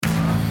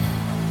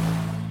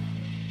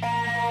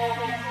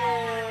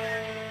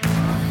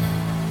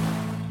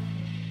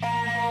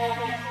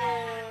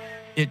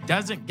It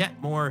doesn't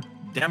get more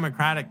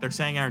democratic. They're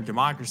saying our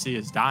democracy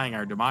is dying,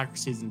 our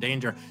democracy is in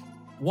danger.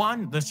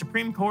 One, the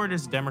Supreme Court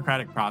is a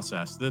democratic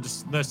process.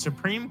 The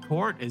Supreme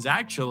Court is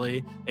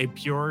actually a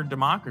pure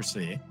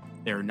democracy.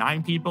 There are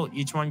 9 people,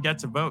 each one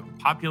gets a vote.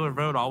 Popular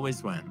vote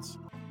always wins.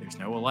 There's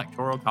no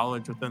electoral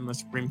college within the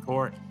Supreme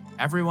Court.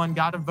 Everyone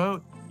got a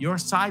vote. Your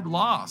side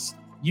lost.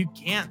 You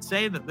can't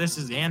say that this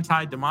is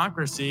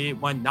anti-democracy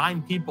when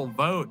 9 people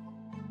vote,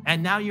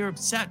 and now you're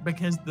upset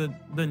because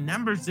the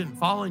numbers didn't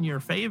fall in your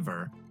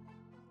favor.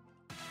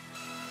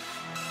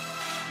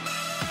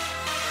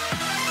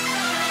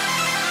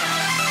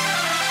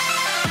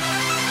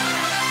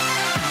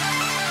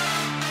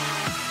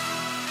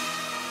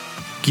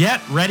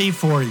 Get ready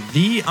for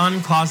the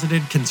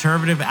uncloseted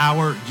conservative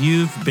hour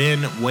you've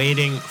been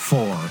waiting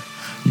for.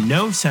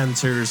 No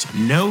censors,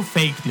 no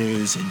fake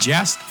news,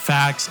 just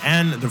facts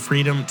and the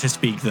freedom to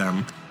speak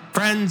them.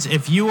 Friends,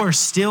 if you are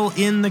still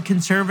in the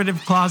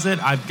conservative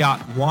closet, I've got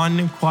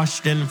one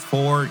question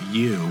for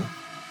you.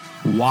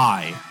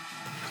 Why?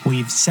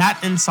 We've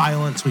sat in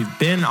silence. We've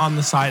been on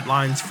the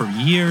sidelines for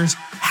years.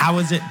 How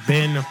has it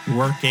been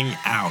working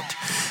out?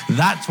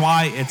 That's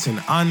why it's an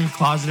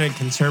uncloseted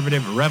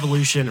conservative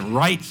revolution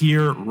right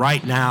here,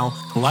 right now.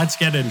 Let's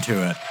get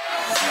into it.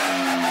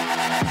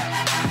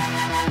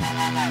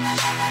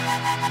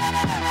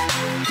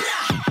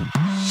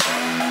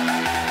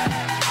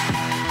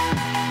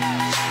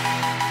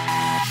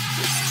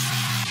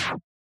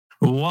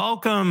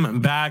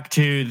 Welcome back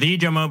to The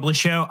Joe Mobley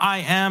Show. I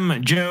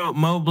am Joe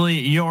Mobley,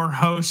 your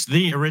host,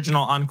 the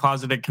original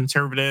uncloseted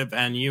conservative,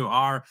 and you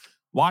are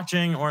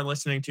watching or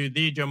listening to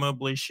The Joe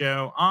Mobley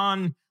Show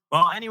on,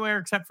 well, anywhere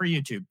except for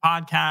YouTube,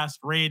 podcast,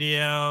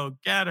 radio,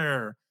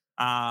 Getter,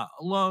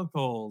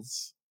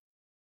 Locals.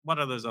 What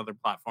are those other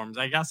platforms?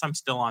 I guess I'm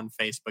still on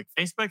Facebook.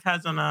 Facebook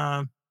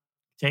hasn't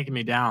taken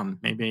me down.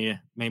 Maybe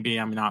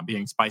I'm not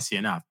being spicy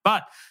enough,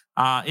 but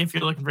if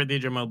you're looking for the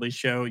Joe Mobley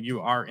Show,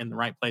 you are in the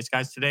right place,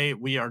 guys. Today,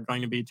 we are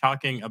going to be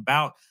talking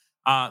about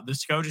the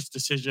SCOTUS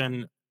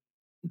decision,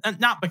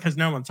 not because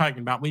no one's talking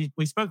about. We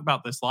spoke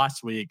about this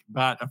last week,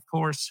 but of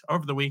course,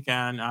 over the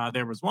weekend,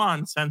 there was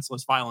one,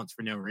 senseless violence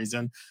for no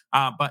reason,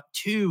 but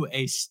two,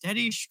 a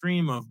steady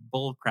stream of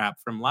bullcrap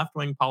from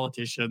left-wing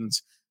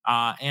politicians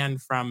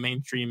and from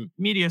mainstream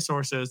media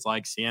sources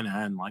like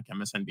CNN, like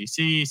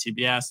MSNBC,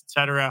 CBS,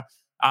 etc.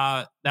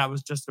 That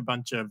was just a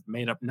bunch of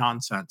made up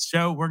nonsense.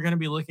 So we're going to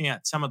be looking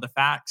at some of the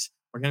facts.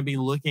 We're going to be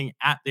looking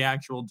at the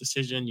actual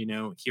decision,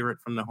 hear it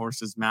from the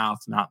horse's mouth,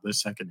 not the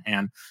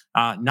secondhand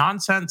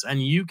nonsense.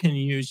 And you can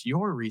use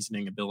your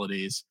reasoning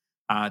abilities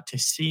to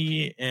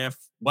see if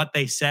what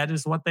they said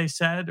is what they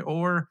said,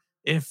 or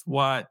if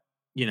what,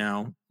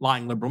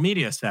 lying liberal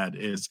media said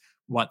is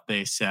what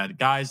they said.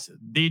 Guys,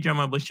 the Joe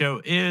Mobley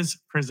Show is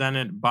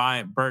presented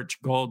by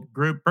Birch Gold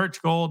Group. Birch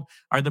Gold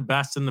are the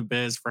best in the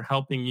biz for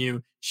helping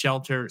you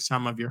shelter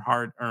some of your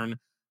hard-earned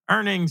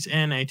earnings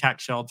in a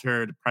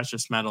tax-sheltered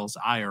precious metals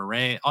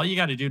IRA. All you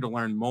got to do to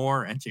learn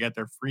more and to get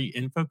their free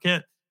info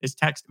kit is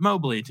text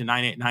Mobley to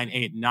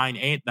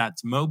 989898.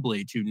 That's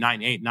Mobley to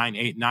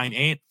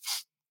 989898.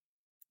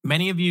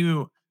 Many of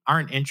you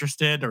aren't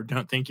interested or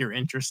don't think you're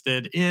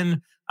interested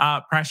in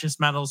precious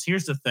metals.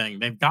 Here's the thing.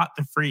 They've got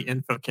the free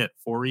info kit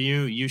for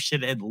you. You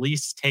should at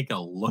least take a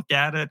look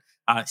at it,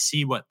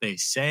 see what they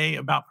say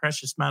about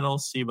precious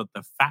metals, see what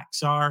the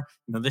facts are.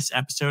 This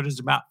episode is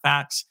about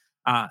facts.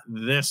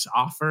 This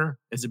offer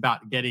is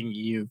about getting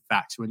you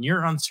facts. When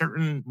you're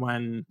uncertain,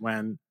 when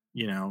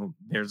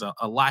there's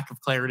a lack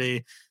of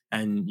clarity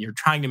and you're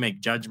trying to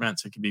make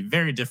judgments, it can be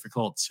very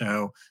difficult.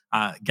 So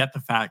get the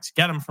facts,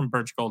 get them from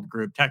Birch Gold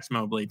Group. Text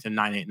Mobley to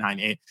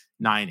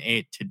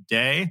 989898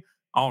 today.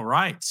 All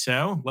right,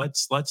 so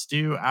let's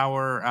do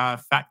our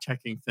fact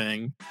checking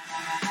thing.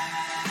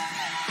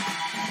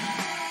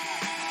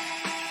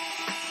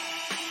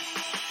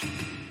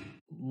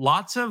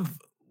 Lots of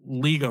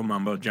legal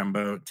mumbo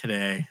jumbo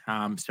today,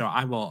 so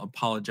I will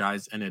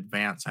apologize in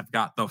advance. I've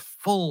got the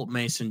full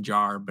mason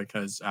jar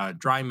because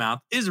dry mouth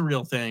is a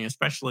real thing,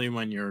 especially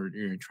when you're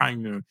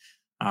trying to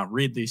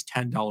read these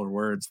 $10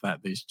 words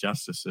that these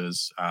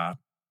justices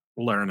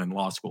learn in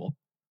law school.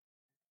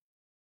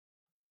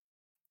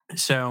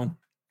 So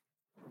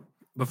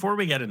before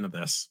we get into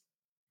this,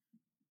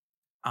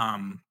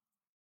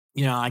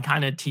 I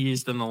kind of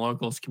teased in the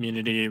locals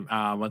community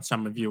with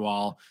some of you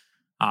all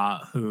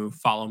who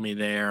follow me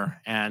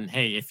there. And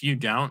hey, if you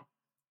don't,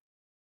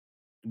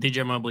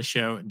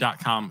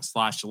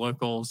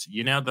 djmobleyshow.com/locals.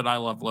 You know that I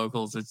love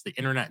locals. It's the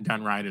internet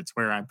done right. It's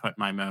where I put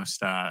my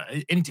most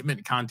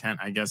intimate content,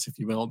 I guess, if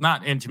you will.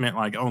 Not intimate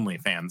like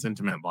OnlyFans,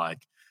 intimate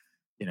like,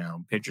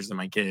 pictures of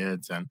my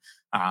kids and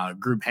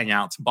group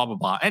hangouts, blah, blah,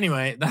 blah.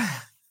 Anyway,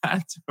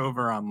 that's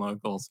over on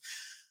locals.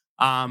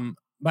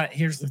 But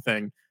here's the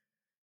thing.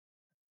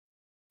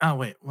 Oh,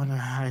 wait, when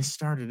I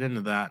started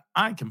into that,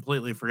 I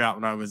completely forgot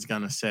what I was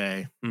going to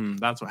say.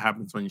 That's what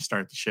happens when you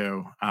start the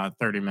show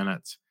 30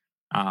 minutes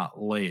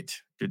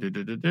late.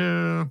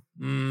 Nope,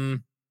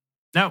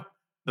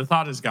 the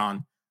thought is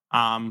gone.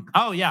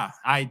 Oh, yeah,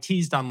 I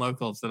teased on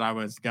locals that I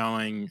was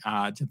going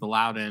to the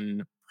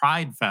Loudoun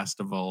Pride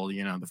Festival,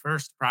 the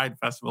first Pride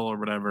Festival or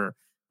whatever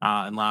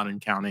in Loudoun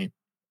County.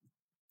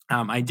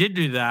 I did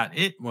do that.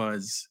 It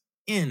was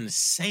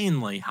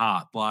insanely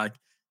hot. Like,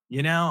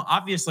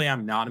 obviously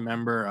I'm not a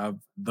member of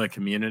the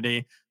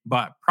community,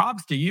 but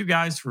props to you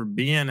guys for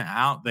being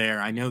out there.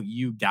 I know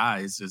you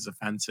guys is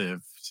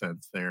offensive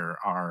since there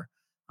are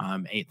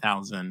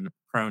 8,000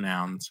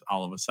 pronouns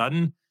all of a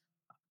sudden,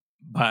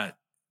 but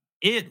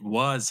it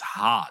was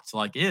hot.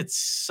 Like it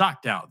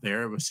sucked out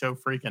there. It was so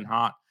freaking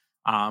hot.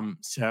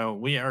 So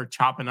we are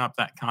chopping up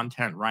that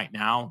content right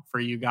now for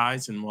you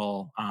guys, and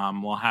we'll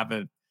have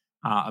it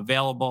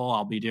available.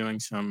 I'll be doing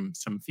some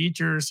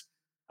features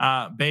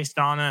based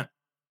on it.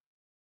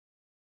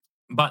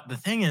 But the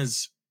thing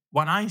is,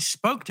 when I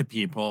spoke to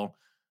people,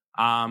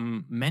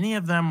 many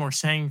of them were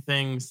saying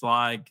things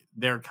like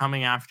they're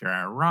coming after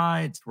our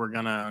rights. We're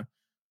gonna,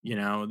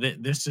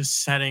 this is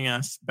setting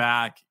us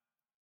back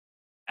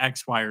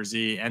X, Y, or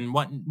Z. And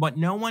what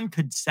no one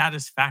could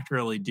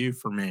satisfactorily do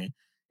for me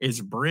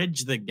is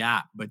bridge the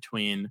gap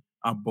between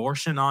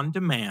abortion on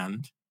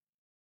demand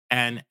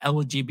and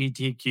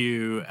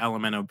LGBTQ,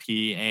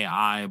 LMNOP,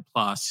 AI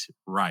plus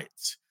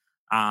rights.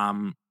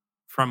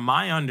 From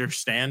my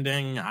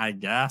understanding, I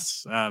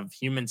guess, of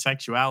human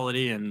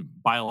sexuality and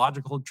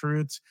biological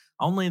truths,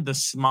 only the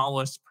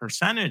smallest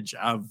percentage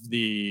of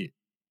the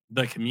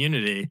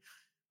community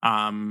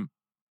um,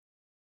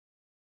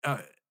 uh,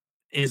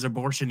 is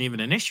abortion even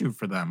an issue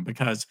for them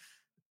because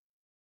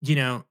you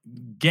know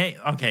gay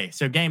okay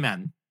so gay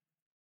men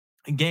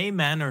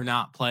are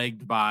not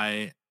plagued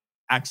by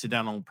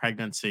accidental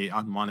pregnancy,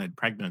 unwanted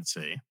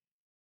pregnancy,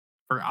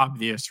 for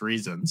obvious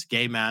reasons.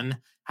 Gay men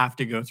have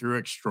to go through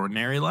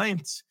extraordinary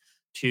lengths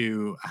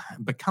to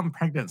become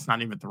pregnant. It's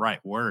not even the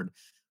right word,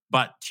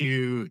 but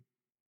to,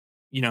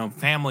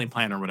 family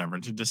plan or whatever,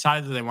 to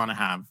decide that they want to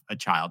have a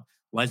child.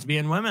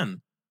 Lesbian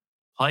women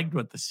plagued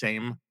with the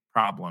same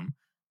problem.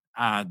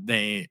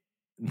 They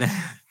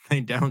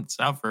they don't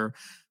suffer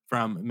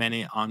from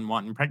many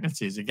unwanted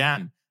pregnancies.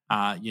 Again,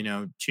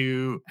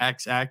 two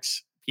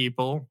XX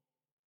people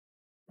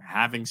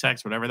having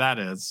sex, whatever that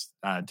is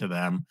to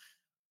them,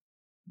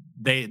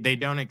 they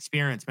don't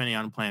experience many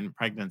unplanned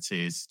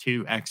pregnancies.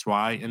 Two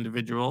XY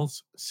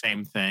individuals,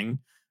 same thing.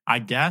 I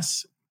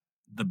guess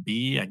I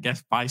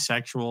guess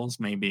bisexuals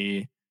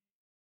maybe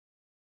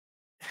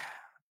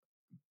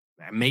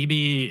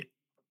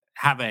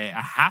have a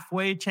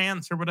halfway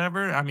chance or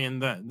whatever. I mean,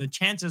 the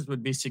chances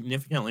would be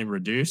significantly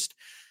reduced.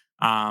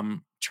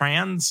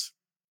 Trans,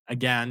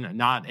 again,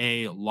 not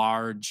a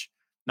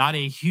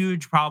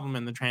huge problem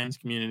in the trans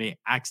community.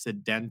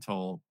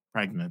 Accidental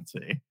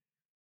pregnancy.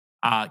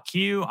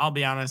 Q, I'll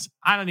be honest,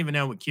 I don't even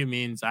know what Q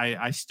means.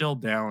 I still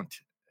don't.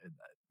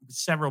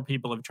 Several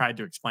people have tried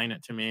to explain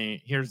it to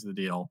me. Here's the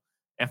deal.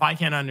 If I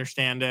can't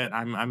understand it,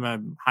 I'm a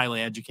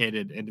highly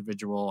educated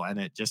individual and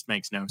it just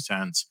makes no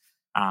sense.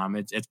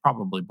 It's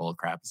probably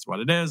bullcrap is what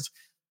it is.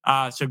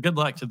 So good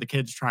luck to the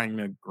kids trying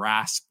to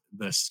grasp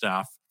this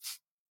stuff.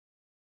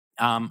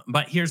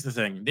 But here's the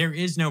thing: there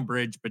is no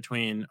bridge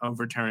between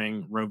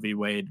overturning Roe v.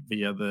 Wade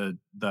via the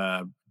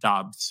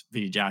Dobbs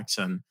v.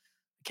 Jackson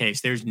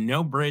case. There's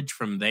no bridge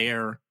from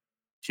there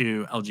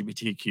to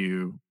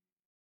LGBTQ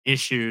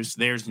issues.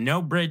 There's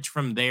no bridge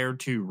from there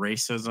to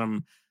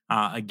racism.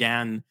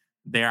 Again,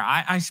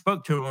 I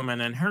spoke to a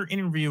woman, and her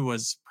interview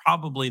was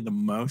probably the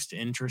most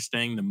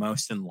interesting, the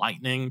most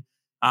enlightening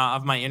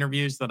of my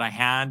interviews that I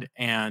had,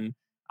 and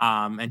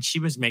she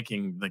was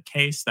making the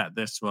case that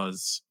this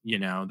was,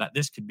 that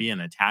this could be an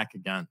attack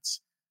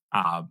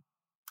uh,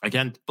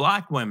 against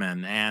Black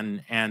women,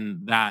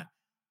 and that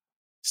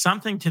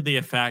something to the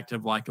effect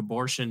of like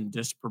abortion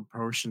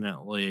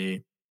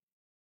disproportionately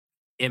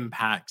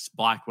impacts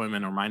Black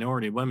women or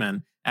minority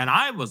women. And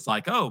I was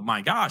like, oh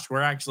my gosh,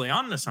 we're actually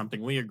on to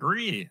something. We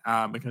agree.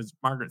 Because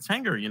Margaret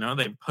Sanger,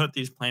 they put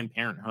these Planned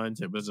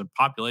Parenthoods, it was a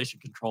population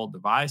controlled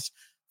device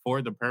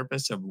for the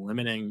purpose of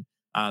limiting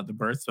the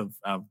birth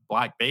of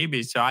Black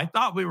babies. So I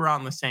thought we were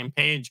on the same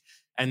page.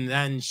 And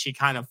then she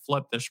kind of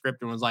flipped the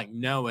script and was like,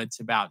 no, it's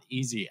about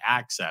easy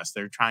access.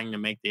 They're trying to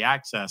make the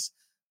access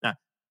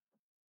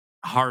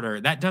harder.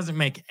 That doesn't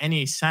make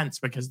any sense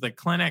because the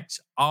clinics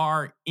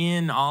are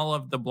in all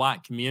of the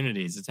Black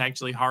communities. It's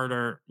actually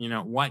harder.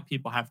 White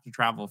people have to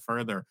travel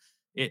further.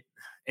 It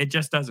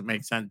just doesn't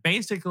make sense.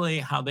 Basically,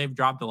 how they've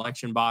dropped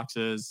election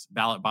boxes,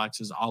 ballot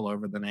boxes all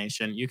over the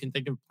nation. You can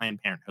think of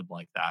Planned Parenthood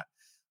like that.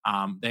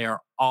 They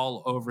are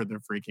all over the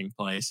freaking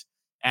place,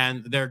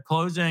 and they're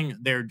closing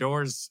their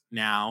doors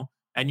now.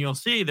 And you'll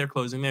see they're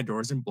closing their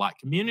doors in Black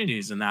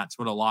communities, and that's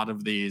what a lot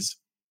of these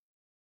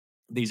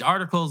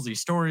articles, these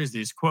stories,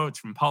 these quotes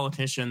from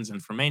politicians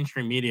and from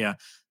mainstream media,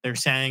 they're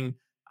saying,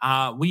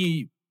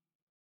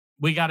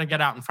 we got to get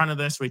out in front of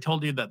this. We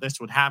told you that this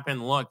would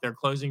happen. Look, they're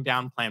closing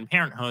down Planned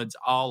Parenthoods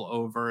all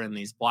over in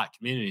these Black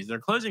communities. They're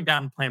closing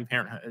down Planned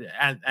Parenthood,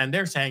 and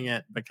they're saying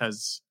it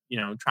because,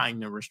 trying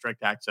to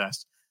restrict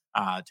access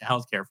to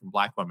healthcare from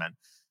Black women.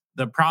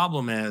 The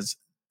problem is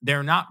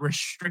they're not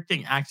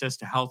restricting access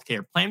to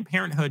healthcare. Planned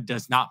Parenthood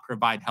does not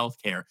provide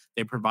healthcare.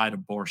 They provide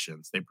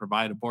abortions. They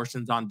provide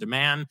abortions on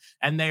demand,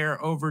 and they are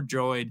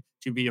overjoyed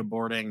to be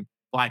aborting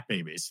Black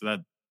babies. So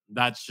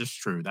that's just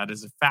true. That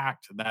is a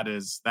fact. That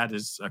is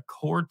a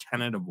core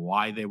tenet of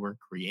why they were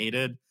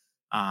created.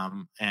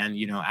 And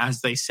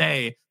as they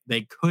say,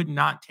 they could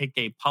not take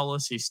a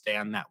policy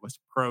stand that was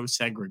pro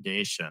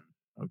segregation.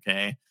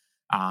 Okay,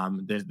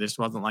 this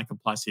wasn't like a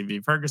Plessy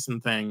v.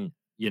 Ferguson thing.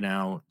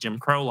 Jim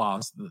Crow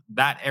laws,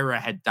 that era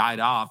had died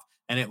off,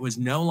 and it was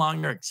no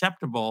longer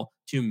acceptable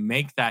to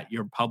make that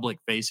your public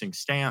facing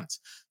stance.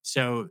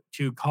 So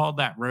to call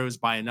that rose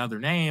by another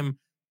name,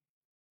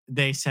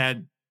 they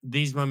said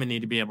these women need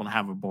to be able to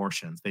have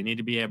abortions. They need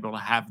to be able to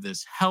have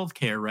this health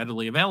care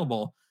readily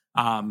available.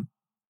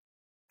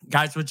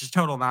 Guys, which is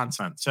total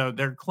nonsense. So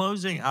they're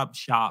closing up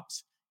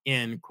shops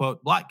in,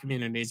 quote, Black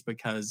communities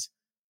because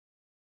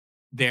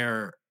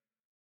they're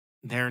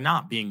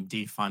not being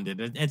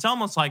defunded. It's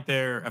almost like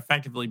they're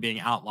effectively being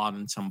outlawed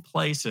in some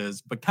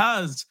places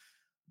because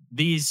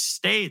these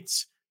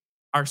states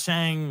are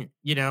saying,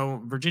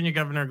 Virginia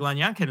Governor Glenn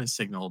Youngkin has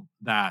signaled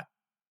that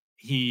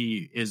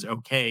he is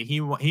okay.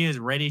 He is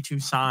ready to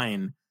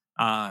sign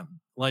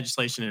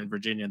legislation in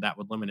Virginia that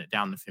would limit it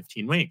down to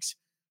 15 weeks,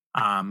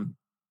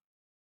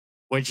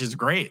 which is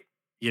great.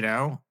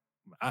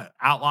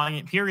 Outlawing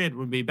it, period,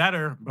 would be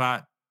better,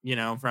 but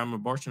from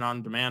abortion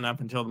on demand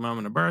up until the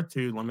moment of birth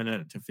to limit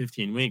it to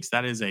 15 weeks,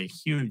 that is a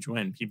huge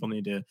win. People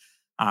need to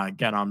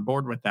get on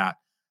board with that.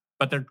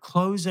 But they're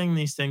closing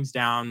these things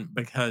down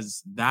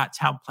because that's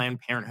how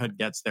Planned Parenthood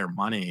gets their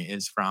money,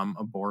 is from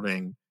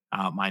aborting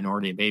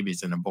minority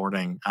babies and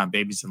aborting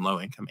babies in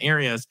low-income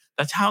areas.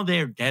 That's how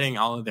they're getting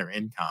all of their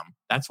income.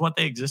 That's what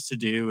they exist to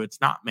do.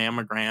 It's not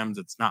mammograms.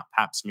 It's not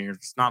pap smears.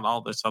 It's not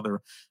all this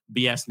other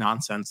BS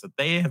nonsense that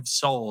they have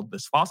sold,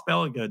 this false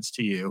bill of goods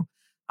to you.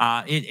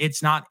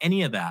 It's not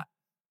any of that.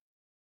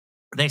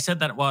 They said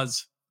that it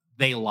was.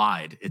 They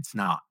lied. It's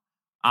not.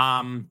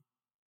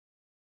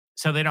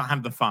 So they don't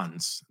have the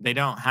funds. They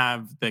don't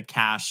have the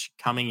cash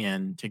coming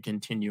in to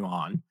continue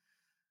on.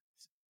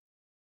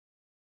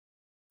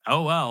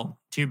 Oh, well,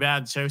 too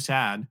bad, so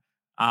sad.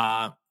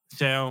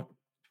 So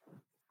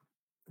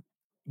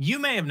you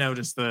may have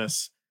noticed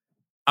this.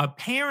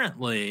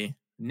 Apparently,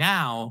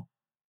 now,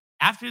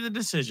 after the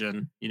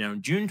decision,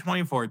 June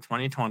 24th,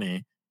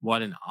 2020,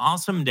 what an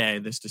awesome day.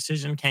 This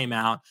decision came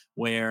out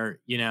where,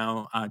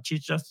 Chief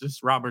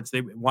Justice Roberts,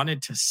 they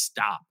wanted to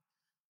stop,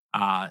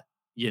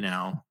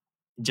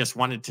 just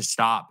wanted to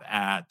stop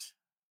at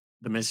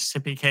the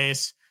Mississippi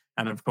case.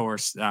 And of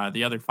course,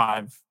 the other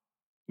five,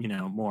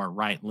 more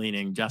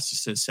right-leaning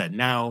justices said,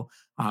 no,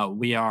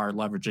 we are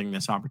leveraging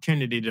this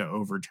opportunity to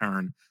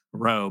overturn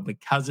Roe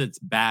because it's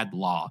bad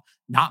law,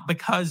 not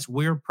because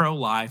we're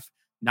pro-life,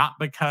 not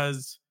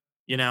because,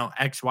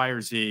 X, Y,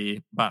 or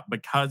Z, but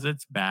because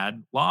it's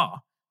bad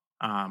law.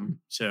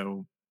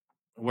 So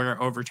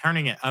we're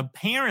overturning it.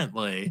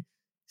 Apparently,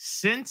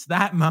 since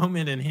that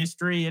moment in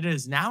history, it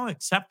is now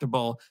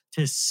acceptable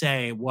to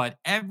say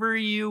whatever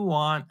you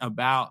want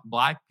about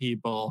Black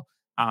people,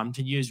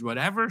 to use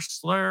whatever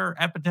slur,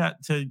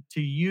 epithet,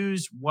 to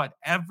use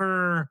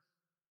whatever,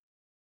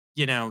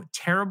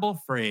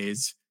 terrible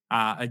phrase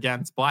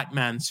against Black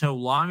men, so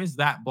long as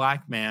that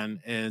Black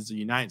man is a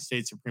United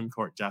States Supreme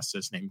Court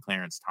justice named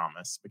Clarence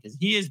Thomas, because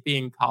he is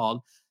being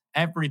called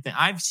everything.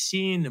 I've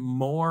seen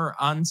more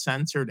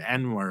uncensored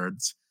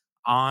N-words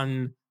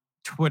on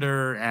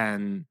Twitter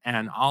and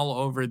all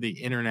over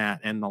the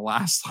internet in the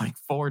last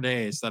 4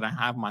 days that I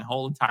have my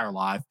whole entire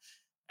life.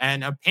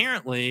 And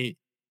apparently,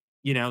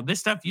 this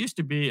stuff used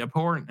to be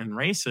abhorrent and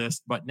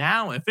racist, but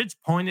now if it's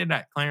pointed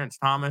at Clarence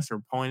Thomas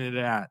or pointed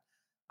at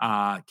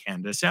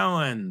Candace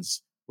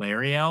Owens,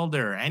 Larry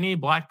Elder, any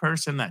Black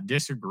person that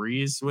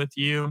disagrees with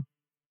you,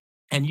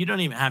 and you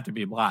don't even have to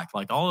be Black,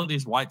 all of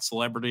these white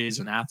celebrities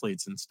and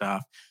athletes and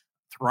stuff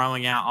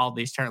throwing out all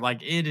these terms,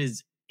 it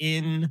is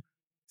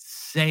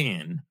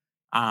insane.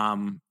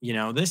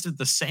 This is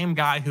the same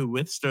guy who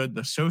withstood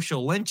the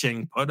social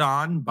lynching put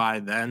on by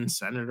then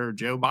Senator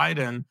Joe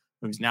Biden,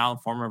 who's now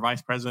former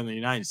vice president of the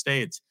United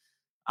States.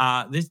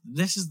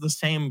 This is the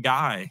same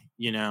guy,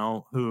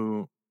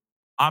 who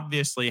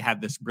obviously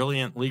had this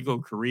brilliant legal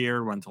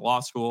career, went to law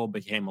school,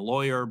 became a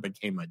lawyer,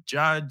 became a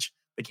judge,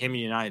 became a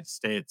United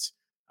States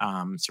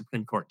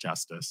Supreme Court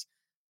justice.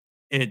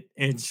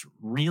 It's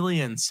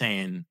really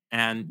insane.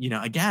 And,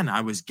 again,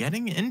 I was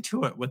getting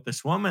into it with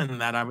this woman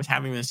that I was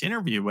having this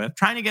interview with,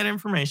 trying to get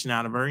information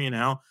out of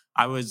her.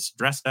 I was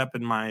dressed up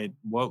in my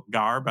woke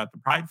garb at the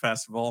Pride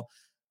Festival.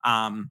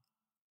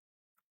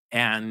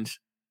 And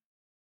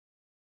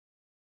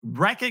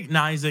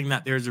recognizing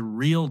that there's a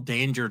real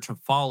danger to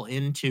fall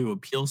into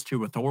appeals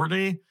to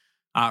authority,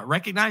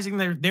 recognizing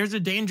there's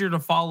a danger to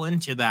fall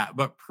into that,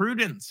 but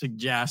prudence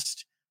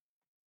suggests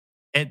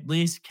at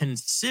least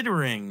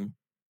considering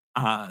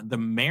the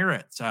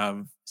merits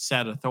of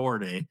said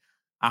authority.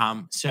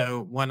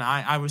 So when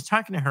I was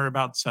talking to her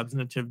about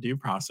substantive due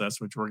process,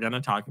 which we're going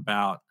to talk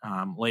about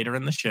later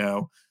in the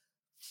show,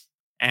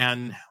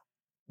 and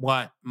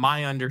what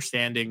my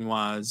understanding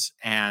was,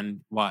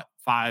 and what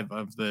five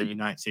of the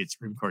United States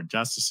Supreme Court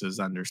justices'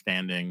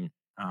 understanding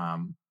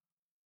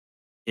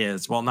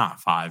is, well,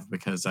 not five,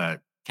 because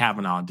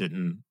Kavanaugh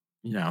didn't,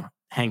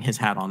 hang his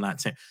hat on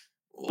that. Same.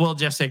 We'll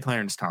just say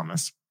Clarence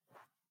Thomas.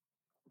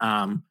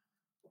 Um,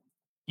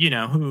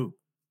 who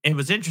it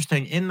was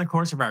interesting in the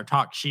course of our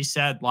talk, she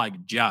said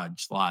like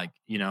judge, like,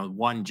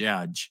 one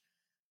judge,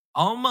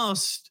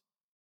 almost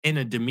in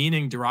a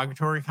demeaning,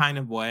 derogatory kind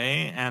of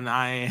way. And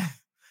I,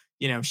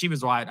 she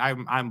was white.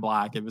 I'm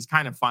black. It was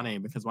kind of funny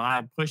because when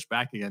I pushed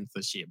back against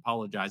this, she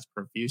apologized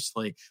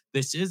profusely.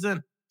 This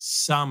isn't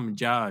some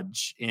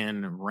judge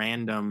in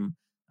random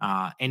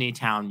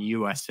Anytown,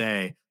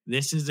 USA.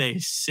 This is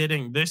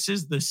this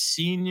is the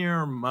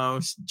senior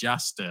most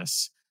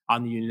justice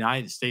on the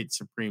United States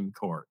Supreme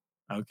Court.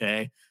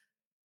 Okay.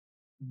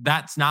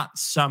 That's not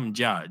some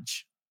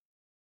judge.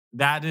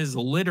 That is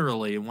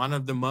literally one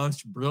of the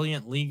most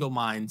brilliant legal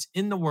minds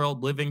in the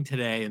world living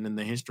today and in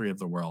the history of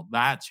the world.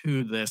 That's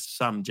who this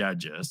some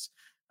judge is,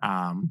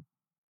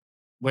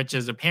 which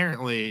is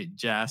apparently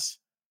just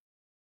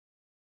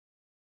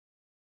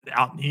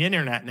out on the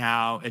internet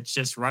now. It's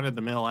just run of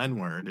the mill N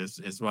word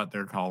is what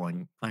they're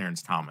calling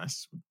Clarence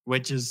Thomas,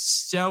 which is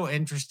so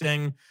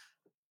interesting.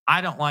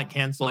 I don't like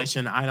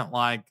cancellation. I don't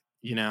like,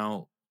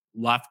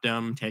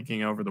 leftdom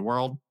taking over the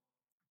world.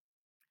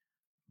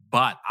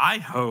 But I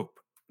hope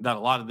that a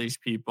lot of these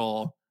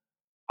people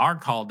are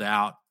called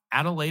out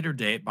at a later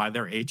date by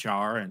their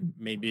HR and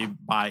maybe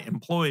by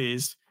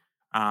employees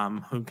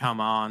who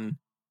come on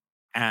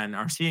and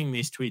are seeing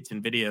these tweets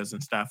and videos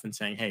and stuff and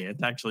saying, hey,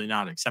 it's actually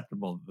not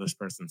acceptable that this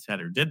person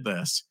said or did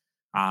this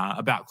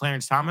about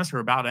Clarence Thomas or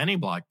about any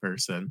black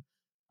person.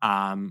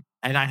 And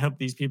I hope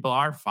these people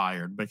are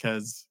fired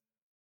because,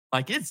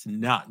 like, it's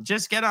not.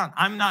 Just get on.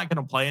 I'm not going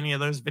to play any of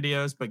those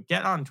videos, but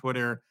get on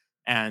Twitter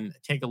and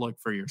take a look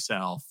for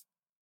yourself.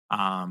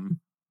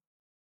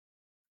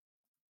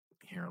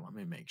 Here, let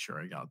me make sure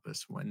I got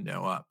this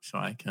window up so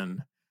I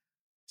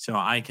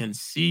can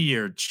see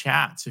your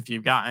chats. If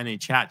you've got any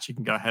chats, you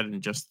can go ahead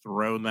and just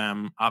throw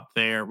them up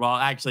there. Well,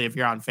 actually, if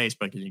you're on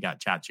Facebook and you got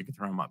chats, you can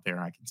throw them up there.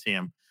 I can see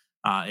them.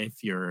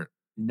 If you're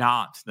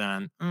not,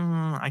 then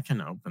I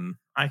can open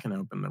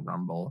the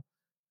Rumble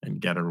and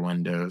Getter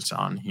windows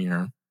on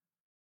here.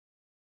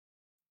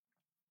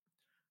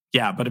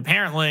 Yeah, but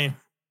apparently,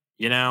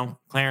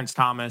 Clarence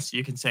Thomas,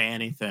 you can say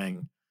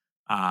anything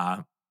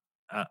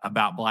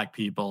about black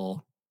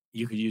people.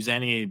 You could use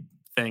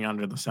anything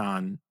under the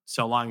sun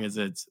so long as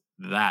it's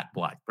that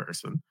black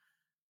person.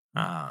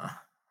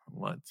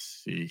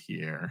 Let's see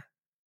here.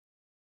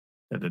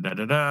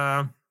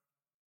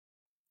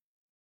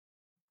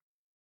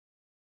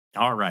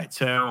 All right.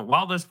 So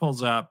while this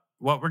pulls up,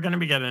 what we're going to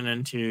be getting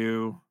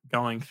into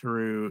going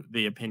through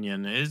the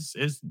opinion is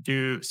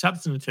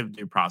substantive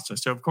due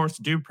process. So of course,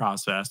 due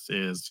process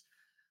is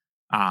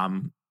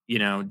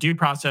due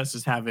process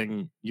is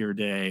having your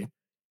day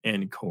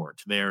in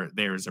court.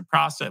 There's a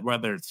process,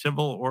 whether it's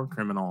civil or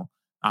criminal.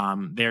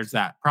 There's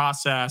that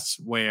process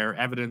where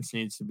evidence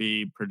needs to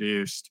be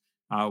produced,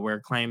 where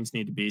claims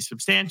need to be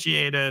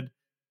substantiated.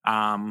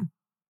 The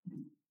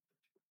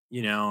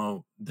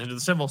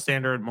civil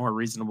standard, more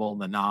reasonable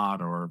than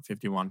not, or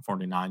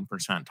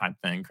 51-49% type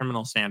thing.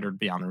 Criminal standard,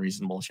 beyond a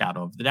reasonable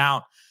shadow of the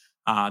doubt.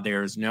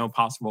 There's no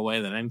possible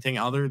way that anything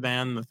other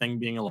than the thing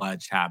being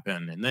alleged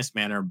happened in this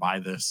manner by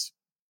this,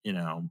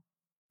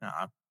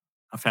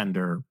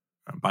 offender,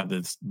 by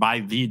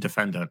the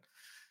defendant.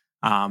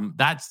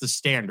 That's the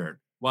standard.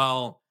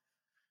 Well,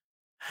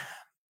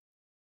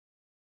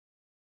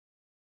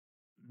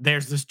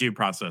 there's this due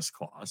process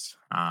clause.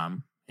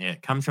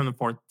 It comes from the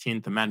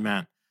 14th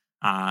Amendment,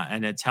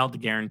 and it's held to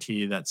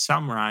guarantee that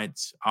some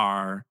rights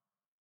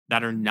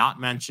that are not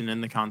mentioned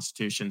in the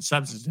Constitution,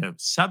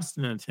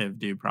 substantive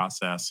due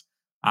process,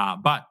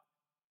 but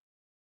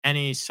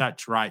any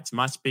such rights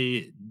must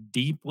be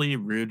deeply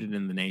rooted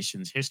in the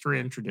nation's history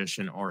and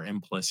tradition or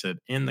implicit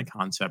in the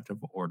concept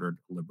of ordered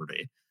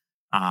liberty.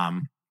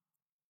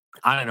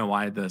 I don't know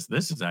why this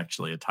is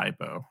actually a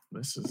typo.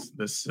 This is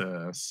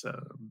substantive.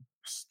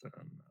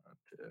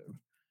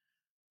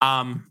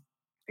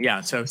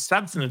 So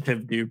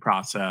substantive due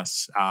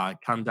process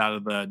comes out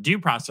of the due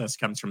process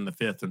comes from the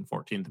 5th and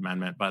 14th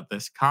Amendment, but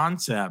this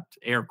concept,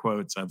 air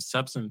quotes, of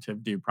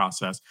substantive due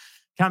process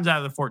comes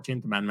out of the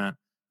 14th Amendment,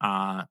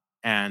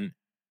 and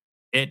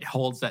it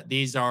holds that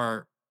these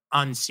are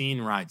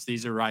unseen rights.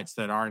 These are rights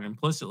that aren't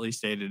implicitly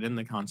stated in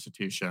the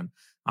Constitution.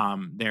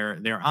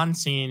 They're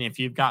unseen. If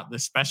you've got the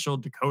special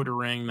decoder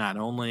ring that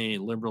only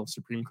liberal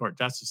Supreme Court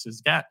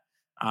justices get,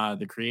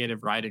 the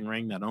creative writing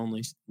ring that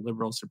only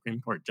liberal Supreme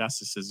Court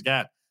justices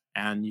get,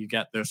 and you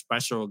get those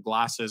special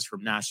glasses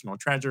from National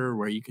Treasure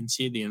where you can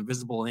see the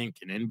invisible ink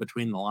and in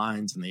between the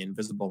lines and the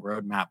invisible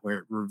roadmap where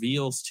it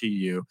reveals to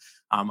you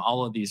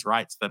all of these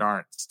rights that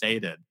aren't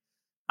stated.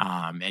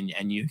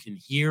 And you can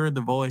hear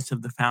the voice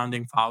of the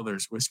founding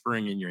fathers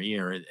whispering in your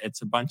ear.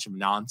 It's a bunch of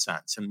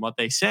nonsense. And what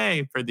they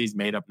say for these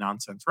made up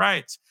nonsense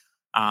rights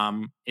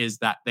is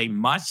that they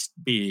must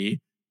be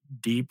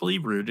deeply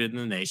rooted in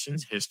the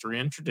nation's history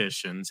and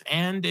traditions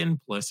and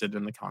implicit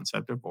in the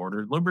concept of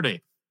ordered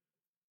liberty.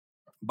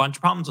 Bunch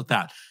of problems with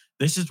that.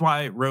 This is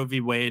why Roe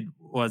v. Wade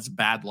was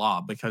bad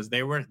law, because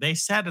they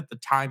said at the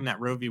time that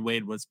Roe v.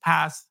 Wade was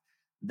passed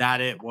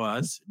that it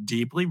was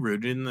deeply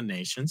rooted in the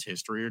nation's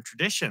history or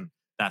tradition.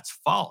 That's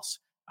false.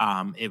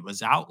 It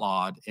was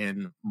outlawed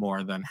in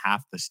more than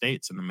half the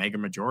states, in the mega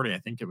majority. I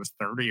think it was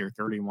 30 or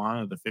 31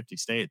 of the 50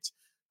 states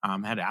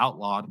had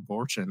outlawed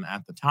abortion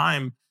at the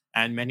time,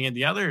 and many of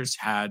the others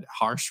had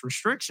harsh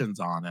restrictions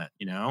on it.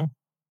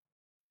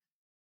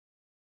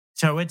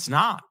 So it's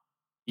not,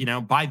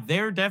 by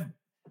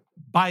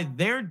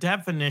their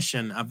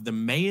definition of the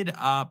made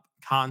up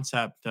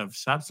concept of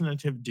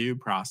substantive due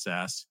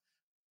process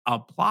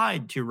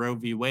applied to Roe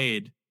v.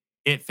 Wade,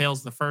 it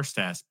fails the first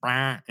test.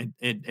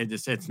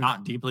 It's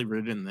not deeply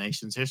rooted in the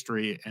nation's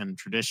history and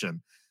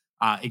tradition.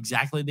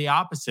 Exactly the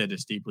opposite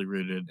is deeply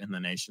rooted in the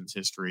nation's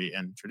history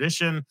and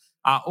tradition,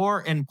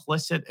 or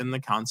implicit in the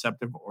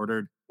concept of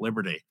ordered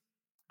liberty.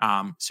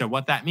 So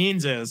what that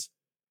means is,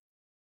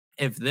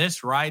 if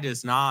this right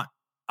is not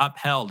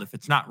upheld, if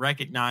it's not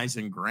recognized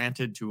and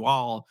granted to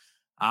all,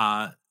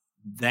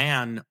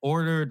 then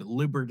ordered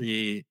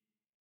liberty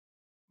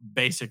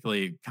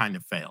basically kind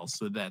of fails.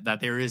 So that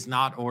there is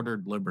not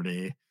ordered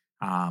liberty.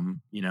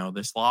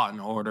 This law and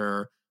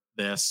order,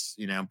 this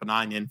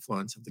benign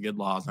influence of the good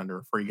laws under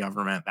a free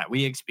government that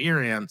we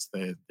experience,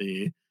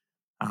 the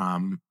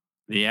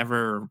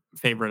ever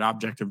favorite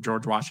object of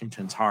George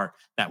Washington's heart,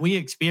 that we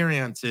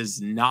experience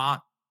is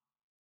not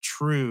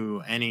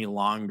true any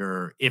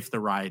longer if the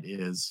right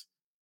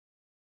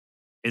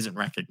isn't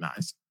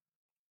recognized.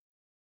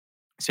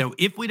 So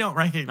if we don't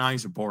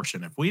recognize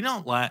abortion, if we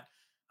don't let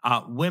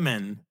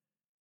women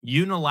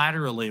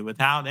unilaterally,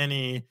 without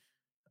any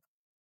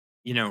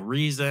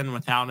reason,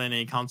 without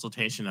any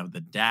consultation of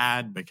the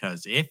dad,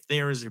 because if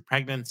there is a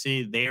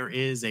pregnancy, there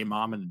is a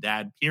mom and a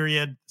dad,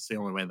 period. It's the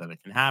only way that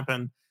it can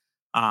happen.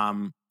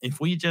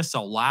 If we just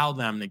allow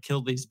them to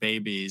kill these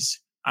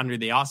babies under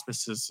the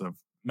auspices of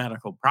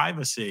medical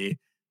privacy,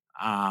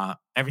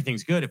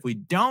 everything's good. If we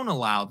don't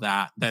allow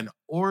that, then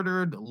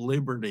ordered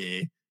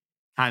liberty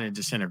kind of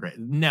disintegrates.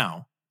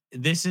 No,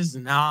 this is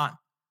not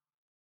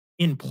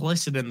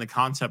implicit in the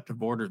concept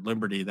of ordered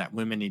liberty that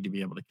women need to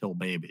be able to kill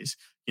babies.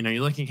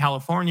 You look in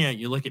California,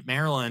 you look at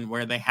Maryland,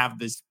 where they have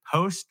this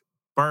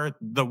post-birth,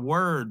 the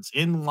words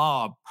in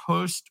law,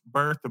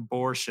 post-birth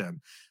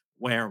abortion,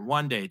 where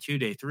 1 day, 2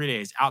 day, 3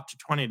 days, out to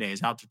 20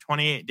 days, out to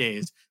 28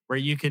 days, where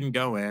you can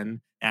go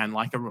in and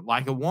like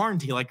a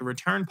warranty, like a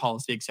return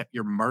policy, except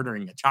you're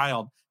murdering a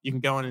child. You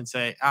can go in and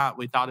say,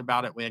 we thought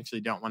about it. We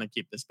actually don't want to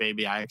keep this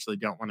baby. I actually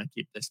don't want to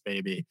keep this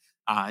baby,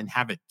 and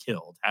have it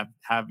killed.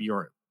 Have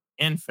your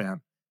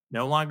infant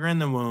no longer in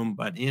the womb,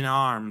 but in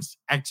arms,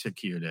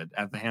 executed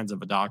at the hands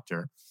of a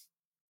doctor.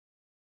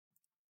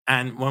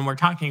 And when we're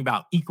talking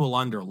about equal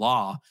under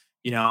law,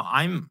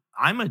 I'm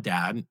a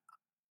dad.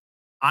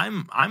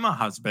 I'm a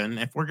husband.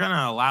 If we're going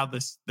to allow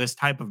this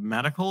type of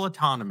medical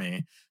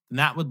autonomy, then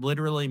that would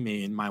literally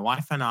mean my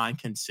wife and I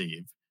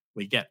conceive,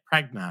 we get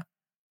pregnant,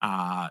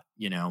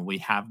 we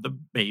have the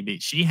baby,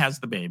 she has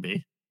the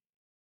baby,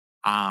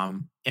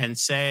 and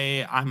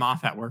say I'm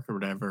off at work or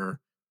whatever,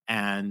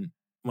 and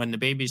when the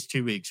baby's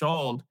 2 weeks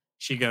old,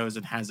 she goes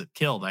and has it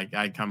killed.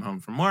 I come home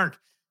from work,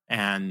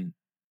 and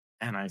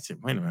I said,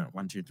 wait a minute,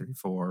 1, 2, 3,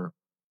 4,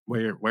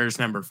 where's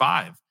number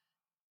 5?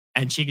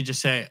 And she could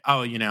just say,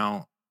 oh,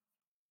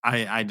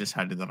 I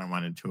decided that I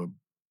wanted to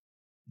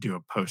do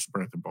a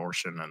post-birth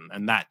abortion,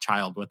 and that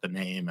child with a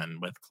name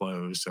and with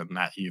clothes and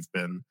that you've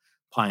been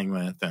playing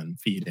with and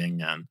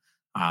feeding and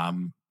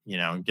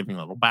giving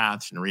little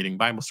baths and reading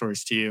Bible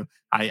stories to you.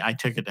 I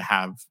took it to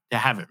have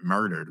it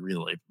murdered,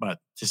 really. But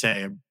to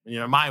say,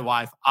 my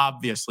wife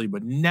obviously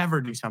would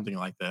never do something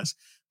like this.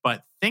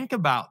 But think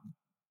about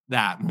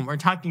that when we're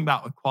talking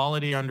about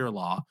equality under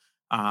law,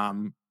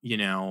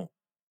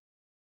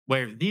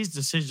 where these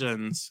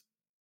decisions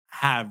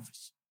have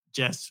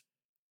just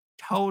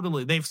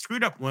they've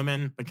screwed up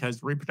women,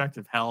 because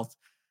reproductive health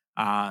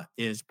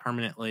is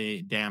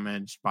permanently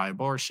damaged by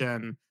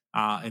abortion.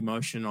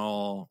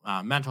 Emotional,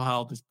 mental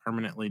health is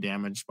permanently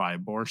damaged by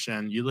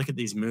abortion. You look at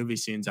these movie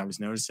scenes. I was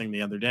noticing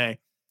the other day,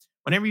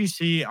 whenever you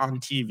see on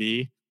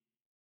TV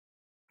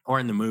or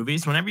in the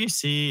movies, whenever you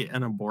see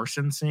an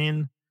abortion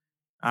scene,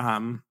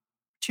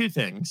 two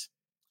things.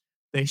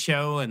 They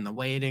show in the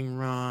waiting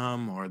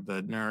room, or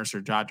the nurse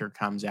or doctor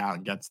comes out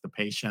and gets the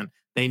patient.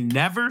 They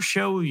never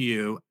show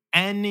you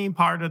any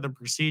part of the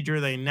procedure.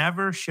 They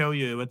never show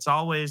you. It's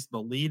always the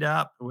lead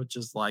up, which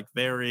is like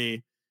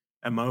very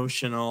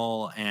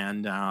emotional,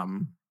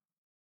 and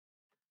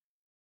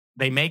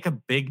they make a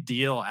big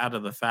deal out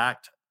of the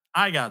fact,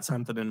 I got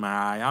something in my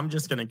eye. I'm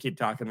just going to keep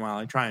talking while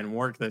I try and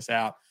work this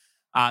out.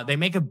 They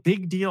make a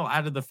big deal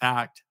out of the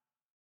fact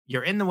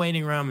you're in the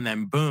waiting room, and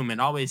then boom, it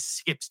always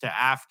skips to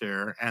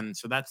after. And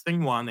so that's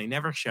thing one. They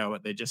never show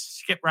it. They just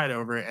skip right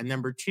over it. And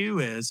number two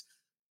is,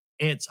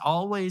 it's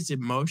always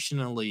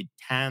emotionally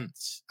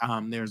tense.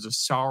 There's a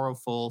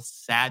sorrowful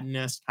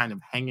sadness kind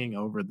of hanging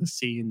over the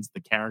scenes,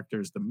 the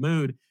characters, the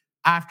mood.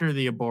 after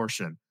the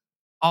abortion.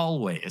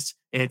 Always.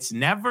 It's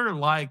never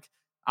like,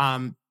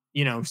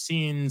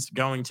 scenes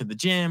going to the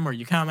gym where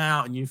you come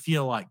out and you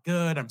feel like,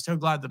 good. I'm so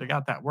glad that I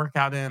got that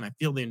workout in. I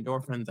feel the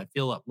endorphins. I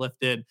feel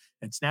uplifted.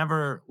 It's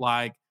never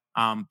like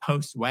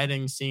post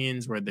wedding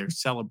scenes where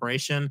there's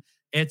celebration.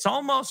 It's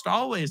almost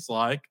always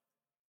like,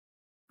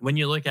 when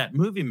you look at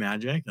movie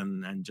magic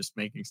and just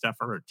making stuff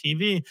for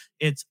TV,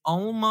 it's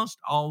almost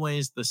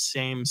always the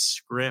same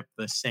script,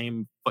 the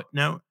same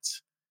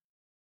footnotes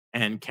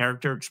and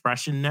character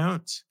expression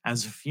notes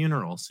as a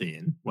funeral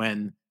scene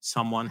when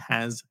someone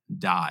has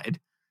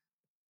died.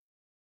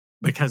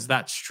 Because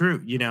that's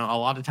true. A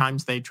lot of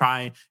times they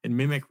try and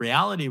mimic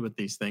reality with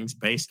these things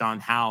based on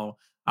how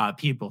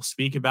people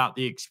speak about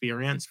the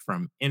experience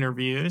from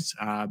interviews,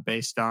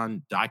 based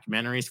on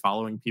documentaries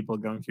following people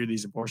going through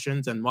these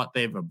abortions. And what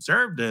they've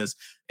observed is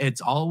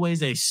it's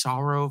always a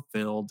sorrow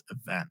filled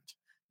event.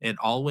 It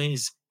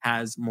always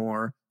has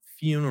more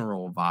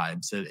funeral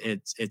vibes.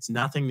 It's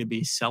nothing to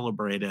be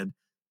celebrated.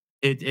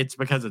 It's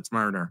because it's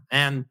murder.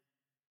 And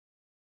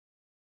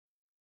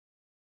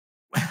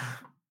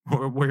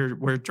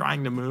we're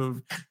trying to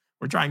move.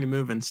 We're trying to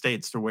move in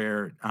states to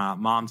where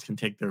moms can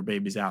take their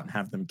babies out and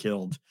have them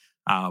killed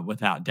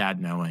without dad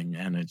knowing,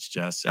 and it's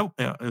just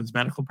it's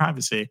medical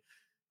privacy.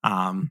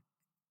 Um,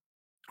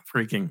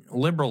 Freaking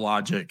liberal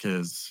logic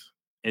is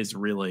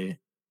really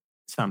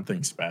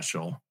something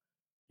special.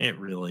 It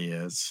really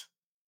is.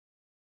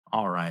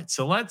 All right,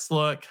 so let's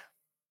look.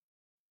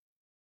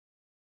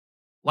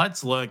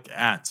 Let's look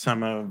at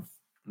some of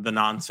the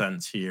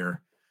nonsense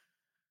here.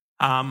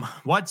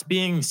 What's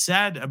being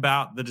said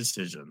about the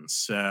decisions?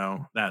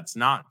 So that's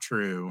not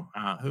true.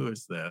 Who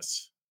is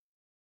this?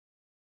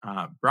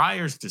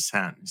 Breyer's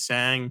dissent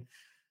saying,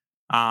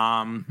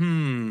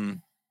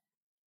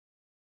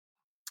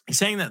 he's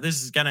saying that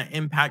this is going to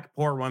impact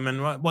poor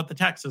women. What the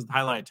text is, the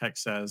highlighted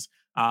text says,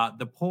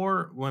 the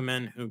poor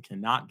women who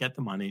cannot get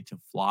the money to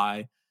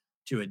fly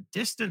to a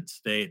distant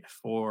state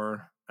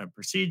for a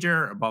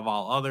procedure, above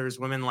all others,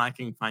 women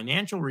lacking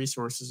financial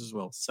resources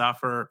will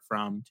suffer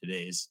from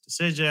today's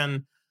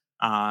decision.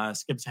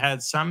 Skips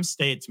ahead. Some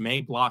states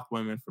may block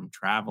women from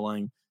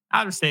traveling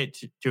out of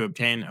state to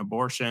obtain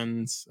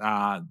abortions.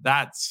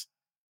 That's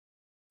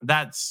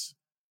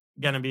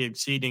going to be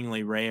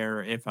exceedingly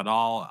rare, if at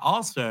all.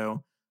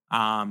 Also,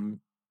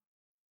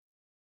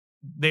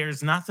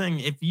 there's nothing,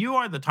 if you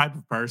are the type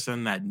of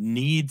person that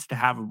needs to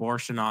have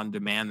abortion on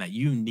demand, that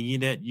you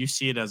need it, you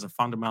see it as a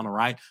fundamental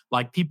right.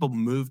 Like, people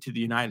move to the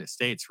United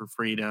States for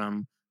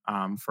freedom,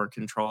 for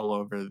control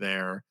over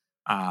their,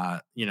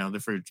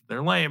 the fruits of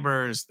their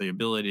labors, the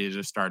ability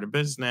to start a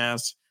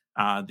business,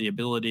 the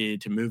ability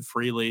to move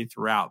freely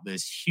throughout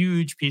this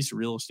huge piece of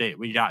real estate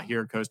we got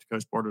here, coast to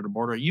coast, border to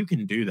border. You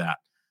can do that.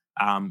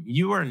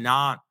 You are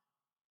not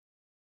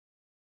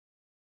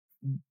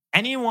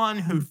anyone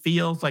who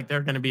feels like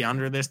they're going to be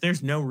under this.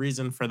 There's no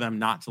reason for them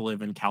not to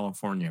live in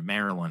California,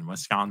 Maryland,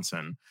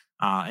 Wisconsin,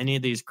 any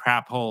of these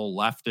crap hole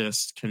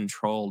leftist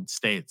controlled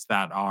states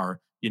that are,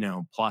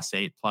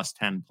 +8,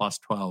 +10,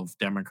 +12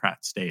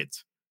 Democrat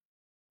states.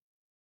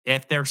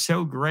 If they're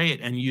so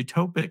great and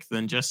utopic,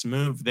 then just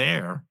move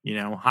there.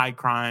 High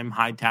crime,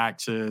 high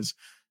taxes,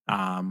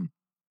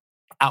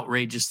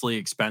 outrageously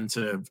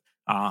expensive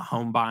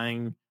home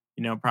buying.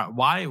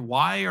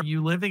 Why are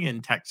you living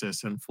in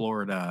Texas and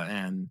Florida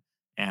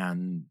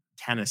and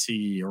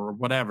Tennessee or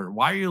whatever?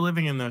 Why are you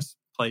living in those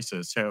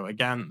places? So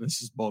again,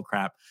 this is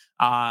bullcrap.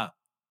 And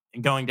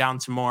going down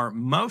to more,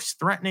 most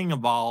threatening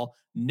of all,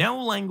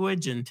 no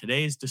language in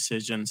today's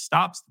decision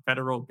stops the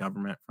federal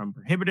government from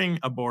prohibiting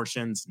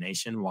abortions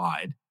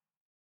nationwide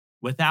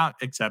without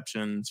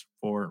exceptions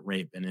for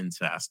rape and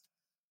incest.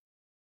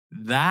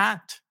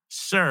 That,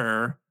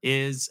 sir,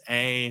 is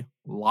a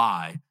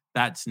lie.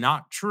 That's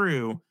not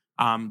true.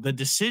 The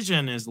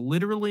decision is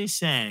literally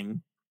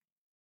saying,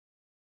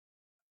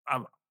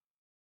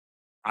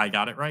 I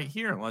got it right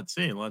here. Let's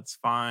see. Let's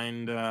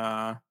find,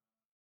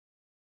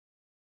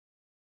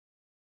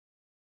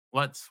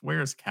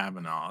 where's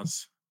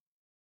Kavanaugh's?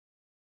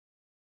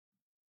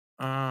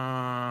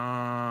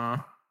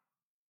 I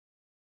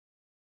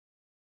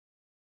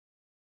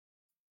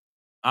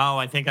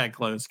think I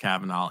closed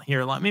Kavanaugh.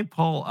 Here, let me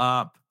pull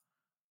up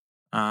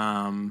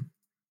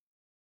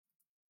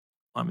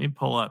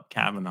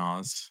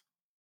Kavanaugh's.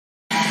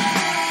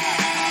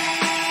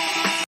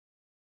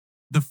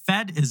 The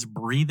Fed is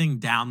breathing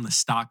down the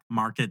stock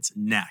market's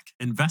neck.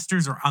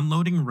 Investors are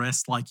unloading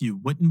risk like you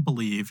wouldn't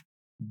believe.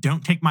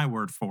 Don't take my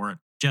word for it.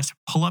 Just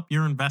pull up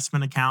your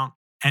investment account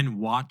and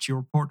watch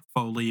your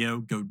portfolio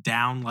go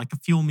down like a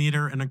fuel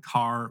meter in a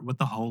car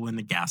with a hole in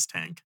the gas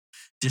tank.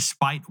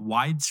 Despite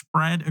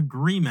widespread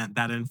agreement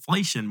that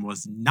inflation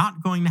was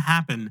not going to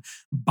happen,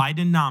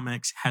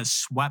 Bidenomics has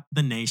swept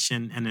the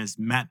nation and has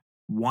met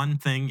one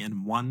thing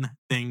and one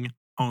thing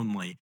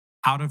only: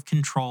 out of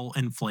control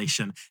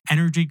inflation.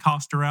 Energy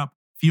costs are up,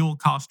 fuel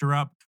costs are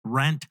up,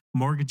 rent,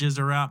 mortgages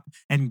are up,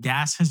 and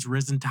gas has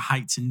risen to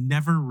heights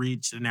never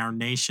reached in our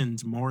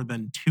nation's more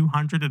than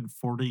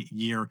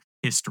 240-year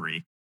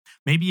history.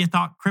 Maybe you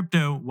thought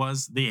crypto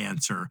was the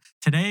answer.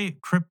 Today,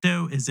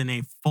 crypto is in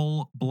a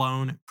full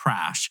blown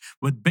crash,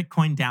 with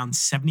Bitcoin down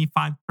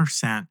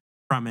 75%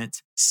 from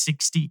its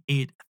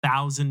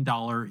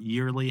 $68,000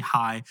 yearly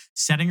high,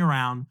 setting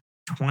around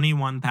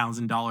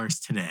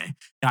 $21,000 today.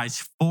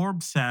 Guys,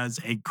 Forbes says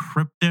a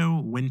crypto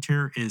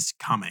winter is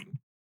coming.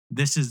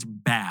 This is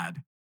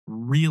bad,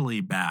 really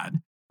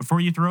bad.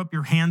 Before you throw up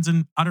your hands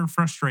in utter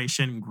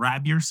frustration,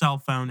 grab your cell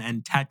phone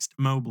and text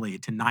Mobley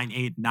to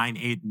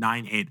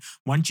 989898.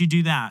 Once you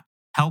do that,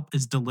 help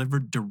is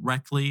delivered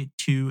directly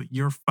to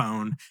your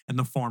phone in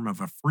the form of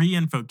a free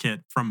info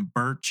kit from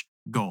Birch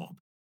Gold.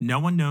 No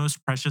one knows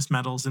precious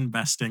metals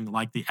investing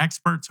like the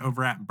experts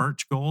over at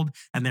Birch Gold,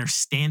 and they're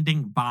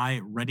standing by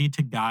ready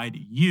to guide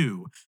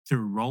you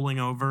through rolling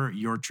over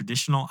your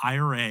traditional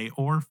IRA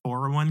or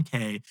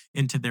 401k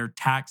into their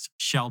tax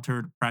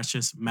sheltered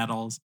precious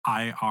metals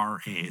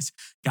IRAs.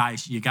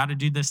 Guys, you got to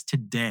do this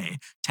today.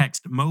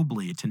 Text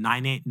Mobley to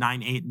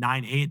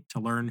 989898 to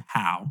learn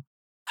how.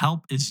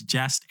 Help is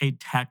just a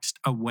text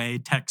away.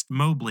 Text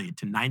Mobley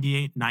to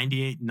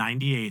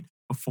 989898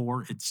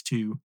 before it's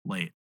too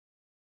late.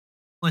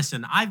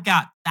 Listen, I've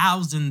got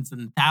thousands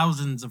and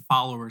thousands of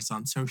followers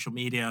on social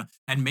media,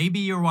 and maybe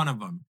you're one of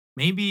them.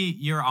 Maybe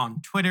you're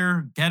on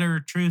Twitter, Getter,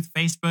 Truth,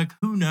 Facebook,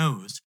 who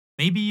knows?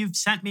 Maybe you've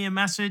sent me a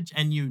message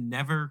and you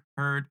never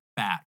heard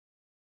back.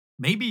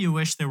 Maybe you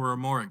wish there were a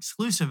more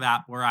exclusive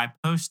app where I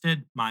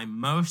posted my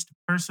most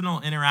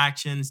personal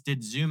interactions,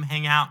 did Zoom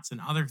hangouts,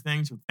 and other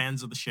things with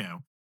fans of the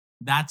show.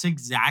 That's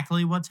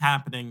exactly what's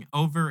happening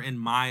over in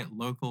my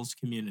Locals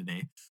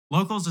community.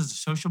 Locals is a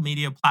social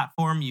media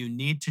platform you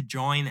need to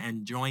join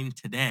and join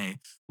today.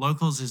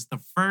 Locals is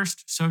the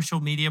first social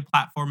media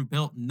platform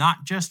built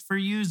not just for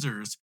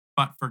users,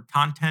 but for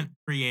content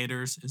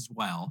creators as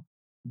well.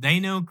 They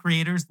know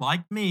creators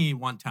like me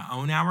want to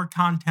own our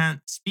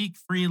content, speak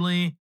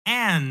freely,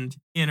 and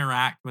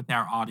interact with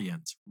our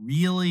audience.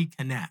 Really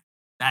connect.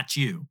 That's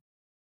you.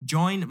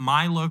 Join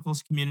my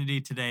Locals community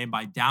today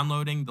by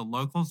downloading the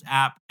Locals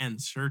app and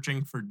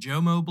searching for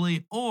Joe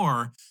Mobley,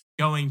 or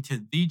going to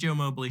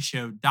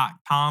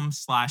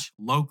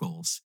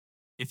thejoemobleyshow.com/locals.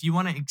 If you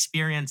want to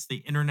experience the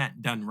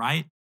internet done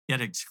right, get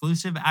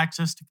exclusive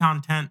access to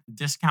content,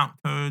 discount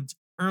codes,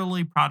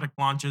 early product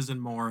launches,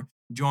 and more,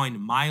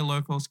 join my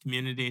Locals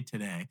community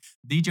today.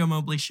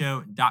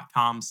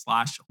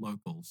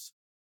 thejoemobleyshow.com/locals.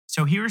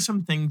 So here are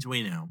some things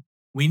we know.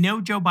 We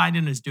know Joe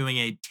Biden is doing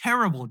a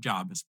terrible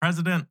job as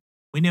president.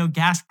 We know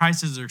gas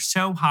prices are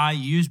so high,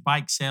 used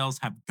bike sales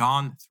have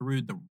gone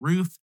through the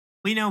roof.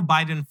 We know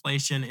Biden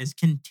inflation is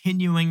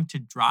continuing to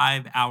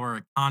drive our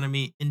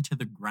economy into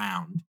the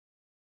ground.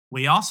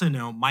 We also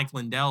know Mike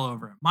Lindell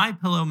over at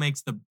MyPillow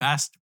makes the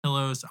best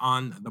pillows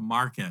on the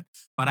market.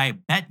 But I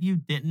bet you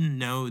didn't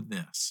know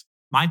this.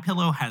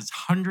 MyPillow has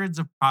hundreds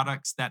of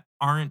products that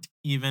aren't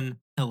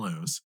even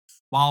pillows.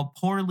 While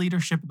poor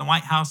leadership in the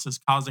White House is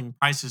causing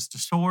prices to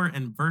soar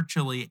in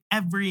virtually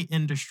every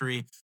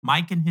industry,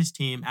 Mike and his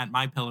team at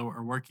MyPillow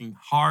are working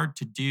hard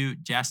to do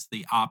just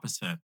the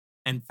opposite.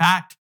 In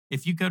fact,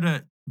 if you go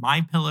to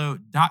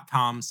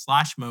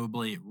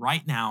mypillow.com/Mobley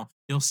right now,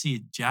 you'll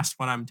see just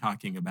what I'm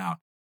talking about.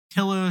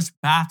 Pillows,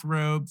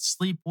 bathrobes,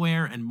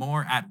 sleepwear, and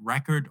more at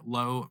record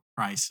low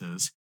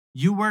prices.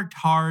 You worked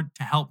hard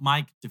to help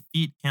Mike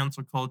defeat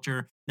cancel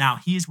culture. Now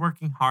he's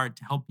working hard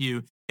to help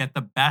you get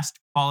the best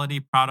quality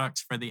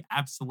products for the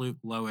absolute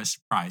lowest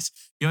price.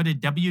 Go to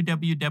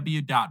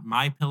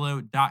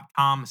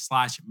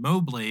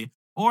www.mypillow.com/Mobley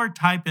or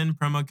type in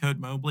promo code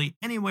Mobley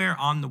anywhere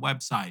on the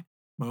website.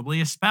 Mobley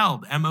is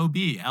spelled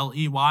Mobley. Go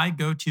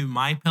to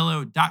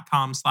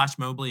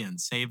mypillow.com/Mobley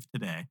and save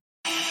today.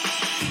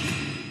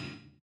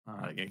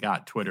 I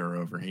got Twitter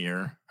over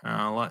here.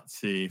 Let's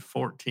see,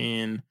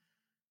 14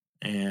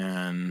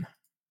 and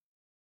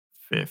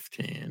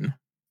 15.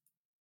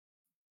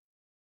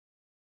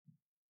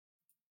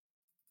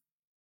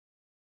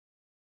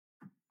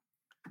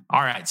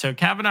 All right, so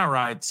Kavanaugh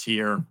writes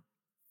here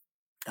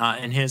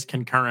in his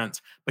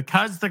concurrence,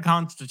 because the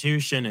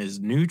Constitution is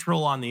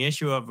neutral on the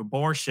issue of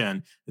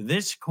abortion,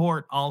 this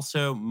court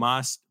also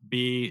must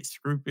be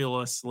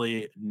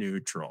scrupulously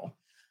neutral.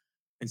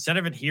 Instead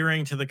of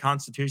adhering to the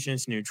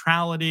Constitution's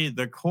neutrality,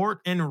 the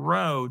court in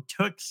Roe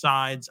took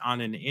sides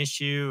on an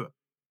issue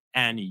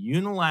and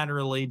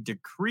unilaterally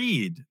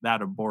decreed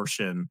that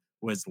abortion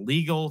was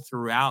legal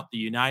throughout the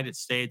United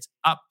States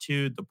up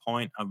to the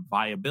point of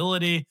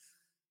viability.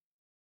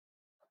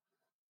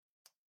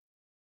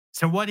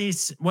 So what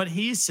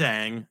he's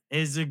saying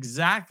is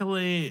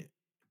exactly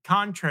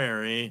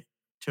contrary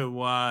to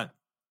what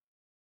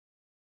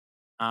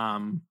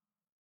Breyer's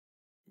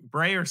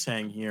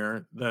saying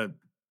here.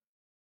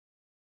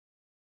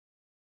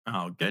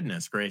 Oh,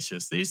 goodness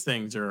gracious, these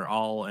things are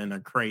all in a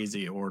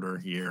crazy order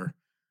here.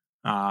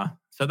 So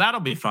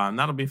that'll be fun.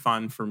 That'll be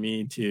fun for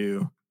me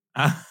to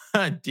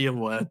deal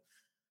with.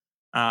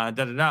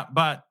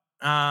 But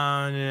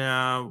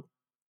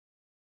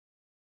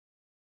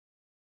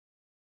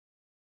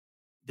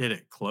did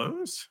it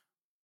close?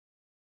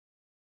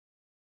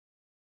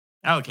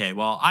 Okay,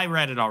 well, I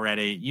read it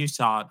already. You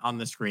saw it on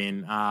the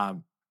screen.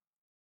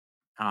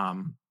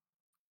 Breyer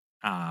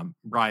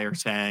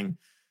saying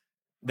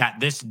that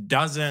this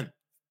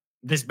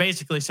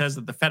basically says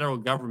that the federal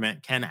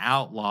government can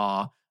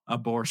outlaw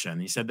abortion.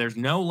 He said there's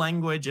no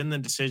language in the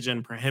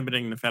decision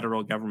prohibiting the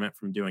federal government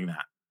from doing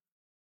that.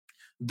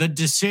 The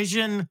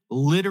decision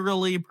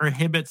literally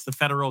prohibits the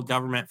federal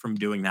government from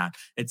doing that.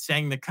 It's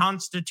saying the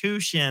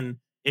Constitution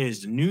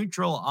is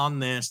neutral on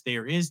this.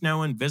 There is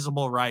no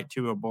invisible right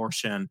to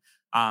abortion.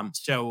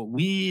 So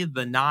we,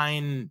 the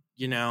nine,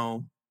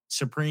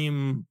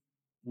 Supreme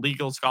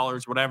legal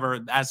scholars, whatever,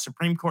 as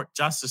Supreme Court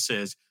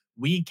justices,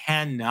 we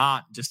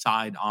cannot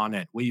decide on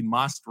it. We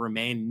must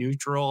remain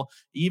neutral.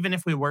 Even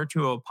if we were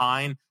to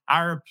opine,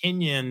 our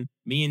opinion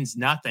means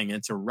nothing.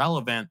 It's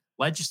irrelevant.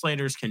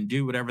 Legislators can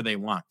do whatever they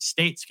want.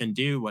 States can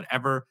do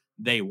whatever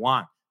they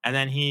want. And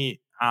then he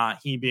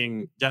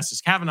being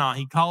Justice Kavanaugh,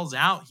 he calls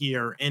out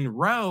here in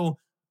Roe,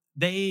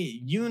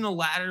 they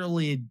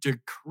unilaterally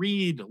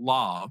decreed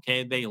law.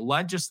 Okay. They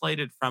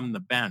legislated from the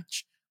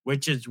bench,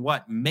 which is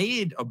what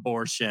made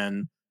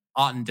abortion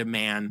on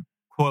demand,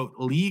 quote,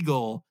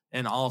 legal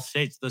in all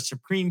states. The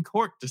Supreme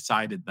Court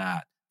decided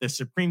that. The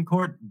Supreme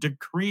Court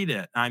decreed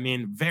it. I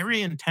mean,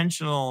 very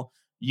intentional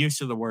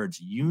use of the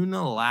words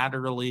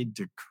unilaterally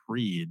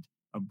decreed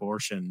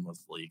abortion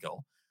was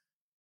legal.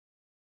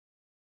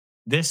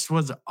 This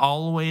was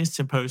always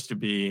supposed to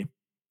be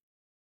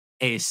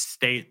a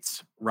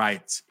states'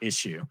 rights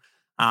issue.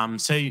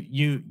 So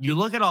you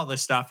look at all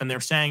this stuff and they're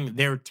saying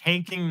they're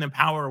taking the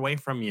power away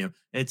from you.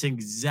 It's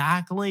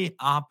exactly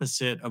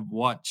opposite of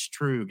what's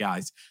true,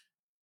 guys.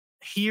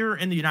 Here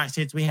in the United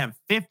States, we have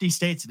 50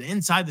 states, and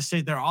inside the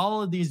state, there are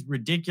all of these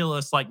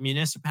ridiculous like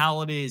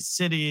municipalities,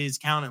 cities,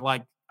 county,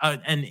 like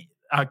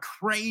a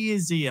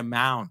crazy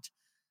amount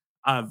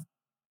of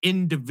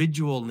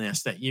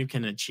individualness that you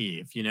can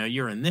achieve.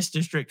 You're in this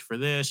district for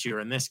this,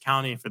 you're in this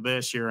county for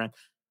this,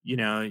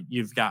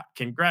 you've got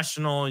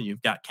congressional,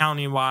 you've got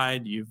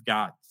countywide, you've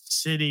got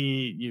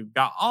city, you've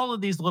got all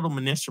of these little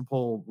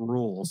municipal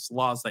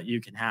laws that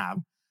you can have.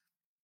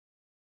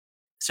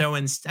 So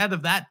instead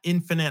of that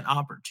infinite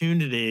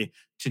opportunity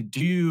to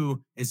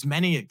do as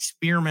many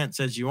experiments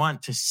as you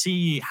want to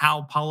see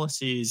how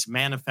policies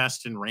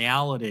manifest in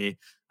reality,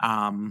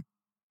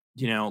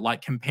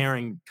 like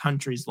comparing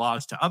countries'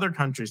 laws to other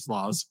countries'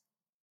 laws,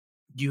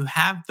 you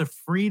have the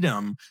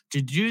freedom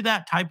to do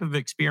that type of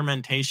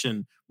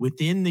experimentation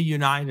within the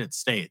United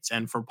States.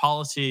 And for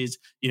policies,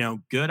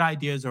 good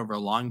ideas over a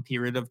long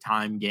period of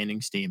time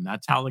gaining steam.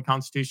 That's how the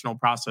constitutional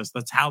process,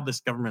 that's how this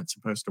government's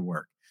supposed to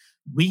work.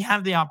 We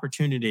have the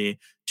opportunity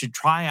to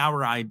try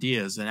our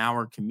ideas in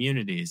our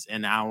communities,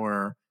 in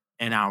our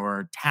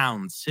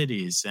towns,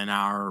 cities, in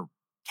our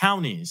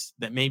counties,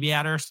 that maybe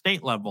at our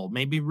state level,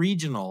 maybe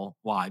regional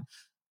wide.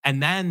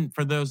 And then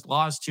for those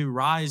laws to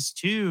rise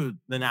to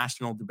the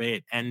national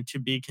debate and to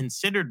be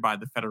considered by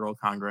the federal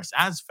Congress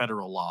as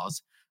federal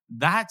laws,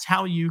 that's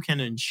how you can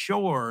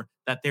ensure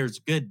that there's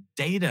good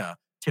data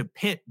to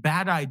pit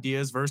bad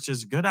ideas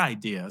versus good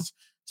ideas.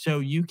 So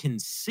you can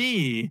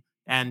see,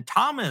 and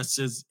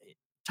Clarence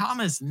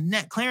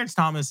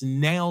Thomas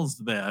nails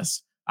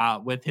this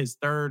with his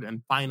third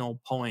and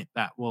final point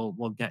that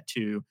we'll get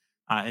to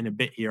in a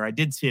bit here. I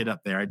did see it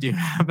up there. I do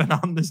have it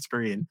on the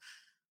screen.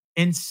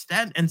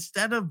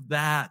 Instead of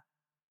that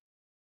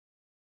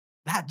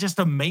just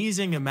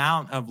amazing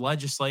amount of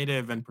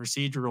legislative and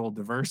procedural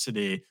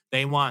diversity,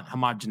 they want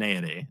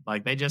homogeneity.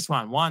 Like they just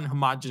want one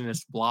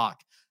homogenous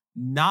block,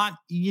 not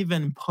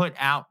even put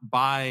out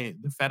by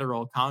the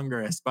federal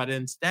Congress, but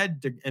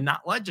instead, and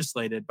not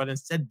legislated, but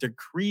instead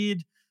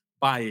decreed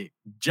by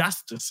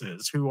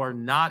justices who are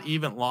not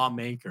even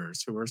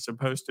lawmakers, who are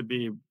supposed to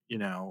be,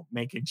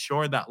 making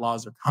sure that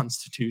laws are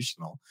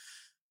constitutional.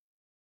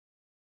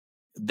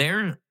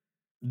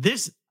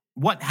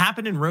 What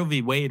happened in Roe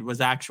v. Wade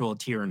was actual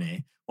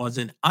tyranny, was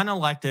an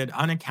unelected,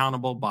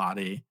 unaccountable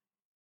body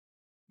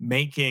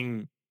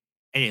making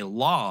a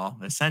law,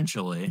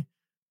 essentially,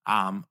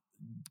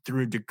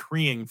 through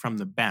decreeing from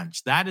the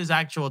bench. That is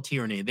actual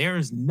tyranny. There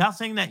is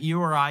nothing that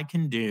you or I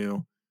can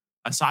do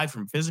aside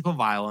from physical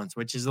violence,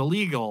 which is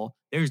illegal.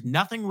 There's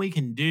nothing we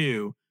can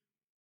do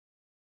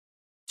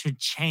to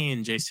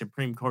change a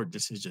Supreme Court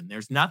decision.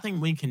 There's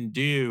nothing we can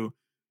do,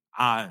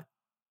 I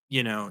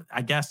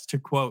guess to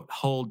quote,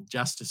 hold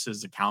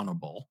justices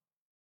accountable.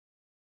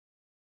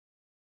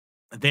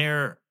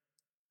 Their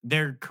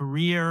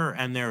career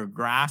and their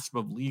grasp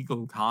of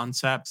legal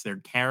concepts, their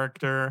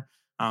character,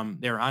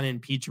 their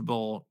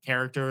unimpeachable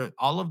character,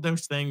 all of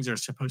those things are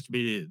supposed to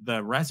be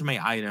the resume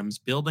items,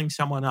 building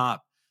someone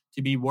up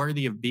to be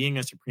worthy of being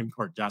a Supreme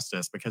Court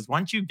justice. Because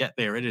once you get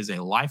there, it is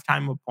a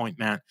lifetime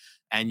appointment,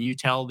 and you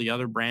tell the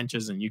other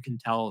branches and you can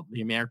tell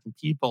the American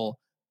people,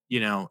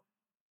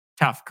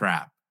 tough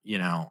crap.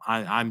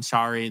 I'm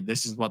sorry.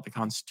 This is what the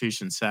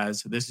Constitution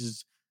says. This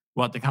is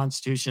what the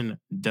Constitution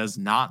does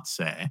not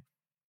say.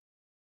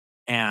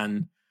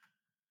 And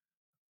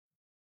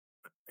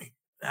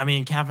I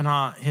mean,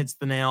 Kavanaugh hits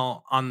the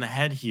nail on the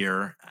head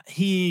here.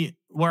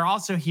 We're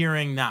also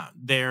hearing that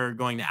they're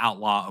going to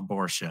outlaw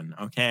abortion.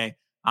 Okay.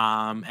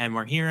 And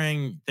we're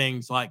hearing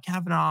things like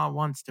Kavanaugh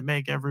wants to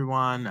make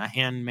everyone a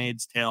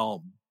handmaid's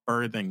tale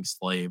birthing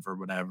slave or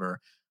whatever.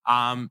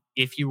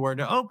 If you were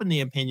to open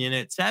the opinion,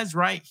 it says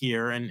right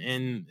here, and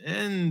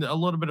in a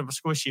little bit of a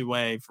squishy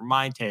way for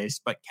my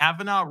taste, but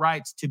Kavanaugh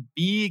writes, to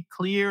be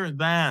clear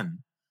then,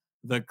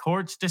 the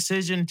court's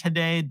decision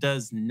today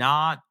does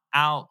not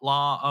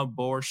outlaw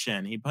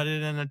abortion. He put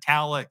it in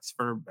italics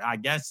for, I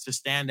guess, to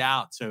stand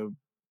out. So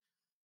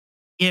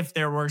if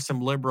there were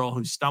some liberal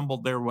who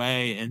stumbled their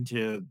way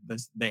into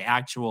the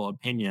actual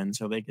opinion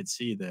so they could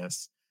see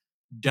this,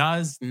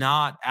 does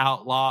not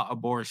outlaw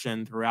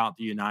abortion throughout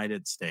the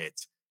United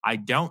States. I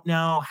don't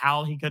know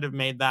how he could have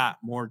made that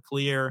more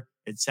clear.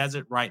 It says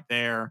it right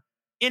there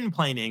in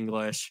plain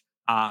English.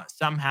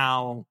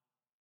 Somehow,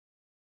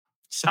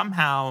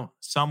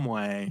 some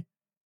way,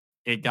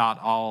 it got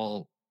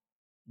all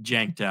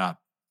janked up,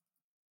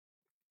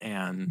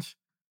 and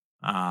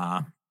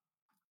uh,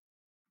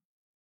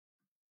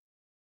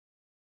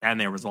 and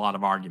there was a lot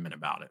of argument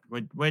about it,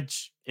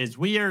 which is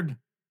weird.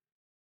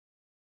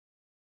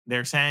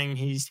 They're saying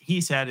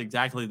he said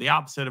exactly the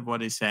opposite of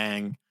what he's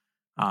saying.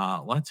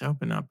 Let's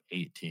open up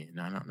 18.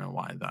 I don't know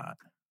why that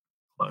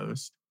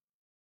closed.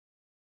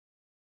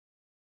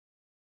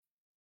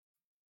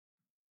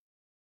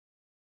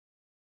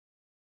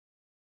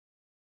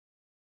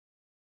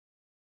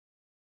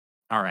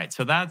 All right,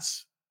 so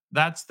that's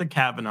the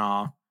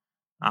Kavanaugh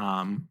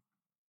um,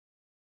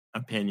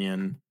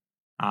 opinion.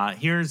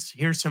 Here's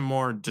some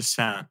more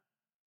dissent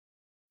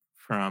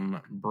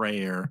from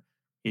Breyer.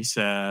 He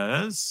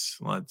says,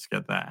 let's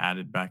get that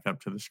added back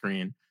up to the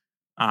screen,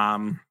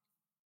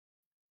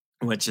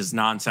 which is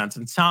nonsense.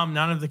 In some,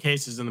 none of the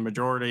cases in the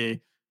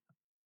majority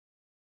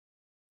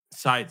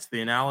cites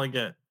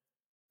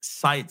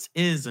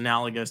is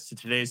analogous to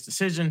today's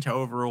decision to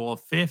overrule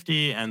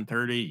 50 and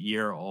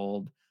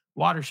 30-year-old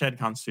watershed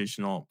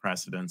constitutional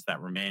precedents that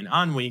remain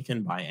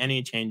unweakened by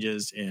any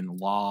changes in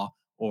law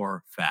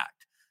or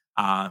fact.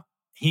 Uh,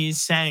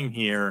 he's saying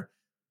here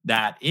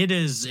that it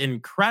is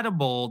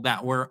incredible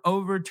that we're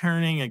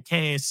overturning a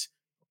case,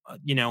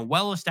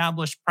 well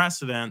established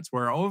precedents,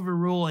 we're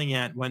overruling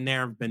it when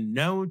there have been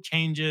no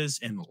changes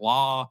in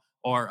law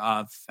or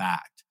of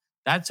fact.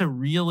 That's a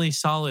really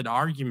solid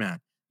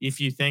argument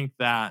if you think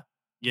that,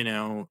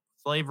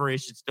 slavery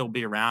should still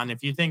be around,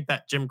 if you think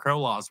that Jim Crow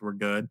laws were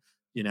good,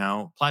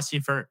 Plessy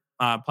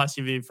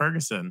v.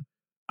 Ferguson,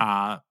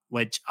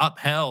 which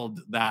upheld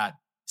that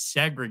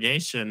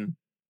segregation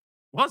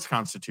was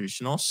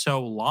constitutional so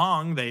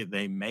long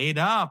they made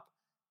up.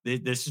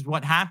 This is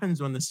what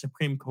happens when the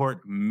Supreme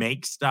Court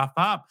makes stuff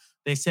up.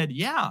 They said,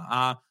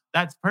 yeah,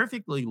 that's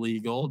perfectly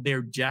legal.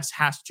 There just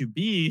has to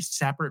be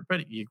separate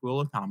but equal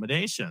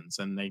accommodations.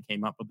 And they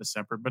came up with the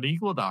separate but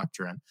equal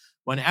doctrine.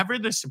 Whenever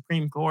the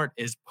Supreme Court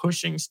is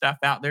pushing stuff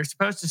out, they're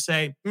supposed to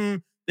say,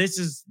 this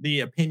is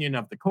the opinion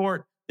of the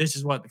court. This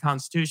is what the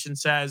Constitution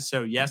says.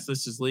 So, yes,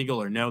 this is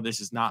legal, or no,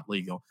 this is not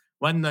legal.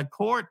 When the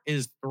court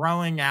is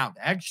throwing out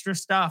extra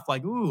stuff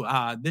like,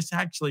 this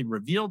actually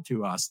revealed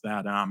to us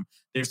that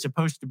there's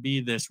supposed to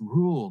be this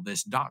rule,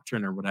 this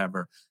doctrine, or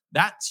whatever,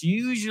 that's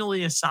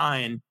usually a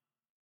sign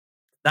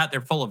that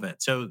they're full of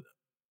it. So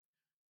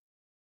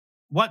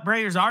what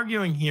Breyer's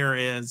arguing here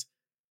is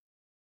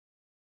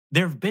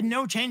there have been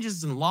no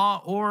changes in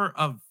law or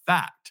of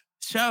fact.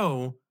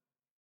 So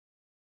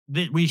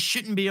that we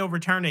shouldn't be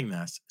overturning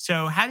this.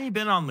 So had he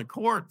been on the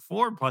court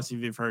for Plessy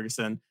v.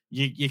 Ferguson,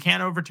 you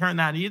can't overturn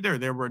that either.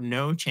 There were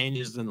no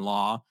changes in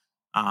law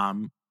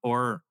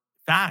or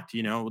fact,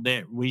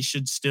 that we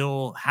should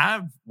still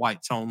have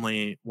whites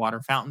only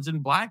water fountains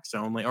and blacks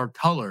only, or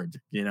colored,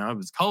 it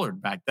was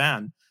colored back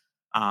then.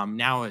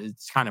 Now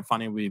it's kind of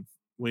funny.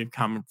 We've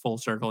come full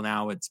circle.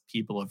 Now it's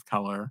people of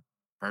color,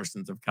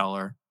 persons of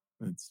color.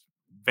 It's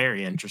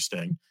very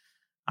interesting.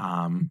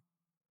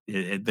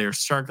 They're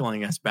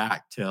circling us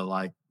back to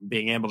like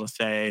being able to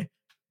say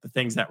the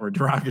things that were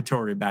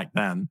derogatory back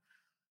then.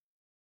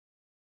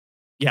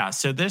 Yeah,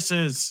 so this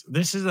is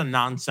a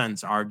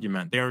nonsense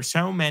argument. There are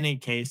so many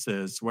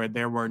cases where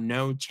there were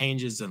no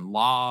changes in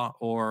law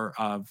or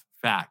of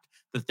fact.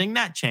 The thing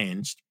that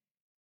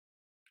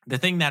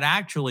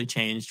actually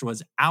changed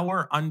was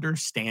our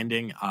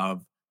understanding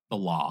of the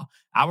law,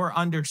 our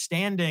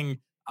understanding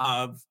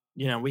of,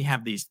 we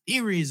have these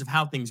theories of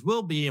how things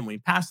will be, and we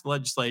pass the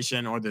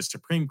legislation, or the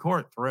Supreme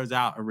Court throws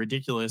out a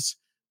ridiculous,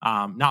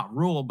 not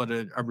rule, but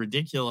a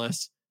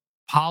ridiculous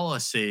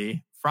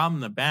policy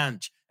from the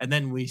bench. And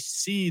then we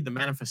see the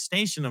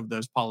manifestation of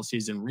those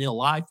policies in real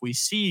life. We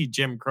see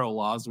Jim Crow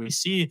laws. We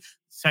see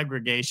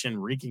segregation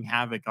wreaking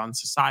havoc on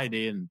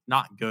society and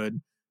not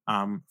good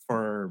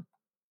for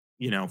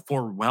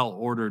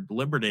well-ordered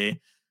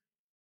liberty.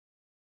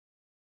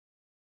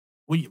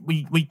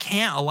 We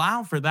can't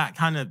allow for that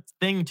kind of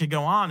thing to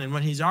go on. And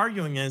what he's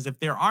arguing is, if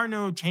there are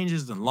no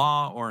changes in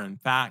law or in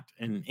fact,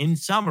 and in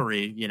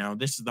summary,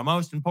 this is the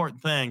most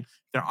important thing. If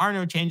there are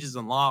no changes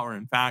in law or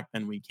in fact,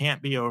 then we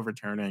can't be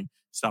overturning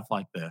stuff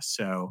like this.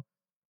 So,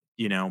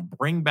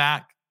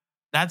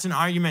 that's an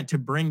argument to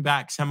bring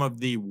back some of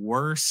the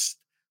worst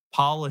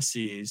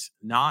policies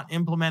not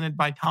implemented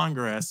by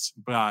Congress,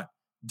 but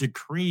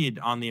decreed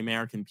on the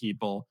American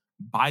people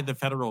by the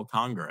federal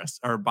Congress,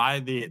 or by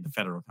the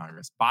federal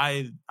Congress,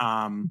 by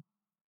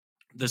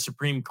the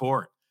Supreme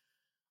Court.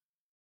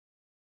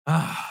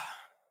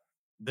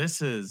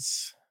 This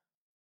is,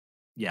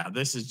 yeah,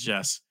 this is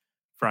just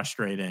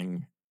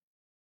frustrating.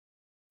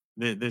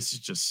 This is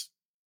just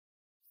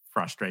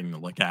frustrating to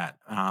look at.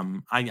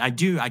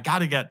 I got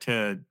to get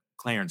to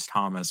Clarence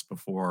Thomas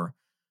before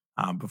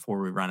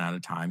we run out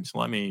of time. So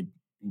let me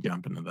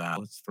jump into that.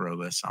 Let's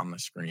throw this on the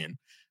screen.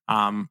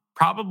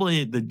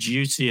 Probably the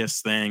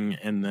juiciest thing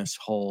in this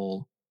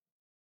whole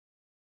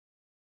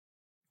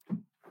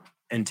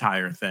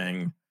entire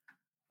thing,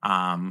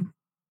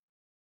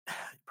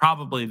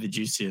 probably the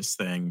juiciest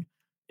thing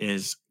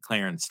is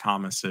Clarence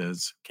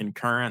Thomas's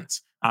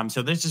concurrence.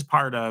 So this is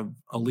part of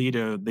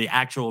Alito, the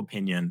actual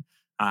opinion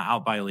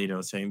out by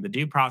Alito, saying the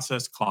due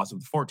process clause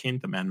of the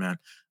 14th Amendment,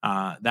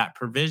 that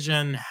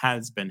provision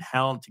has been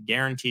held to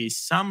guarantee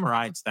some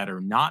rights that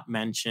are not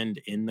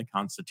mentioned in the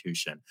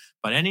Constitution.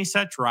 But any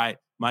such right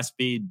must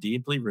be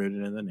deeply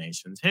rooted in the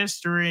nation's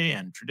history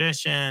and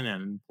tradition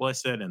and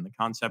implicit in the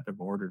concept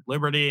of ordered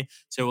liberty.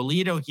 So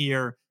Alito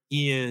here,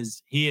 he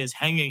is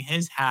hanging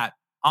his hat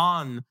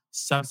on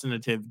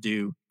substantive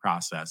due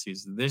process.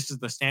 This is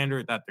the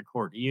standard that the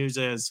court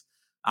uses.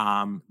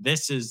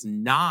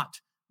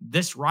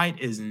 This right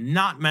is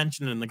not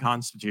mentioned in the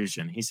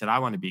Constitution. He said, I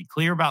want to be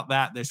clear about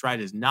that. This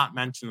right is not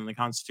mentioned in the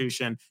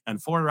Constitution.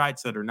 And for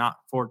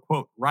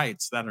quote,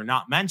 rights that are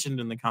not mentioned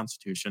in the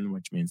Constitution,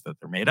 which means that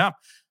they're made up,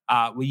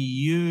 we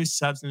use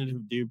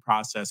substantive due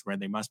process where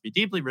they must be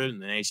deeply rooted in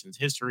the nation's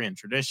history and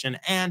tradition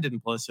and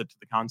implicit to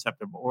the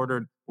concept of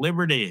ordered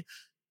liberty.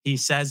 He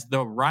says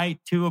the right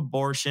to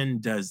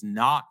abortion does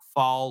not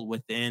fall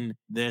within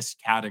this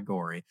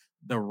category.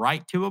 The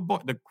right to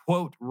the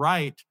quote,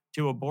 right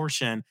to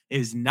abortion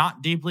is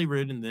not deeply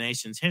rooted in the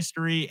nation's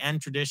history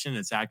and tradition.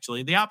 It's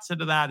actually the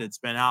opposite of that. It's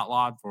been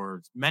outlawed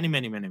for many,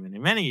 many, many, many,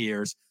 many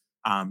years.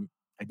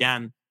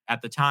 Again,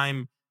 at the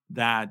time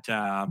that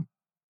not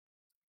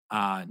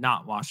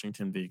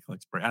Washington v.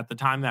 Clicksburg, at the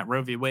time that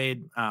Roe v.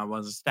 Wade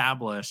was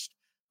established,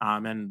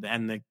 and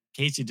the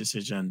Casey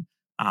decision,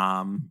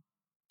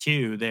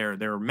 too, there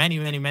were many,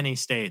 many, many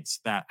states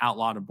that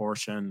outlawed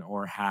abortion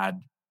or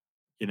had,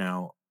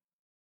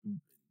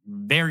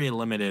 very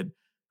limited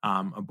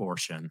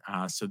abortion.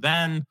 So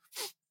then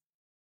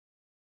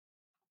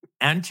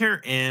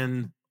enter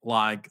in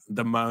like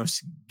the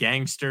most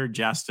gangster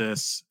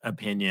justice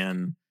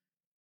opinion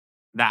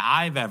that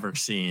I've ever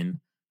seen,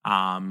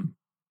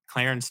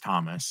 Clarence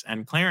Thomas.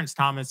 And Clarence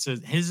Thomas,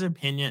 his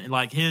opinion,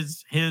 like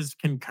his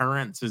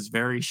concurrence is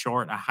very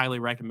short. I highly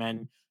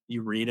recommend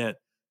you read it.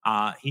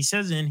 He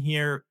says in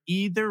here,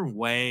 either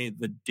way,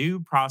 the due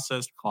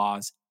process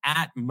clause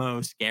at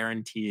most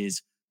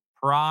guarantees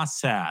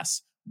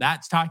process.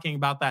 That's talking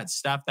about that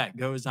stuff that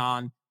goes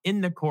on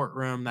in the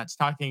courtroom. That's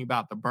talking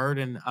about the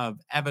burden of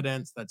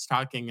evidence. That's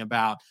talking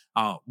about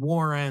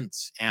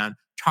warrants and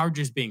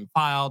charges being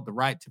filed, the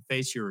right to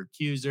face your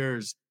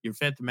accusers, your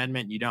Fifth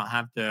Amendment. You don't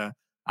have to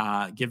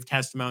give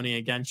testimony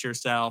against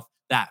yourself.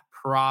 That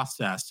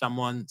process.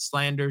 Someone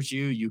slanders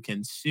you, you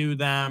can sue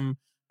them.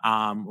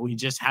 We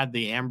just had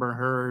the Amber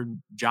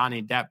Heard,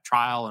 Johnny Depp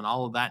trial and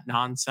all of that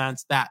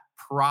nonsense. That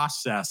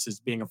process is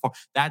being afforded.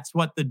 That's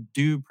what the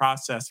due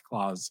process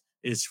clause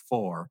is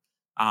for.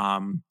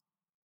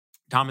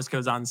 Thomas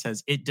goes on and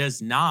says, it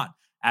does not,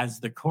 as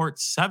the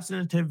court's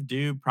substantive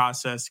due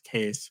process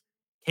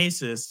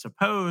cases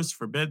suppose,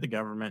 forbid the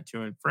government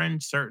to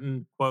infringe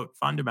certain, quote,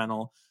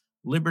 fundamental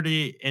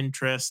liberty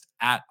interest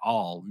at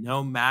all,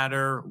 no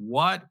matter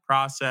what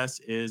process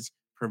is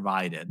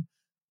provided.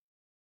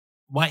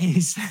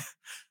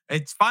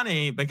 It's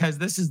funny because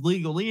this is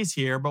legalese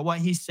here, but what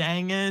he's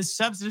saying is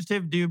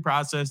substantive due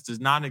process does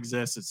not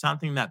exist. It's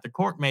something that the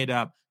court made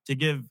up to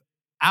give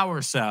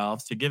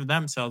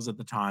themselves at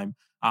the time,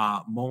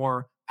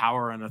 more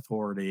power and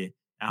authority,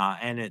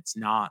 and it's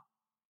not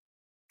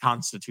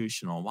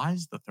constitutional. Why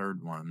is the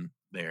third one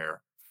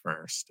there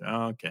first?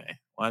 Okay,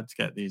 let's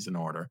get these in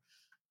order.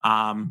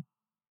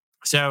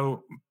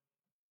 So,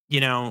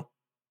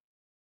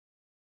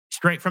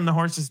 straight from the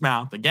horse's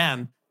mouth,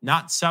 again,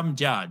 not some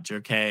judge,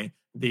 okay?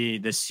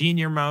 The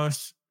senior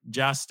most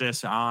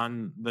justice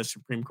on the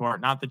Supreme Court,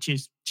 not the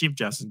chief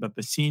justice, but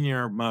the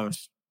senior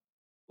most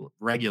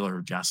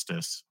regular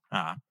justice,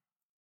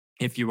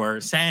 if you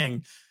are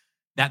saying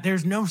that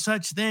there's no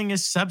such thing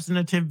as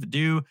substantive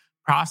due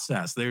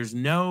process. There's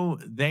no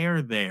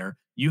there.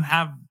 You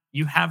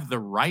have the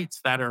rights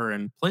that are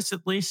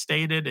implicitly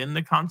stated in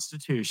the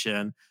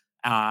Constitution,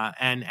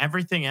 and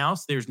everything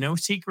else. There's no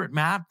secret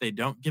map. They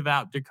don't give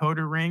out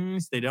decoder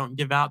rings. They don't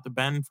give out the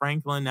Ben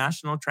Franklin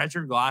National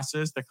Treasure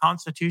glasses. The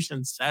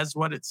Constitution says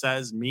what it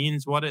says,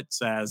 means what it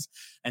says,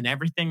 and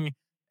everything.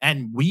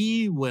 And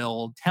we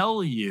will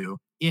tell you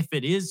if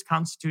it is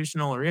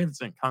constitutional or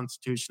isn't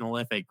constitutional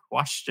if a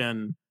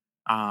question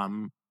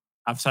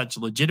of such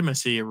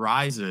legitimacy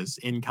arises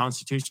in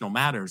constitutional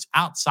matters.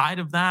 Outside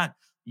of that,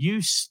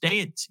 You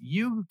states,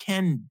 you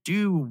can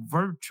do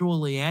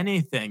virtually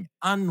anything,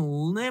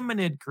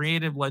 unlimited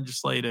creative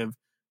legislative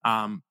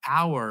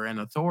power and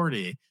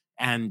authority,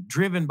 and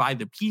driven by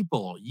the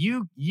people.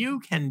 You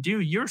can do,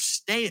 your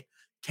state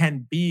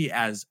can be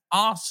as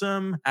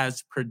awesome,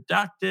 as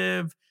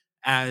productive,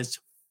 as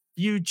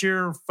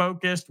future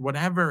focused,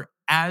 whatever,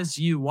 as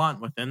you want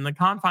within the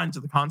confines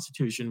of the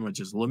Constitution, which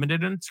is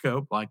limited in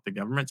scope, like the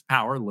government's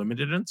power,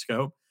 limited in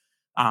scope.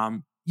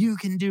 You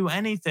can do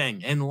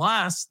anything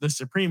unless the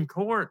Supreme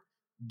Court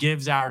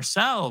gives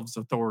ourselves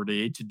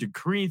authority to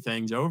decree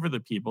things over the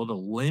people, to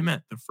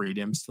limit the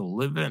freedoms, to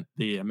limit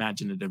the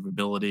imaginative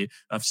ability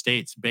of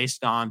states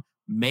based on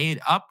made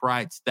up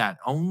rights that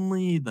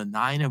only the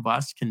nine of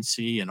us can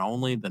see and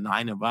only the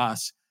nine of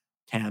us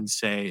can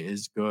say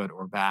is good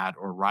or bad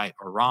or right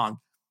or wrong.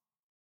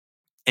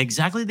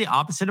 Exactly the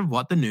opposite of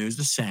what the news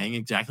is saying,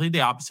 exactly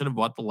the opposite of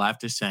what the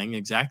left is saying,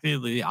 exactly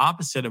the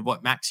opposite of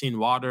what Maxine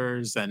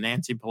Waters and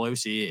Nancy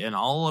Pelosi and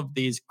all of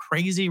these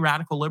crazy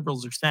radical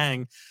liberals are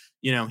saying.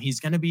 He's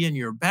going to be in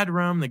your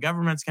bedroom. The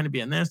government's going to be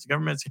in this.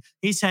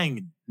 He's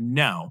saying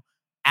no.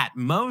 At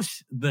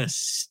most, the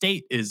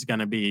state is going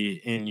to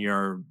be in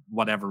your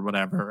whatever,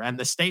 whatever. And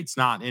the state's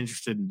not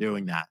interested in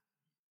doing that.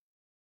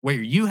 Where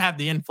you have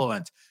the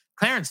influence.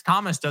 Clarence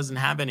Thomas doesn't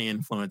have any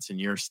influence in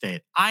your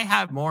state. I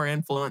have more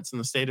influence in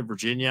the state of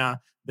Virginia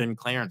than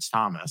Clarence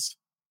Thomas.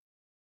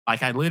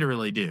 Like, I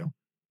literally do.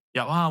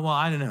 Yeah, well,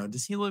 I don't know.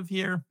 Does he live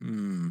here?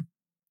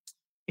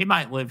 He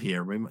might live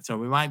here. So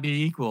we might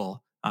be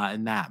equal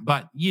in that.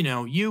 But,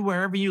 you,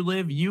 wherever you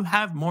live, you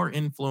have more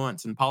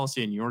influence and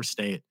policy in your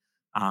state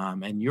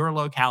and your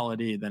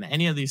locality than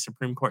any of these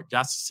Supreme Court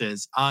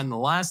justices,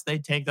 unless they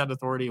take that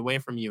authority away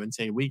from you and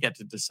say, we get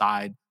to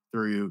decide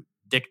through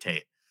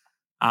dictate.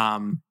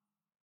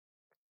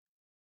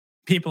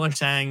 People are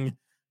saying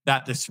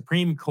that the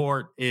Supreme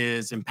Court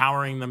is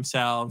empowering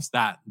themselves,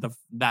 that the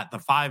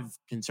five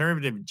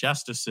conservative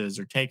justices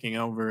are taking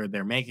over.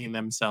 They're making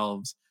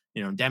themselves,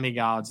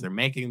 demigods. They're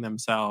making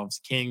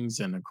themselves kings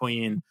and a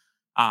queen.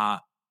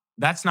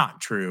 That's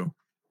not true.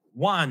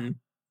 One,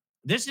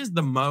 this is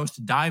the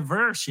most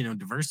diverse,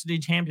 diversity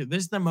champion.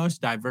 This is the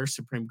most diverse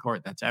Supreme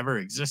Court that's ever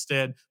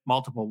existed.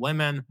 Multiple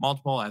women,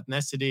 multiple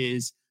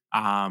ethnicities.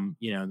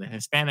 The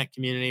Hispanic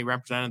community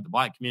represented, the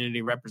Black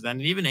community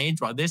represented, even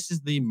age-wise. This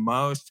is the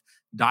most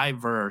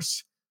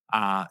diverse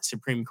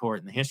Supreme Court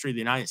in the history of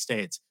the United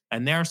States.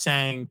 And they're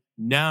saying,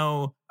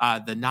 no,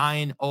 the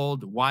 9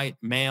 old white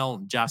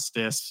male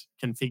justice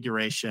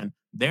configuration,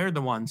 they're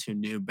the ones who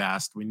knew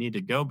best. We need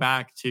to go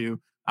back to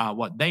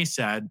what they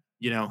said.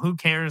 Who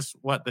cares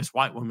what this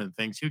white woman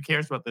thinks? Who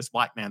cares what this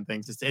Black man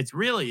thinks? It's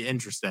really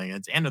interesting.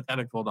 It's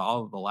antithetical to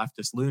all of the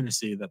leftist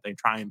lunacy that they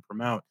try and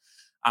promote.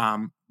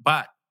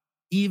 But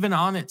even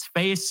on its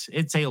face,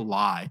 it's a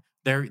lie.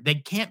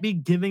 They can't be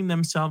giving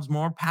themselves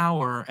more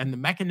power, and the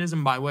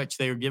mechanism by which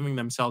they are giving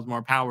themselves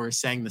more power is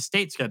saying the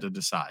states get to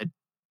decide.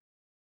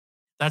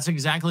 That's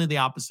exactly the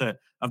opposite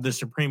of the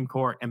Supreme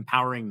Court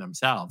empowering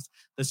themselves.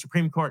 The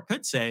Supreme Court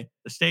could say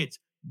the states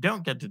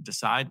don't get to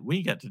decide,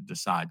 we get to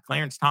decide.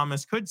 Clarence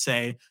Thomas could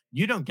say,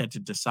 you don't get to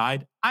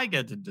decide, I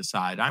get to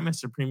decide. I'm a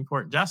Supreme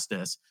Court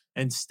justice.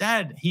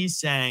 Instead, he's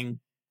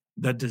saying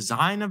the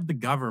design of the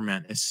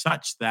government is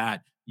such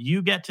that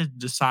you get to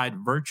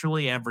decide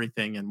virtually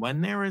everything. And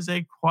when there is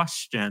a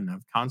question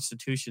of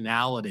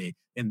constitutionality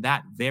in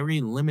that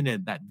very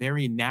limited, that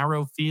very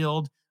narrow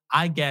field,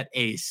 I get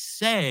a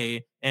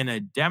say in a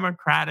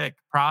democratic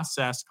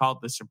process called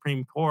the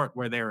Supreme Court,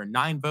 where there are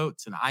 9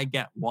 votes and I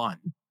get 1.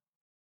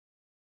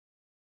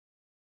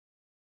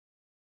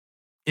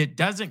 It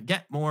doesn't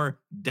get more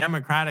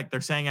democratic.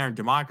 They're saying our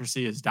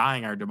democracy is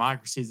dying, our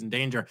democracy is in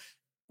danger.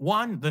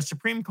 One, the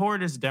Supreme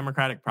Court is a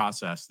democratic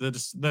process.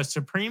 The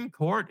Supreme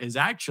Court is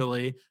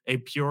actually a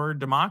pure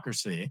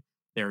democracy.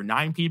 There are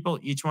 9 people,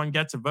 each one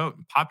gets a vote,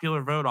 and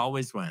popular vote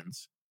always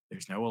wins.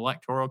 There's no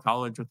electoral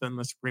college within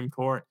the Supreme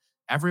Court.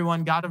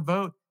 Everyone got a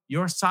vote.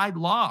 Your side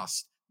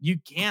lost. You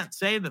can't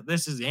say that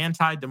this is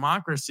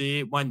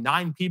anti-democracy when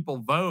 9 people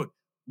vote,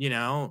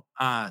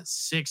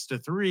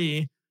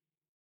 6-3,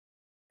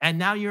 and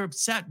now you're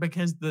upset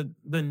because the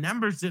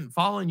numbers didn't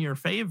fall in your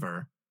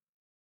favor.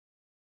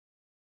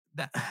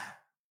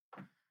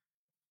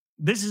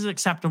 This is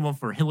acceptable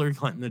for Hillary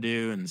Clinton to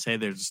do and say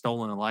there's a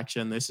stolen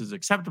election. This is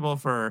acceptable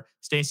for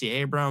Stacey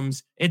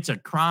Abrams. It's a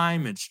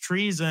crime. It's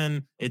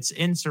treason. It's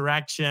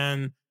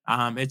insurrection.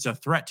 It's a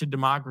threat to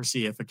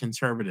democracy if a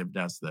conservative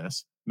does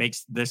this,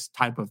 makes this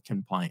type of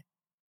complaint.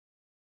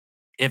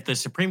 If the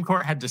Supreme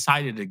Court had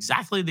decided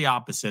exactly the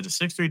opposite, a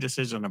 6-3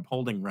 decision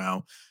upholding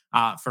Roe,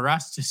 for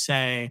us to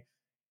say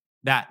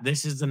that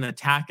this is an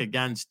attack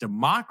against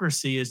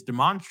democracy is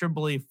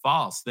demonstrably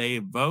false. They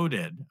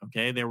voted,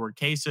 okay? There were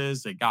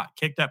cases that got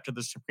kicked up to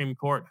the Supreme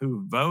Court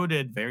who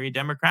voted very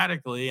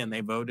democratically, and they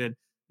voted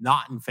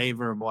not in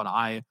favor of what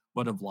I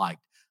would have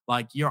liked.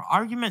 Like, your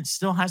argument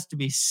still has to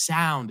be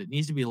sound. It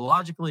needs to be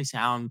logically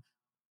sound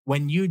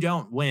when you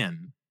don't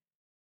win.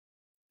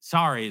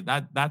 Sorry,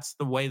 that's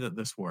the way that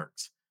this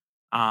works.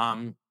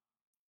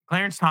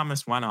 Clarence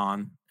Thomas went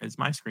on. Is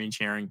my screen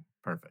sharing?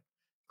 Perfect.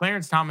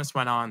 Clarence Thomas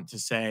went on to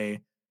say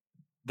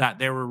that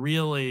there were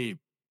really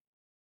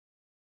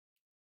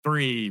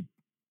three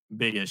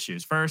big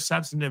issues. First,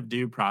 substantive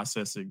due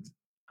process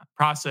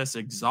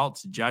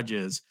exalts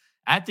judges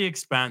at the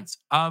expense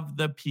of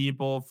the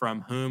people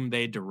from whom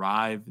they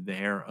derive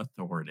their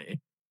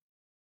authority.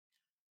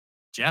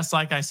 Just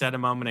like I said a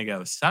moment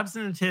ago,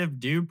 substantive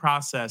due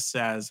process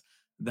says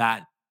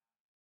that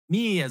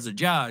me as a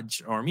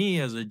judge or me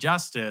as a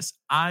justice,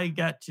 I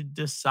get to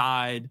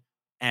decide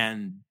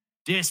and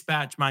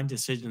dispatch my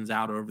decisions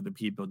out over the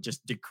people,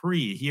 just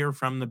decree here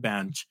from the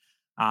bench.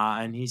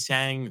 And he's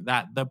saying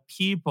that the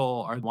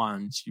people are the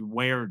ones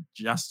where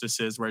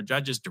justices, where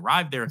judges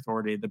derive their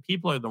authority. The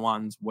people are the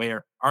ones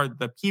where are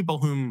the people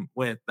whom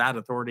with that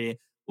authority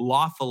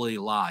lawfully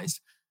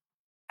lies.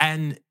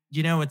 And,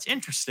 it's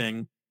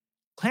interesting.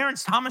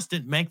 Clarence Thomas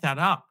didn't make that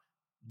up.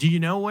 Do you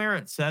know where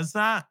it says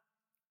that?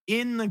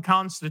 In the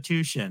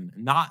Constitution,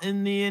 not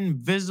in the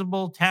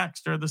invisible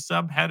text or the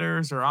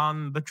subheaders or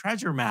on the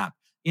treasure map.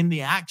 In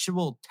the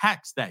actual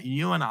text that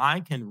you and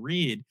I can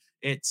read,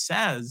 it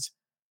says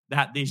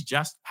that these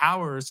just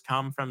powers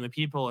come from the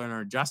people and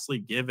are justly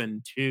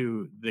given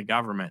to the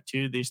government,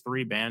 to these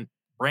three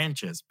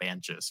branches.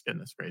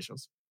 Goodness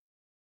gracious.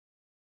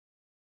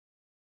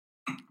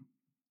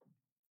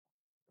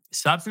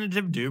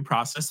 Substantive due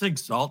process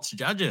exalts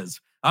judges,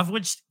 of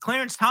which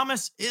Clarence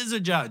Thomas is a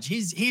judge.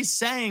 He's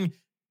saying,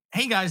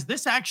 hey guys,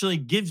 this actually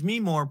gives me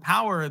more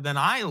power than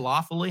I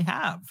lawfully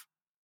have.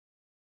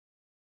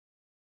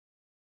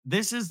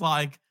 This is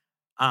like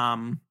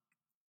um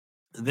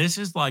this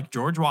is like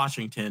George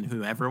Washington,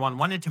 who everyone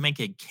wanted to make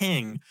a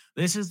king.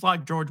 This is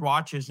like George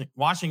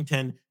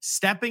Washington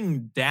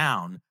stepping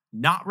down,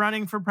 not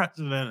running for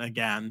president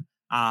again,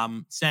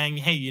 saying,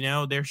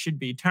 "Hey, there should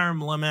be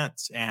term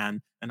limits,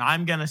 and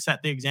I'm going to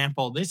set the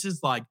example." This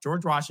is like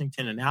George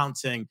Washington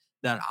announcing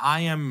that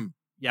I am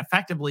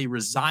effectively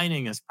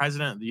resigning as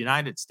president of the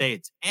United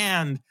States,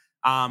 and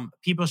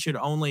people should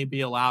only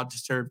be allowed to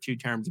serve two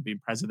terms and be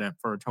president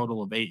for a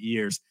total of 8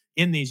 years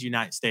in these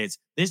United States.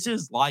 This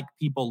is like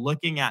people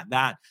looking at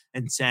that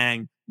and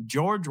saying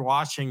George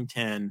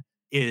Washington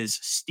is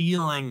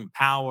stealing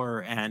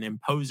power and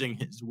imposing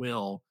his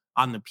will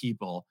on the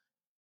people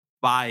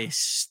by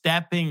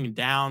stepping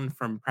down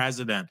from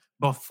president.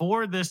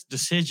 Before this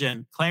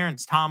decision,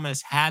 Clarence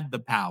Thomas had the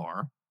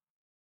power.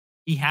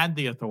 He had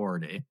the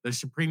authority. The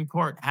Supreme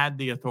Court had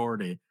the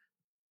authority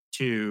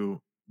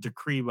to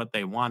decree what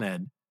they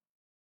wanted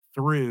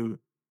through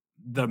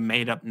the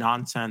made up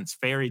nonsense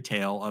fairy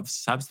tale of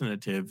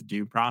substantive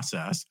due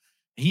process.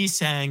 He's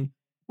saying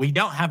we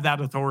don't have that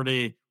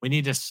authority. We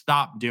need to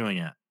stop doing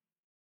it.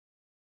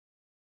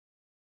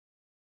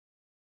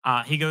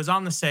 He goes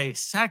on to say,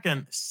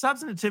 second,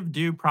 substantive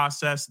due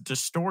process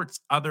distorts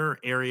other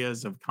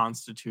areas of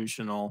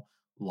constitutional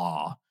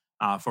law.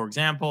 For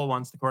example,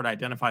 once the court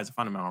identifies a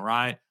fundamental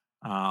right,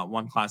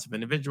 one class of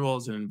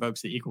individuals, and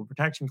invokes the Equal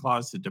Protection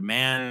Clause to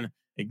demand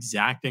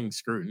exacting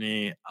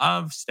scrutiny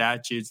of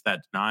statutes that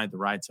deny the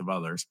rights of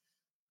others.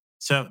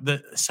 So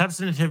the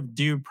substantive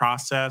due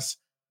process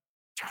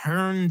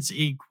turns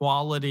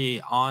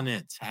equality on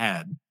its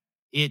head.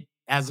 It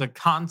as a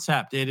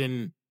concept,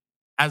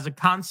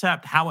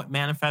 how it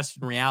manifests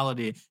in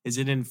reality is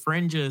it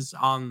infringes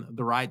on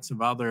the rights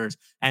of others,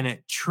 and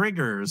it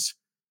triggers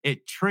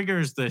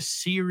the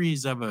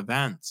series of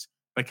events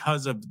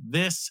because of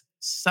this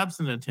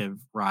substantive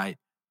right.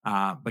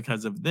 This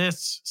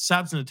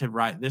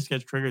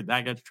gets triggered,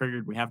 that gets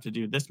triggered. We have to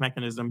do this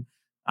mechanism,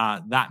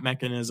 that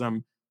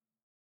mechanism.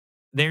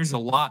 There's a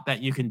lot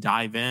that you can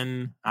dive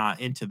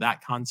into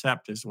that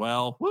concept as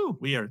well. Woo,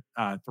 we are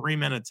 3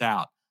 minutes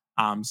out.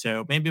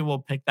 So maybe we'll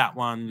pick that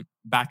one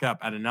back up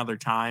at another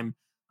time.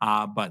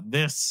 But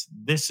this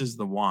is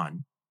the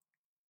one.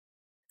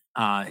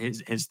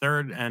 His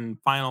third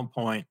and final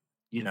point,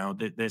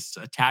 this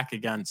attack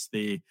against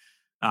this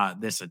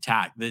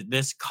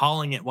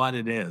calling it what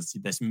it is,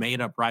 this made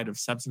up right of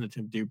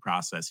substantive due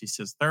process. He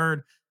says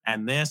third,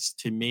 and this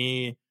to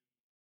me,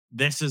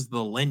 this is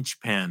the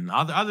linchpin,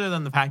 other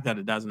than the fact that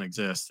it doesn't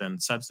exist and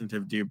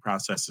substantive due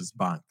process is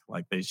bunk.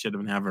 Like they should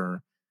have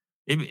never.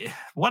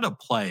 What a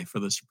play for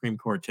the Supreme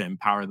Court to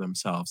empower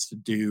themselves to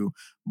do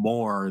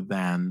more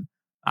than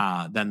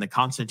the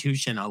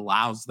Constitution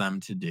allows them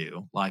to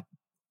do. Like,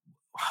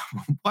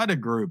 what a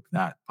group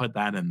that put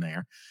that in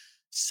there.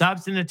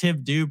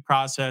 Substantive due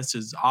process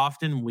is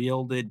often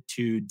wielded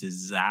to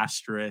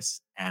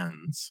disastrous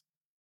ends.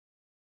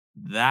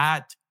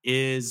 That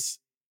is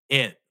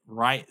it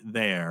right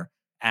there.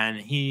 And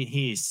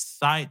he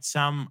cites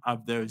some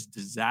of those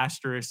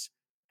disastrous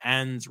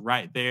ends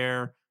right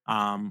there.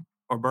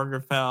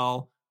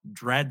 Obergefell,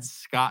 Dred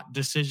Scott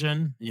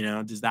decision.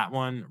 Does that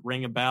one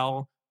ring a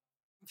bell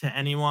to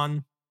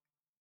anyone?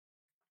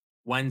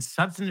 When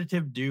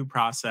substantive due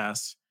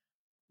process,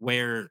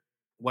 where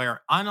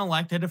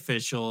unelected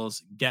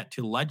officials get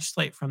to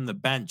legislate from the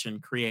bench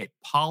and create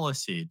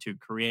policy to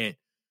create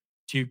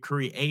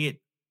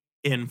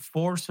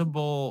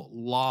enforceable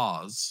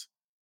laws,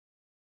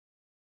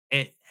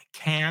 it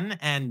can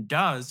and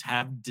does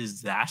have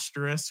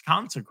disastrous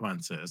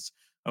consequences.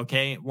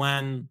 Okay,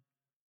 when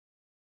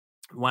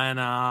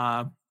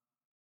oh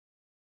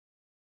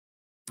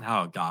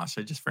gosh,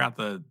 I just forgot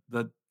the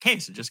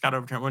case. It just got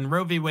overturned. When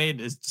Roe v. Wade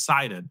is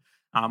decided,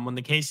 when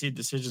the Casey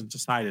decision is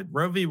decided,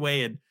 Roe v.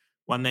 Wade,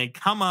 when they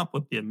come up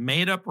with the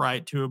made up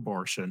right to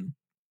abortion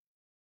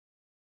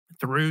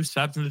through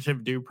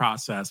substantive due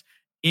process,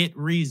 it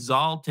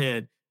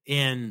resulted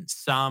in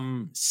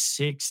some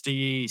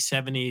 60,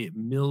 70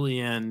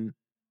 million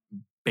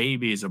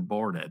babies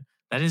aborted.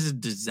 That is a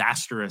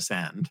disastrous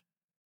end.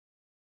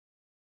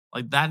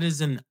 Like, that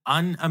is an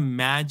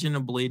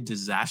unimaginably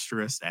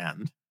disastrous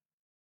end.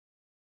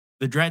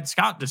 The Dred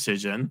Scott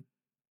decision,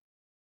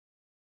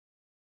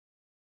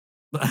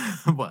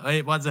 well,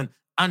 it wasn't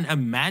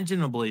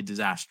unimaginably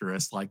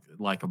disastrous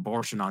like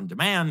abortion on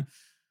demand,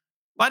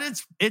 but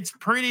it's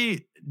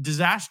pretty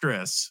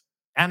disastrous.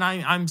 And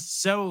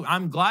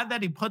I'm glad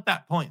that he put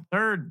that point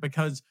third,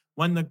 because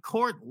when the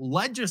court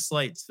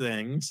legislates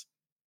things,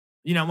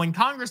 when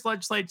Congress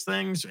legislates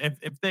things,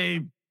 if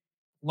they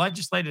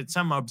legislated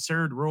some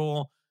absurd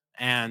rule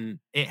and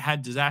it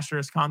had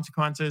disastrous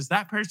consequences,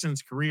 that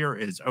person's career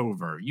is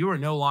over. You are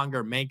no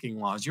longer making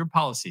laws. Your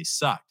policies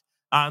sucked.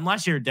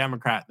 Unless you're a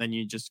Democrat, then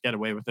you just get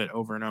away with it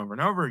over and over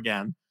and over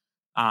again.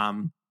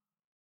 Um,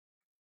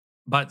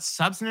 but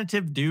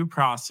substantive due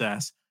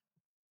process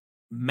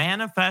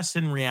manifests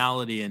in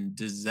reality in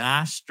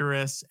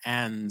disastrous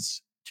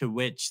ends to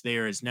which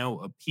there is no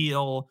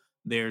appeal,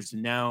 there's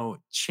no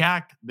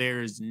check,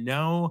 there's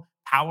no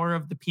power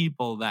of the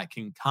people that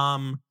can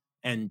come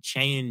and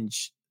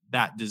change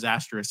that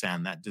disastrous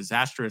end, that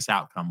disastrous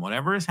outcome.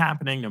 Whatever is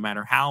happening, no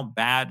matter how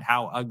bad,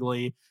 how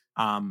ugly,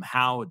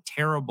 how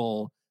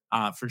terrible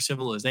for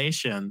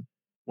civilization,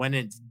 when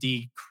it's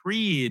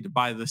decreed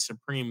by the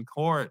Supreme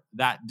Court,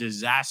 that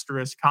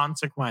disastrous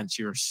consequence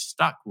you're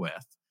stuck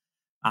with.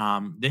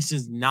 This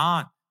is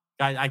not,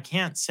 I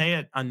can't say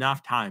it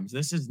enough times.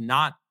 This is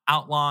not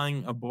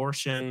outlawing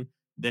abortion.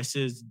 This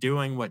is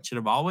doing what should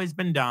have always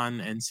been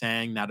done and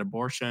saying that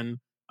abortion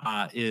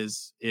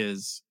is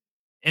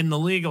in the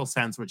legal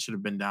sense what should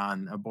have been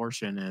done.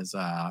 Abortion is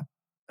a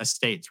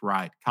state's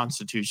right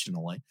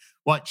constitutionally.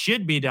 What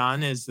should be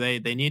done is they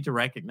need to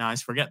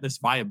recognize, forget this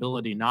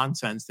viability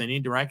nonsense. They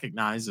need to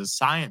recognize as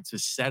science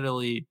is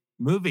steadily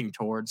moving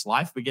towards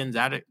life begins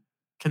at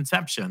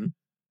conception,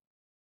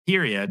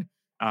 period.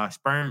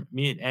 Sperm,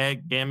 meat,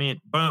 egg, gamete,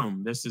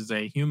 boom. This is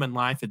a human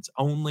life. It's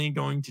only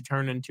going to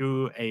turn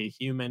into a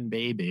human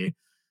baby.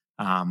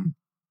 Um,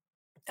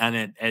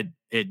 and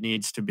it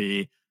needs to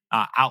be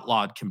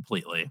outlawed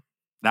completely.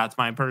 That's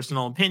my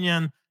personal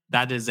opinion.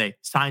 That is a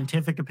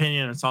scientific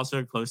opinion. It's also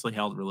a closely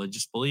held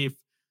religious belief.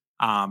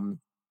 Um,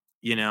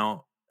 you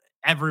know,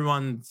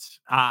 everyone's.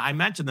 I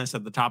mentioned this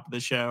at the top of the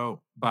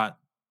show, but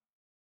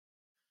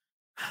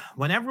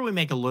whenever we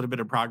make a little bit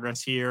of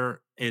progress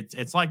here,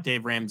 it's like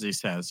Dave Ramsey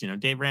says.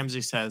 Dave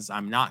Ramsey says,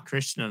 I'm not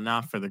Christian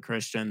enough for the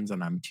Christians,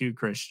 and I'm too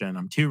Christian.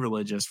 I'm too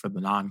religious for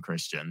the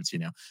non-Christians.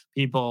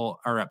 People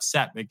are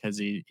upset because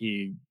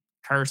he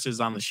curses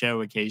on the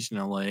show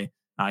occasionally.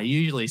 He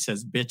usually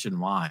says bitch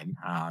and whine,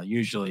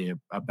 usually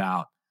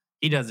about,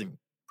 he doesn't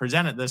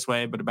present it this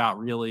way, but about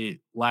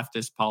really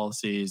leftist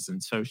policies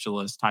and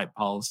socialist type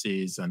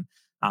policies, and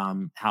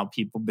how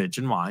people bitch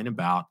and whine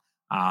about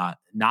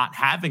not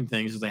having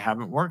things that they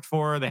haven't worked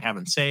for, they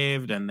haven't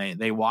saved, and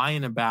they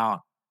whine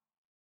about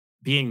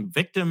being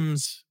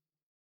victims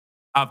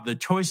of the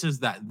choices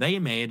that they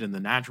made and the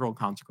natural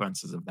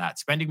consequences of that.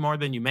 Spending more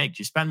than you make,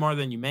 you spend more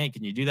than you make,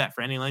 and you do that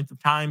for any length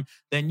of time,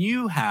 then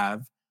you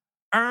have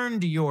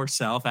earned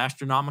yourself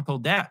astronomical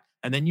debt.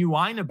 And then you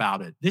whine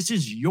about it. This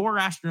is your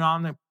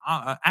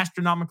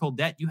astronomical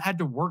debt. You had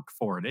to work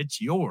for it.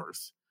 It's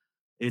yours.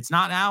 It's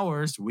not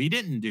ours. We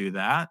didn't do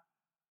that.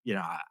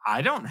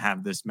 I don't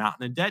have this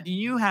mountain of debt.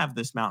 You have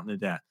this mountain of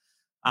debt.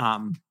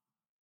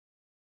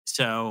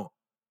 So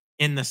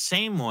in the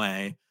same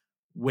way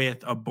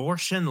with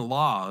abortion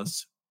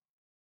laws,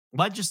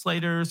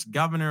 legislators,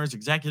 governors,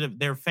 executive,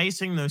 they're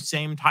facing those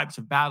same types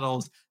of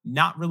battles,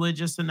 not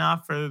religious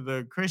enough for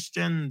the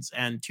Christians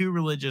and too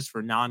religious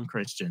for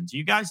non-Christians.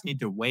 You guys need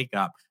to wake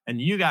up. And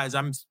you guys,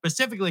 I'm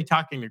specifically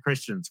talking to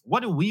Christians.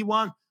 What do we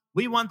want?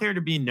 We want there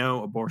to be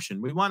no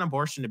abortion. We want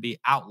abortion to be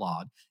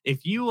outlawed.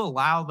 If you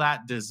allow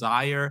that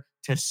desire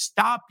to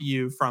stop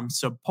you from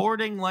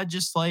supporting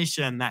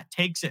legislation that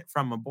takes it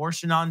from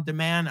abortion on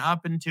demand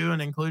up into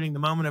and including the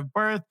moment of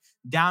birth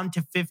down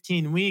to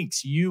 15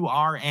 weeks, you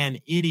are an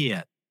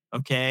idiot.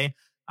 Okay.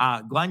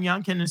 Glenn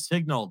Youngkin has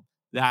signaled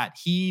that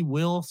he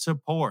will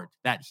support,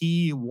 that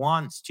he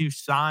wants to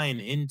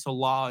sign into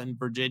law in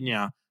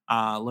Virginia,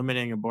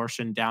 limiting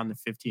abortion down to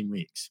 15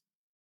 weeks.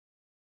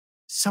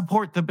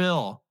 Support the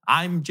bill.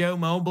 I'm Joe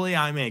Mobley.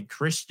 I'm a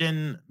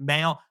Christian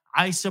male.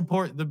 I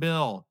support the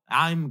bill.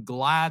 I'm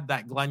glad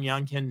that Glenn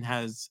Youngkin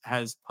has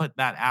put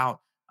that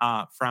out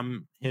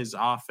from his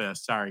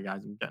office. Sorry,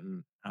 guys, I'm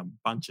getting a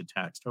bunch of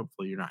text.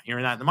 Hopefully you're not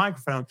hearing that in the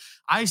microphone.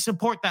 I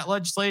support that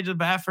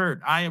legislative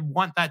effort. I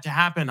want that to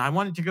happen. I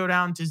want it to go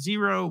down to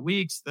 0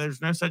 weeks.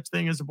 There's no such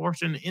thing as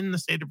abortion in the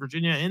state of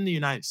Virginia, in the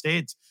United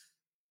States.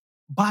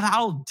 but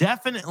I'll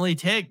definitely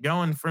take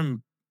going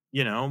from,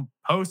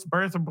 post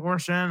birth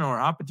abortion or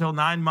up until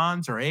 9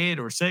 months or 8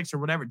 or 6 or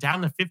whatever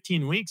down to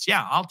 15 weeks.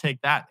 Yeah, I'll take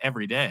that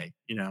every day.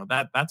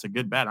 That's a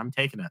good bet. I'm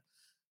taking it.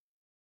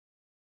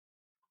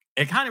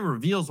 It kind of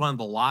reveals one of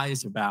the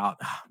lies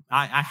about,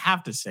 I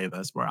have to say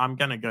this where I'm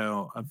going to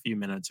go a few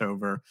minutes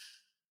over.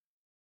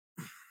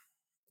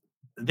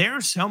 There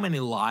are so many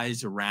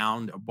lies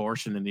around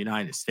abortion in the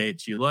United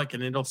States. You look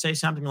and it'll say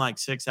something like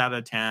 6 out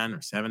of 10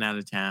 or 7 out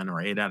of 10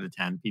 or 8 out of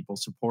 10 people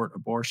support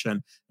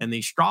abortion. And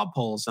these straw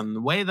polls and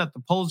the way that the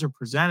polls are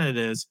presented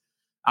is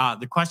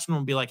the question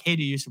will be like, hey,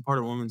 do you support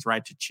a woman's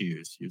right to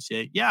choose? You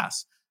say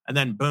yes. And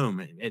then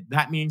boom,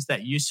 that means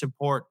that you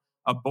support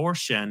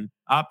abortion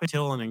up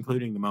until and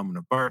including the moment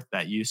of birth,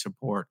 that you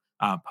support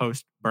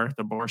post birth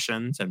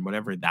abortions and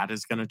whatever that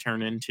is going to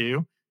turn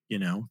into.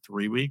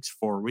 3 weeks,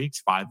 4 weeks,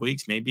 5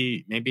 weeks,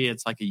 maybe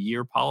it's like a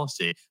year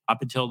policy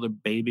up until the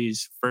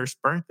baby's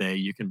first birthday.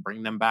 You can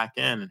bring them back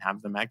in and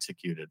have them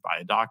executed by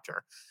a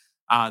doctor.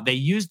 They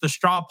use the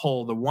straw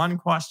poll, the one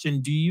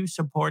question, do you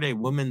support a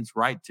woman's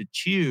right to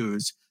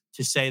choose,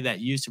 to say that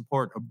you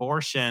support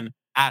abortion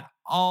at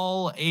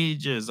all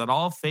ages, at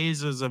all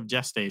phases of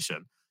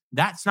gestation.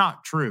 That's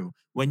not true.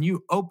 When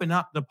you open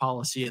up the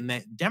policy, and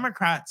the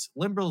Democrats,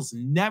 liberals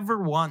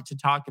never want to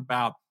talk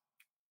about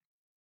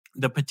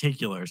the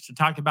particulars, to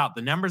talk about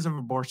the numbers of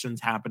abortions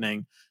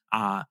happening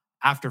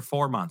after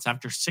 4 months,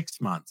 after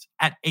 6 months,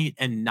 at 8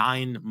 and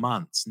 9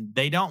 months.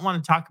 They don't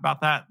want to talk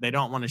about that. They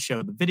don't want to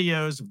show the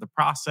videos of the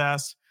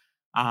process.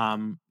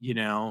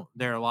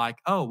 They're like,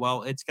 oh,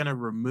 well, it's going to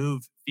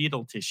remove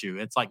fetal tissue.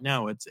 It's like,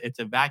 no, it's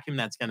a vacuum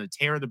that's going to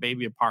tear the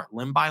baby apart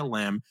limb by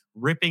limb,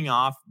 ripping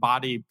off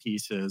body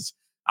pieces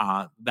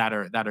that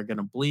are going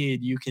to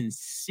bleed. You can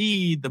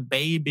see the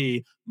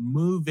baby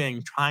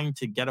moving, trying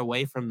to get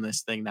away from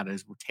this thing that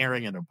is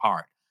tearing it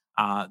apart.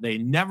 They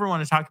never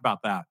want to talk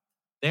about that.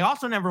 They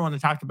also never want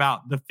to talk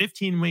about the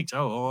 15 weeks.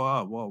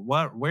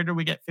 Where do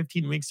we get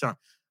 15 weeks from?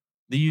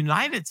 The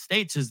United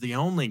States is the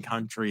only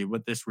country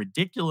with this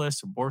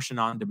ridiculous abortion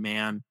on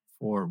demand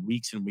for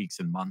weeks and weeks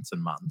and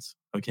months.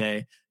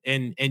 Okay.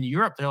 In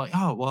Europe, they're like,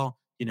 oh, well,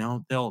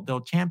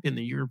 they'll champion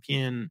the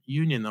European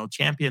Union. They'll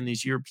champion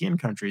these European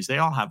countries. They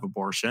all have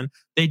abortion.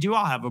 They do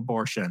all have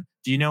abortion.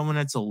 Do you know when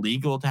it's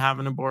illegal to have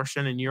an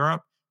abortion in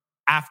Europe?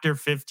 After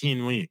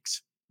 15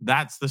 weeks.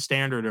 That's the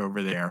standard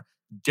over there.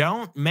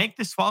 Don't make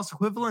this false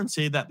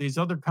equivalency that these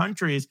other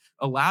countries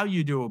allow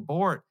you to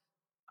abort,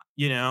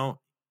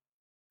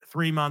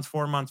 3 months,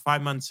 4 months,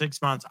 5 months,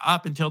 6 months,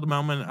 up until the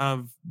moment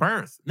of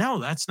birth. No,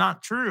 that's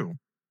not true.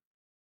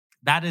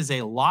 That is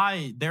a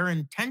lie. They're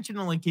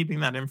intentionally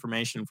keeping that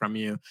information from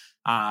you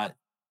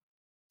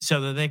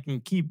so that they can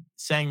keep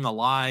saying the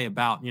lie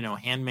about,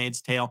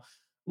 Handmaid's Tale.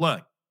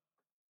 Look,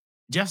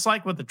 just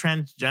like with the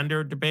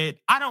transgender debate,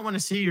 I don't want to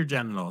see your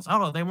genitals.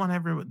 Oh, they want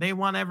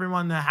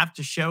everyone to have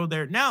to show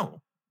their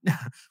no.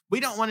 We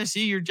don't want to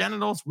see your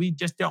genitals. We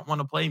just don't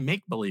want to play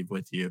make believe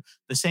with you.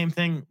 The same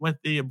thing with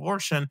the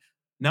abortion.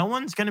 No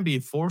one's going to be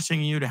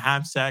forcing you to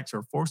have sex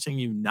or forcing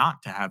you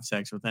not to have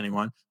sex with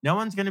anyone. No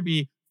one's going to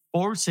be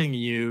forcing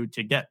you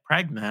to get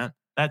pregnant.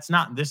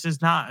 This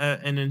is not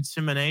an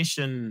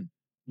insemination,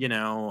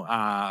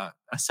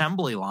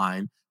 assembly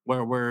line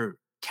where we're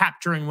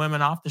capturing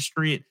women off the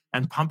street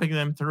and pumping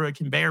them through a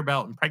conveyor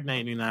belt,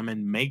 impregnating them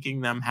and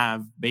making them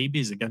have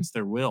babies against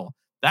their will.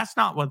 That's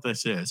not what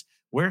this is.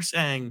 We're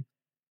saying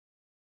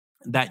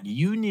that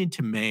you need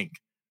to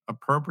make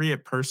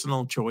appropriate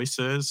personal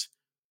choices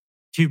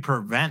to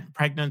prevent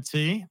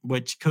pregnancy,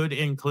 which could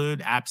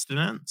include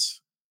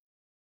abstinence,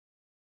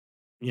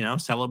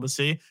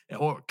 celibacy,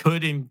 or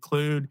could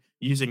include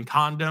using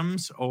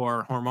condoms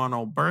or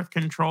hormonal birth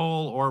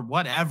control or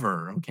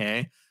whatever.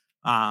 Okay.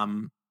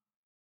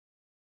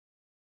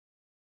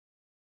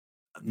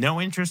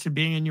 No interest in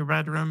being in your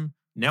bedroom,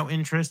 no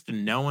interest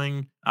in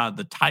knowing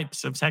the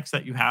types of sex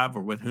that you have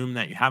or with whom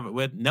that you have it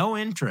with, no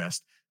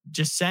interest.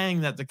 Just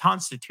saying that the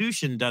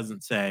Constitution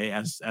doesn't say,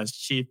 as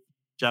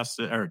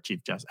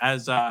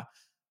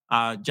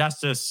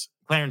Justice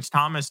Clarence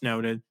Thomas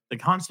noted, the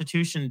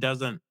Constitution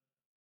doesn't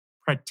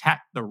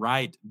protect the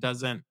right,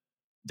 doesn't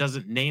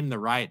name the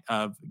right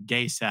of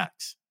gay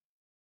sex,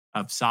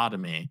 of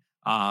sodomy,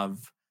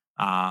 of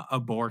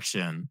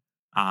abortion,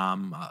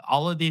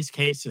 all of these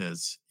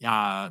cases,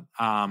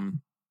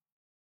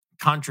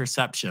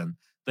 contraception.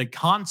 The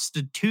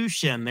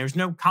Constitution, there's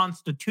no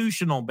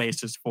constitutional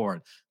basis for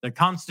it. The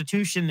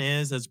Constitution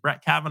is, as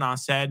Brett Kavanaugh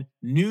said,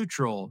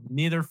 neutral,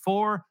 neither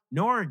for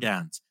nor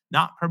against,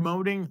 not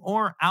promoting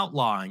or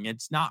outlawing.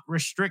 It's not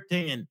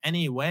restricting in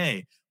any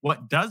way.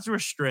 What does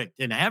restrict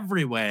in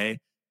every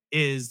way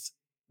is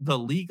the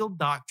legal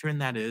doctrine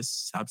that is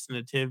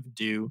substantive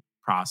due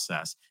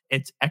process.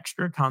 It's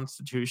extra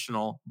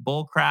constitutional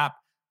bullcrap.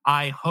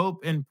 I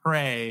hope and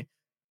pray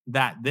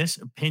that this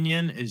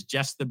opinion is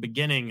just the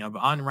beginning of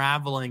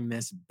unraveling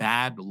this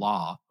bad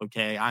law.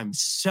 Okay. I'm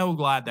so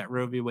glad that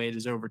Roe v. Wade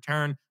is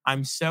overturned.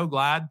 I'm so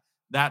glad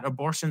that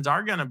abortions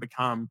are going to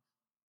become,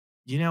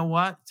 you know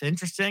what? It's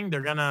interesting.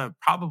 They're going to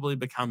probably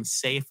become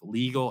safe,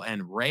 legal,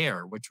 and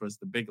rare, which was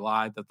the big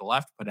lie that the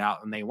left put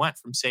out. And they went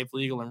from safe,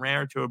 legal, and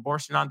rare to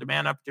abortion on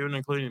demand up to and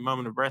including the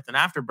moment of birth and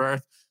after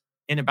birth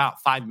in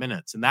about 5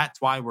 minutes. And that's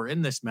why we're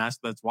in this mess.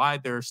 That's why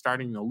they're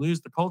starting to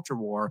lose the culture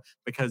war.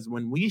 Because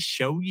when we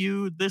show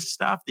you this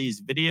stuff,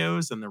 these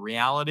videos and the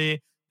reality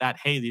that,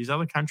 hey, these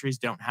other countries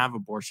don't have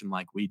abortion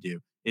like we do,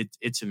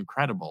 it's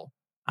incredible.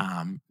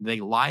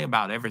 They lie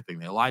about everything.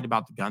 They lied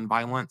about the gun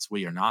violence.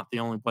 We are not the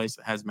only place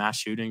that has mass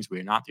shootings. We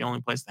are not the only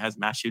place that has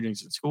mass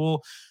shootings in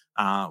school.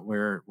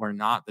 We're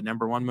not the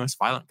number one most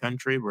violent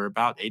country. We're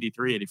about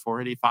 83,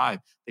 84, 85.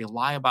 They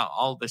lie about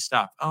all this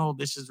stuff. Oh,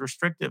 this is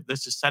restrictive.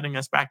 This is setting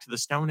us back to the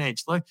Stone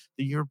Age. Look,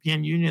 the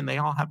European Union, they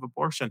all have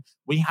abortion.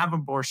 We have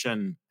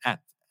abortion at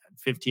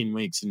 15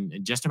 weeks and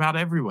just about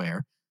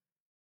everywhere.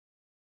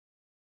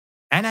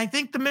 And I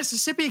think the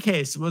Mississippi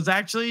case was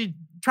actually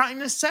trying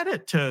to set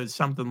it to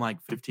something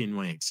like 15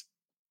 weeks.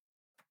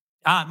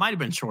 It might have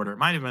been shorter. It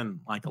might have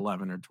been like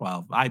 11 or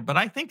 12. But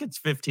I think it's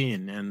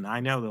 15. And I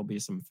know there'll be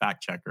some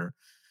fact checker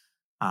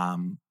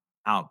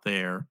out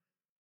there.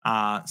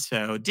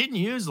 So didn't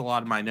use a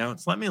lot of my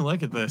notes. Let me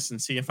look at this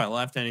and see if I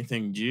left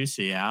anything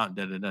juicy out.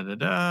 Da, da, da,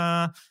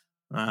 da,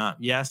 da.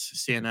 Yes,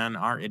 CNN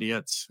are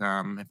idiots.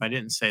 If I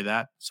didn't say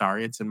that,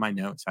 sorry, it's in my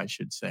notes. I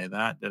should say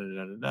that. Da, da,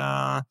 da,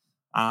 da,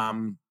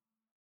 da.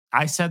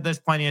 I said this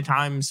plenty of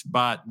times,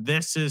 but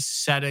this is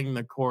setting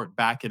the court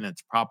back in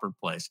its proper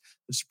place.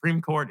 The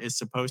Supreme Court is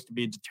supposed to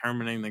be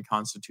determining the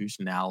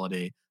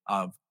constitutionality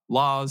of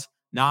laws,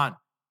 not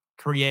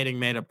creating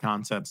made up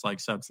concepts like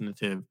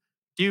substantive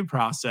due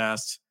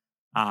process.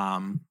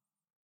 Rare,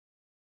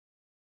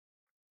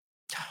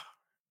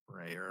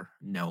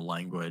 no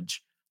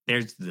language.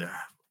 There's the.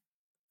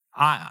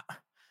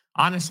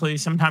 Honestly,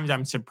 sometimes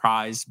I'm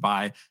surprised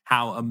by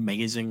how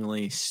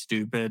amazingly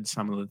stupid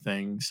some of the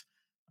things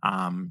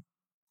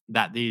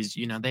that these,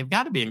 they've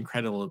got to be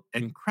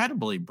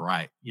incredibly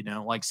bright,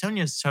 like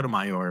Sonia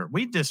Sotomayor.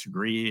 We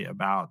disagree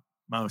about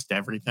most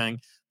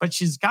everything, but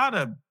she's got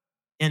to,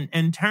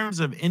 in terms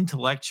of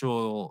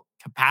intellectual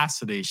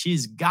capacity,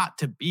 she's got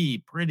to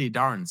be pretty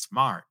darn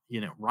smart,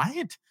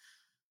 right?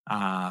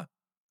 Uh,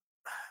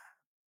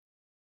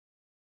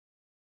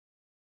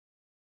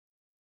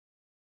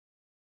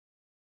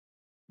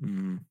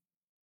 mm.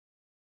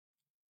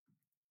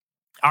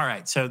 All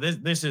right, so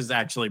this is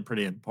actually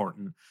pretty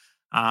important.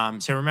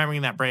 So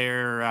remembering that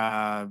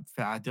Breyer,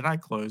 did I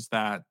close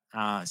that?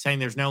 Saying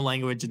there's no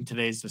language in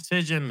today's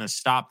decision to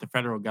stop the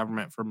federal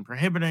government from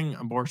prohibiting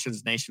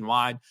abortions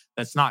nationwide.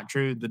 That's not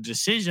true. The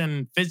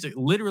decision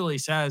literally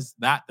says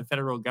that the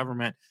federal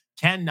government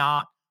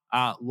cannot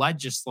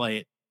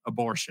legislate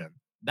abortion.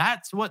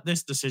 That's what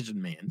this decision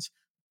means.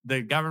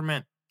 The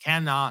government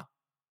cannot,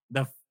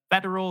 the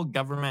federal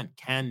government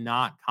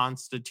cannot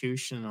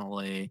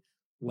constitutionally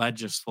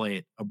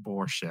legislate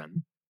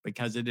abortion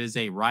because it is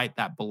a right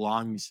that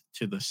belongs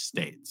to the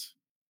states.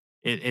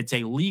 It's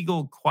a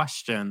legal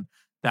question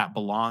that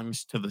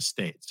belongs to the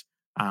states.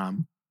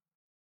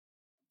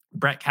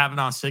 Brett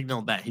Kavanaugh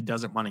signaled that he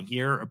doesn't want to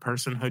hear a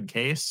personhood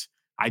case.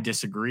 I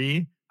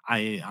disagree.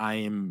 I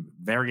am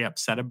very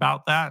upset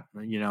about that.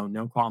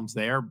 No qualms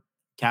there.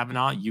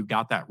 Kavanaugh, you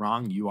got that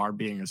wrong. You are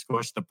being a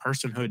squish. The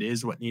personhood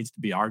is what needs to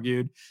be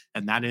argued,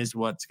 and that is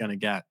what's going to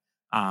get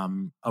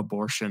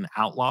abortion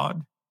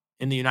outlawed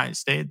in the United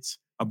States.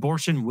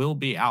 Abortion will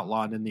be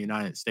outlawed in the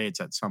United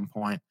States at some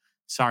point.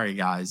 Sorry,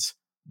 guys.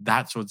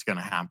 That's what's going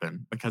to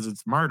happen because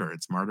it's murder.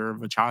 It's murder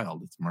of a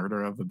child. It's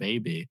murder of a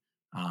baby,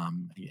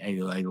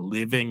 a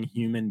living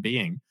human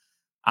being.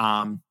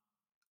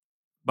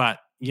 But,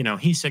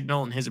 he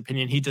signaled in his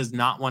opinion, he does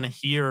not want to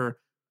hear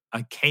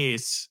a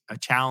case, a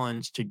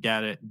challenge to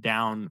get it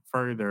down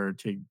further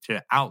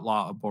to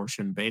outlaw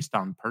abortion based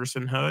on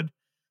personhood.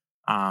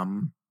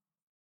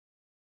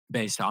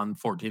 Based on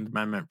 14th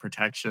Amendment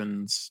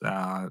protections,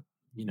 the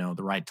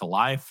right to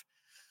life.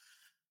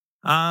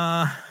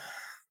 But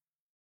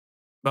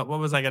what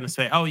was I going to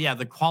say? Oh, yeah,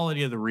 the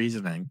quality of the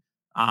reasoning.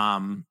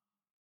 When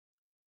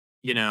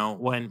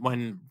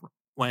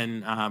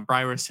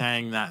Breyer was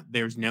saying that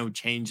there's no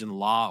change in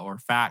law or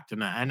fact,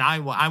 and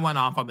I went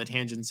off on the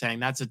tangent saying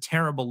that's a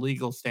terrible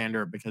legal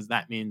standard because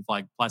that means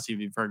like Plessy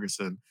v.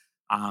 Ferguson,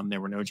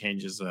 there were no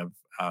changes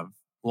of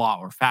law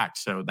or fact,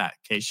 so that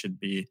case should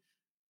be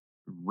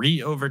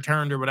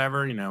re-overturned or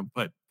whatever,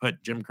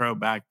 put Jim Crow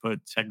back,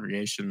 put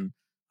segregation,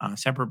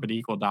 separate but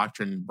equal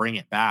doctrine, bring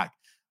it back.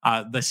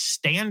 The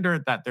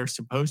standard that they're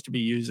supposed to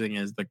be using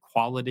is the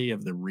quality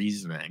of the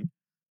reasoning.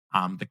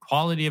 The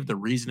quality of the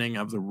reasoning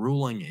of the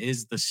ruling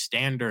is the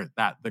standard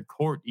that the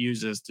court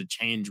uses to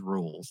change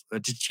rules, to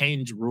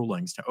change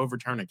rulings, to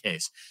overturn a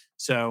case.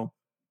 So,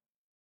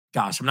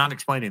 gosh, I'm not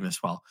explaining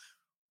this well.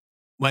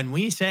 When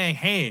we say,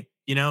 hey,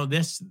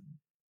 this,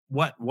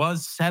 what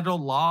was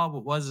settled law,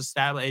 what was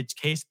established, it's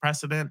case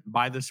precedent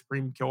by the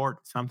Supreme Court,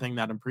 something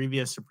that a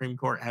previous Supreme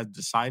Court has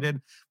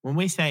decided. When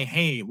we say,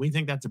 hey, we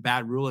think that's a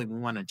bad ruling, we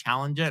want to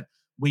challenge it,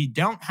 we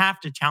don't have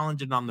to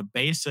challenge it on the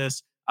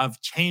basis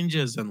of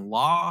changes in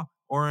law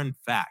or in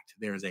fact.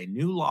 There's a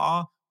new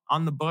law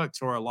on the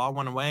books or a law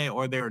went away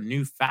or there are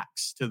new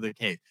facts to the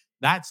case.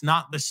 That's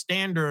not the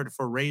standard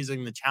for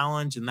raising the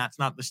challenge, and that's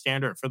not the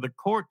standard for the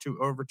court to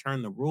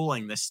overturn the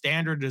ruling. The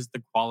standard is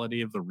the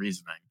quality of the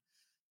reasoning.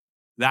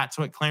 That's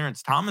what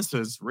Clarence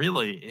Thomas's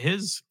really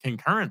his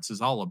concurrence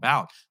is all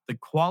about. The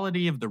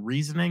quality of the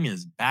reasoning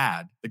is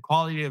bad. The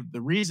quality of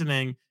the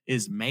reasoning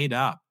is made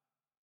up.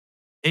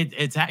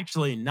 It's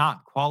actually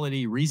not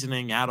quality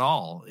reasoning at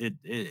all.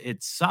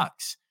 It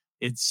sucks.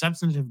 It's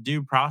substantive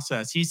due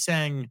process. He's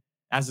saying,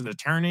 as an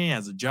attorney,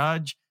 as a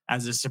judge,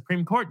 as a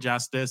Supreme Court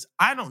justice,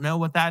 I don't know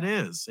what that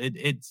is.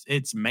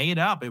 It's made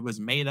up. It was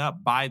made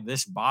up by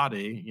this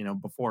body,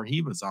 before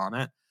he was on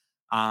it.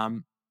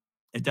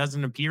 It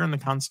doesn't appear in the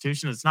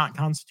Constitution. It's not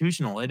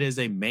constitutional. It is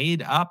a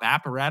made up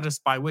apparatus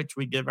by which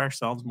we give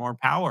ourselves more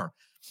power.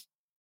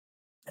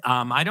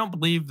 I don't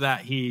believe that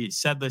he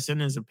said this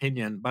in his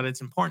opinion, but it's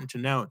important to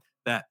note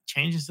that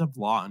changes of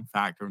law, in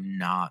fact, are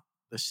not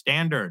the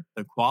standard,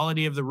 the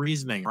quality of the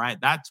reasoning, right?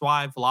 That's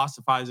why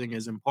philosophizing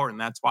is important.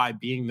 That's why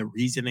being the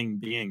reasoning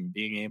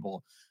being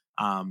able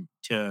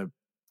to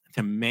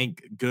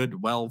make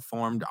good,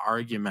 well-formed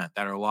argument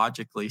that are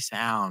logically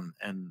sound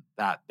and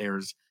that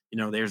there's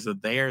a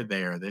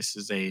there. This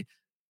is a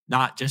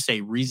not just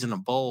a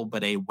reasonable,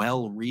 but a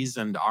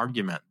well-reasoned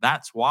argument.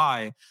 That's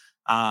why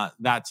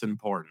that's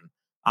important.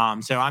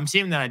 So I'm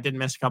seeing that I did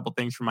miss a couple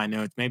things from my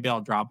notes. Maybe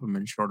I'll drop them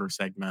in shorter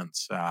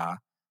segments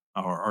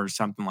or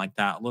something like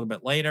that a little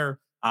bit later.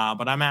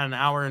 But I'm at an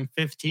hour and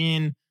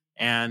 15,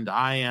 and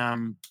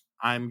I'm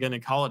going to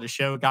call it a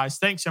show. Guys,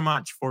 thanks so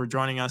much for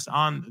joining us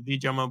on the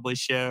Joe Mobley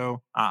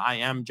Show. I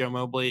am Joe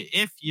Mobley.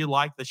 If you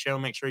like the show,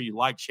 make sure you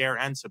like, share,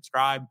 and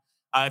subscribe.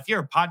 If you're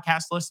a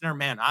podcast listener,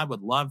 man, I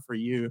would love for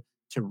you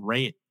to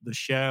rate the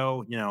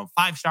show.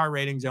 5-star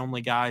ratings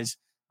only, guys.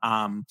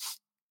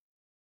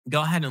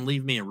 Go ahead and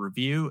leave me a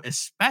review,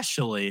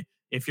 especially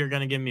if you're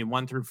going to give me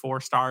 1 through 4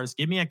 stars.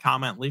 Give me a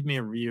comment, leave me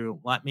a review.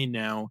 Let me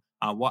know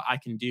what I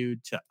can do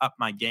to up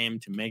my game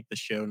to make the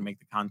show and make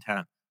the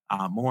content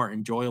more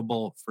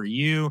enjoyable for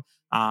you.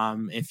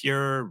 If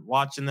you're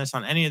watching this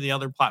on any of the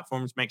other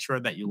platforms, make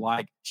sure that you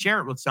share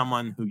it with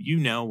someone who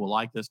will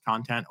like this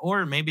content,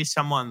 or maybe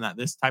someone that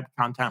this type of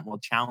content will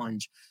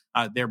challenge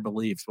their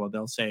beliefs. Well,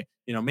 they'll say,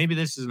 maybe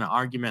this is an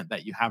argument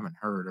that you haven't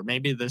heard, or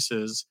maybe this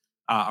is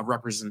a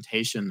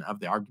representation of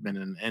the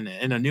argument in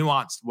a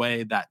nuanced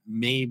way that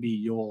maybe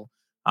you'll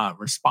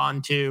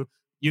respond to.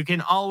 You can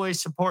always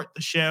support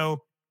the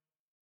show.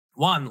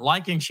 1,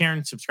 liking,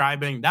 sharing,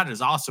 subscribing. That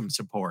is awesome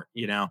support.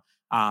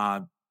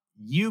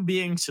 You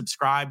being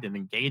subscribed and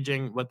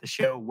engaging with the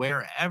show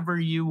wherever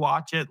you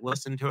watch it,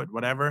 listen to it,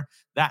 whatever,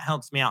 that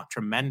helps me out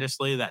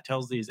tremendously. That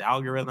tells these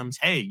algorithms,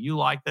 hey, you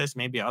like this,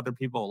 maybe other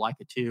people like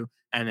it too,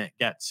 and it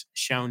gets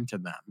shown to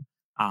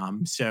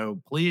them.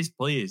 So please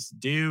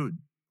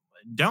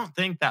don't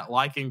think that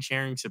liking,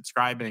 sharing,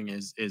 subscribing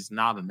is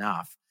not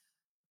enough.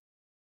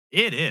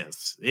 It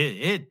is.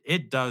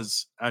 It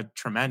does a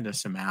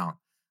tremendous amount.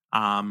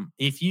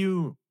 If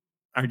you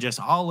are just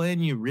all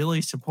in, you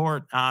really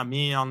support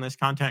me on this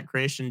content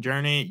creation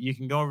journey, you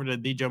can go over to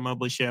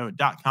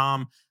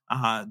thejoemobleyshow.com.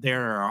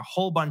 There are a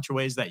whole bunch of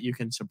ways that you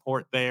can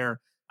support there.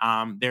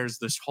 There's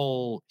this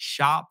whole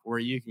shop where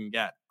you can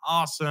get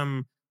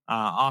awesome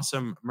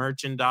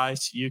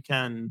merchandise. You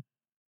can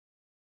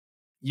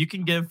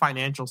give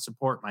financial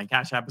support. My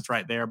Cash App is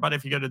right there. But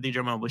if you go to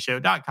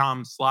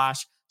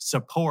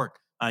thejoemobleyshow.com/support,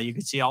 you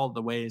can see all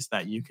the ways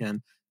that you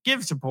can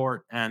give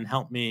support and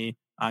help me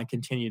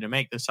continue to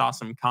make this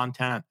awesome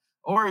content.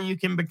 Or you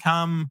can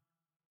become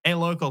a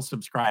local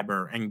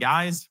subscriber. And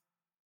guys,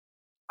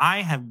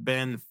 I have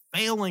been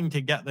failing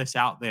to get this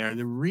out there.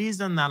 The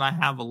reason that I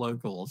have a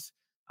locals,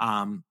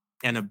 and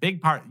a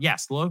big part,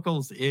 yes,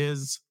 locals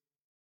is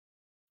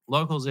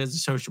a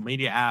social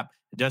media app.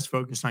 It does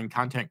focus on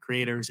content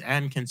creators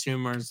and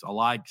consumers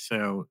alike.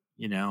 So,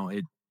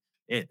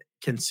 it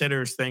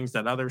considers things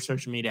that other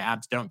social media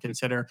apps don't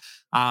consider.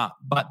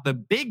 But the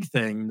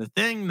thing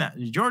that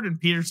Jordan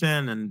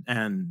Peterson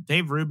and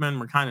Dave Rubin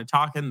were kind of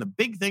talking, the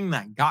big thing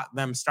that got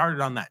them started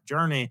on that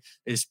journey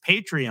is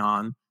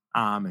Patreon.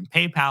 And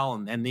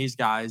PayPal and these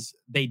guys,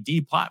 they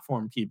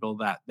deplatform people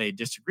that they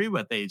disagree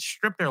with. They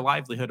strip their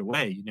livelihood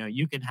away.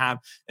 You can have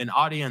an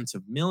audience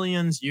of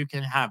millions. You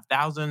can have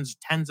thousands,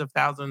 tens of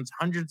thousands,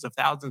 hundreds of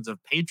thousands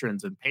of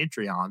patrons in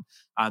Patreon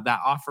that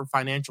offer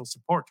financial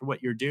support to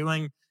what you're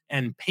doing.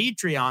 And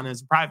Patreon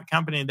is a private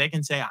company. They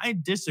can say, I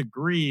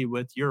disagree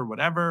with your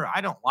whatever. I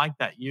don't like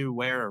that you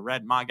wear a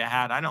red MAGA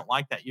hat. I don't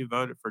like that you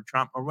voted for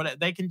Trump or whatever.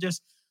 They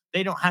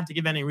don't have to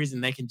give any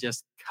reason. They can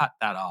just cut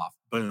that off.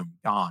 Boom,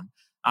 gone.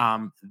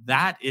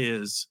 That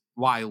is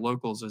why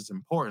locals is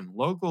important.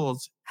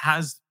 Locals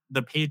has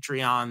the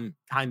Patreon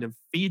kind of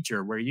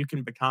feature where you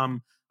can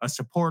become a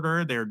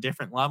supporter. There are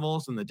different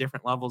levels, and the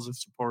different levels of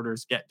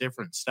supporters get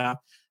different stuff.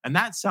 And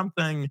that's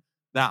something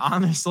that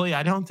honestly,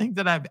 I don't think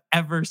that I've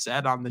ever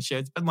said on the show.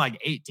 It's been like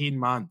 18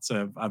 months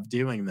of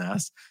doing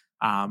this.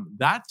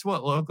 That's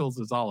what locals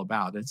is all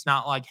about. It's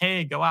not like,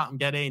 hey, go out and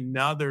get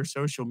another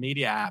social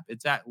media app.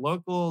 It's that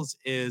locals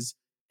is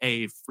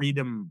a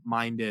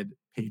freedom-minded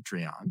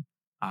Patreon.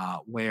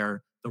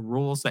 where the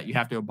rules that you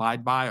have to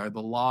abide by are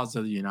the laws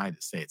of the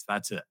United States.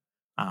 That's it.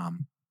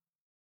 Um,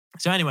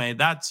 so anyway,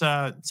 that's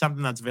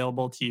something that's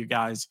available to you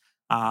guys.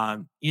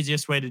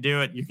 Easiest way to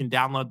do it, you can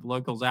download the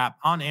Locals app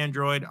on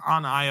Android,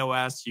 on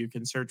iOS. You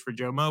can search for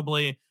Joe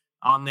Mobley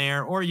on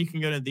there, or you can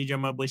go to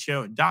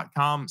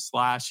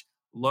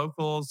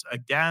thejoemoblieshow.com/locals.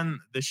 Again,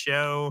 the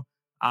show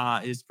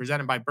is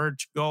presented by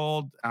Birch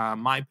Gold.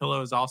 My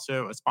Pillow is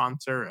also a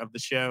sponsor of the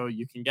show.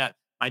 You can get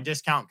my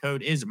discount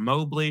code is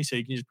Mobley, so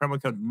you can use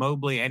promo code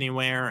Mobley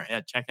anywhere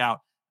at checkout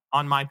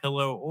on My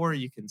Pillow, or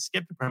you can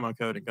skip the promo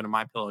code and go to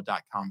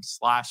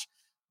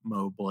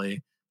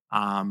mypillow.com/Mobley.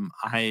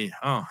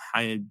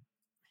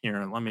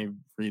 Here, let me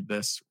read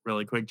this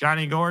really quick.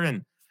 Johnny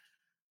Gordon,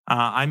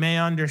 I may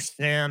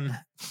understand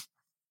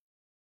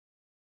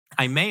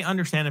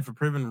if a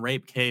proven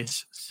rape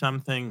case,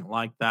 something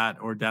like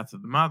that, or death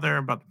of the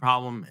mother, but the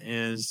problem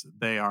is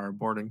they are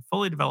aborting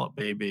fully developed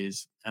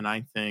babies, and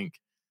I think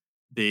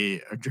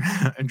the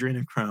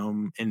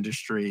adrenochrome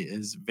industry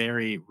is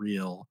very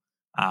real.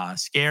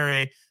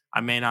 Scary.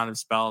 I may not have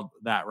spelled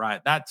that right.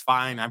 That's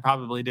fine. I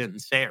probably didn't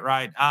say it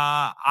right.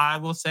 I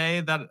will say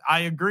that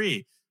I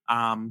agree.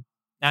 And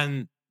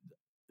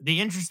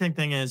the interesting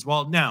thing is,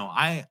 well, no,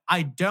 I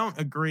don't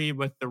agree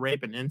with the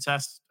rape and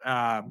incest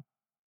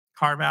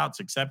carve outs,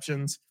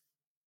 exceptions.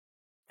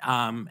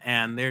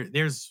 And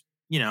there's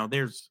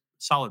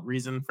solid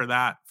reason for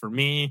that for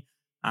me.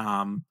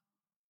 Um,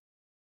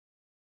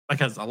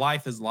 because a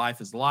life is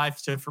life is life.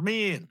 So for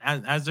me,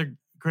 as a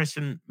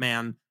Christian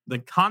man, the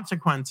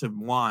consequence of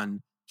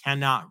one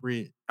cannot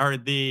or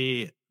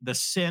the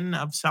sin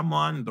of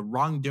someone, the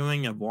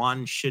wrongdoing of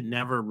one should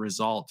never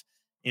result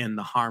in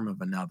the harm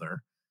of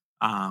another.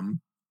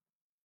 Um,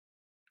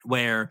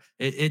 where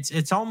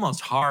it's almost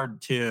hard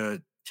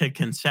to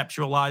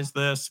conceptualize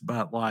this,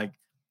 but like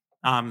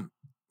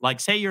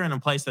say you're in a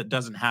place that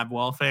doesn't have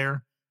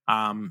welfare.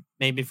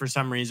 Maybe for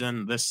some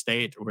reason this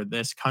state or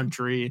this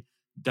country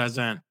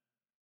doesn't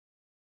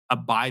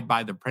abide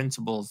by the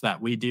principles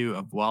that we do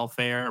of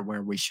welfare,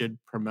 where we should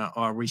promote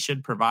or we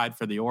should provide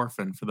for the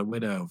orphan, for the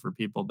widow, for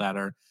people that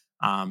are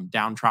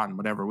downtrodden,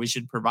 whatever. We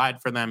should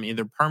provide for them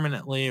either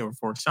permanently or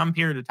for some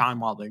period of time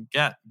while they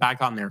get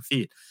back on their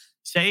feet.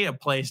 Say a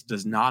place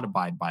does not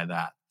abide by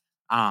that.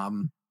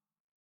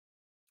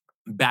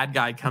 Bad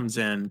guy comes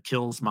in,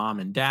 kills mom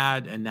and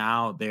dad, and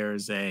now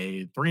there's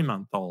a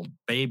 3-month-old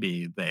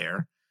baby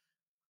there.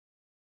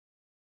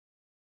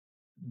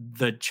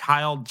 The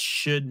child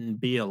shouldn't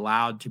be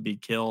allowed to be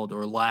killed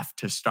or left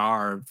to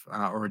starve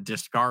or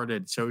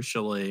discarded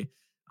socially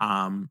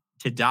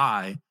to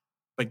die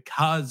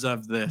because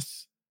of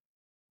this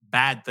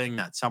bad thing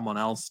that someone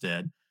else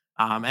did.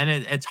 And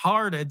it's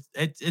hard.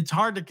 It's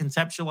hard to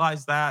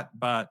conceptualize that,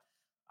 but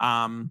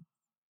um,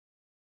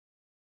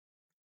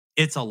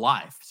 it's a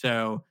life.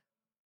 So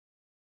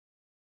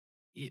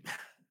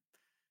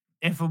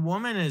if a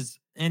woman is,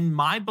 in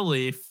my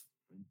belief,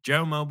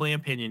 Joe Mobley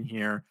opinion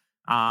here,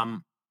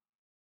 um,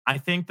 I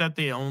think that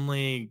the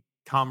only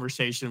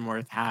conversation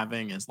worth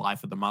having is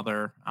life of the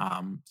mother.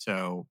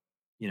 So,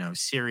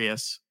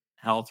 serious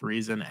health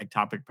reason,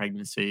 ectopic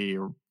pregnancy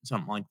or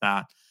something like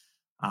that.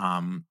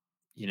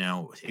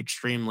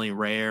 Extremely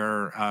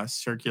rare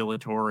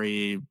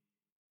circulatory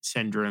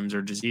syndromes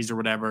or disease or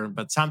whatever,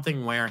 but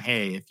something where,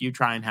 hey, if you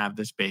try and have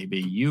this baby,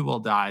 you will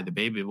die, the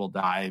baby will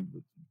die.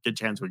 Good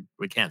chance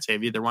we can't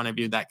save either one of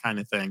you, that kind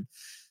of thing.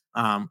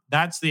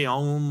 That's the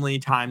only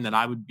time that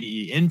I would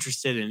be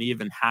interested in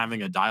even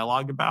having a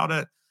dialogue about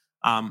it.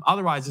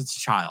 Otherwise, it's a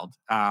child.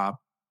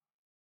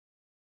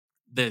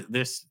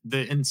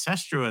 The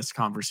incestuous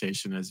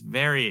conversation is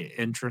very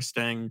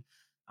interesting,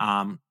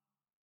 and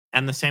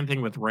the same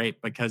thing with rape,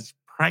 because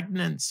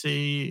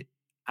pregnancy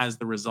as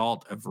the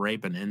result of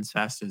rape and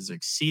incest is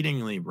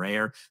exceedingly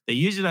rare. They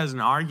use it as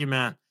an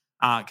argument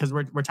because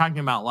we're talking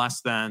about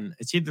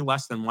it's either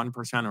less than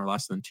 1% or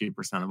less than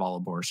 2% of all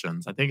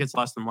abortions. I think it's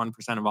less than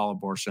 1% of all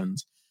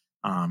abortions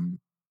um,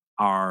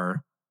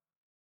 are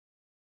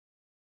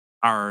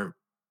are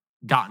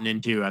gotten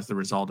into as the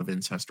result of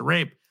incest or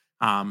rape.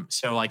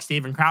 So like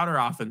Steven Crowder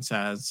often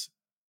says,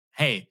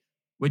 "Hey,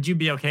 would you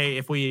be okay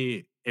if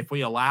we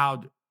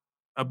allowed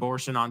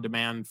abortion on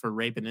demand for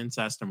rape and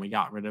incest and we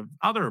got rid of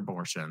other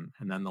abortion?"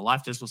 And then the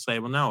leftists will say,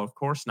 well, no, of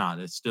course not.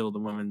 It's still the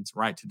woman's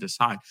right to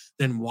decide.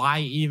 Then why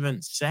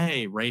even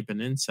say rape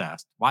and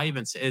incest? Why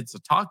even say it's a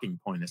talking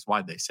point? Is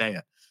why they say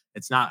it.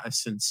 It's not a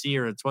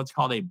sincere, it's what's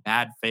called a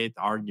bad faith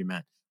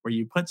argument, where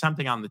you put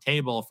something on the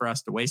table for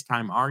us to waste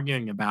time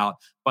arguing about,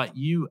 but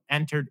you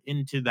entered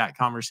into that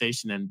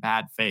conversation in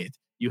bad faith.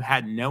 You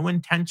had no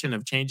intention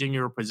of changing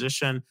your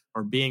position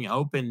or being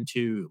open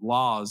to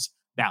laws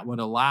that would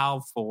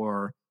allow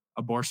for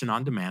abortion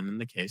on demand in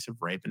the case of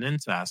rape and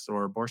incest,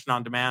 or abortion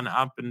on demand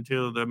up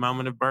until the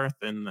moment of birth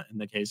in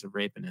the case of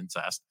rape and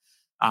incest.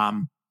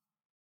 Um,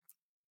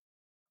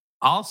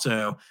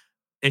 Also,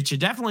 it should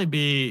definitely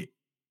be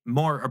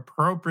more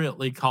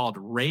appropriately called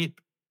rape.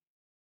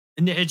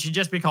 it should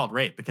just be called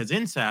rape because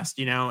incest,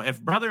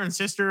 if brother and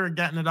sister are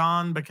getting it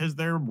on because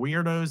they're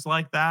weirdos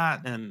like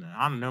that, and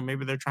I don't know,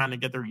 maybe they're trying to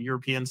get their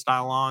European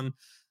style on,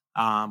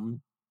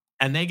 um,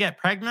 and they get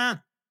pregnant,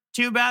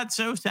 too bad,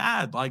 so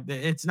sad. Like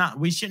it's not,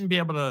 we shouldn't be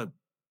able to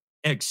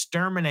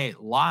exterminate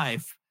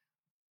life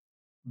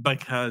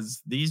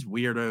because these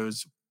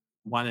weirdos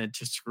wanted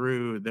to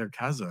screw their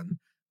cousin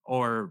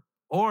or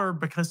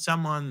because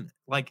someone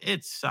like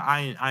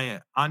I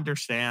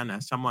understand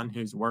as someone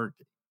who's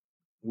worked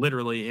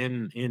literally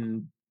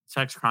in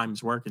sex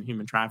crimes work and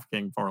human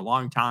trafficking for a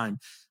long time.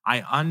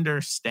 I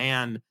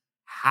understand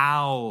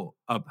how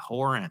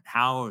abhorrent,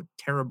 how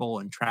terrible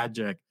and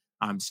tragic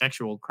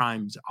sexual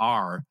crimes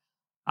are.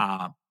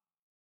 Uh,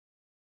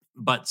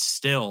 but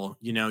still,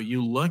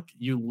 you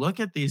look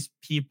at these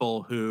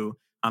people who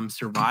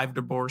survived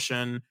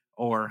abortion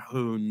or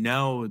who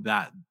know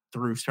that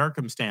through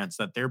circumstance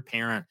that their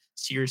parent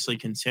seriously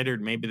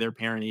considered, maybe their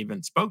parent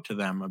even spoke to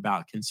them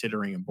about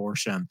considering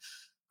abortion.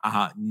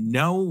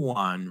 No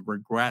one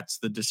regrets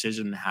the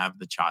decision to have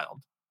the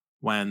child.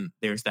 When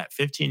there's that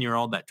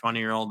 15-year-old, that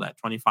 20-year-old, that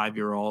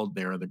 25-year-old,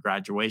 there are the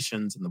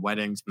graduations and the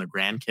weddings and the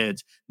grandkids.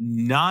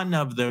 None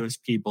of those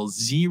people,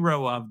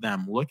 zero of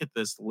them, look at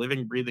this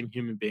living, breathing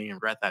human being and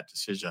regret that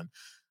decision.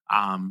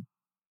 Um,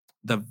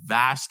 the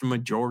vast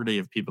majority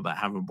of people that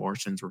have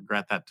abortions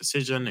regret that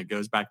decision. It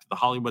goes back to the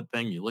Hollywood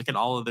thing. You look at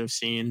all of those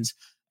scenes,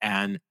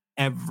 and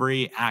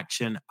every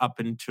action up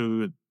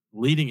into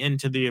leading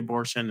into the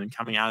abortion and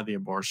coming out of the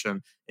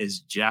abortion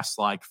is just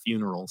like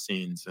funeral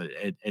scenes.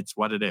 It's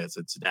what it is.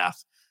 It's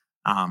death.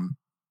 Um,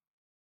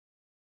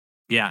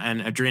 yeah,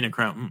 and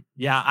adrenochrome.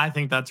 Yeah, I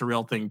think that's a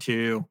real thing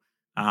too.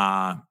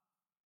 Uh,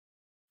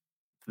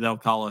 they'll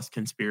call us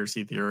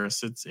conspiracy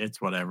theorists.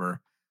 It's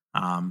whatever.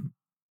 Um,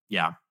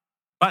 yeah,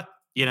 but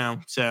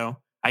so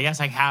I guess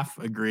I half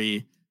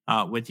agree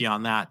with you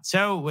on that.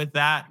 So with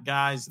that,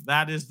 guys,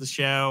 that is the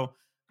show.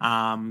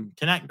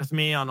 Connect with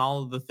me on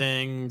all of the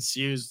things.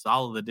 Use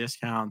all of the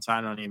discounts. I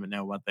don't even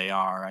know what they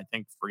are. I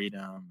think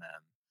Freedom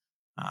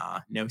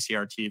and no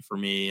CRT for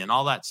me and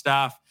all that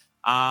stuff.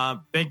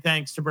 Big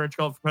thanks to Birch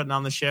Gold for putting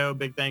on the show.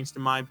 Big thanks to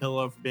My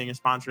Pillow for being a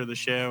sponsor of the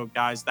show.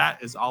 Guys,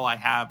 that is all I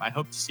have. I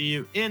hope to see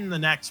you in the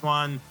next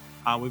one.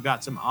 We've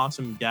got some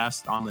awesome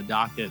guests on the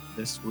docket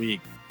this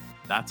week.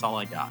 That's all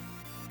I got.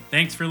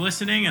 Thanks for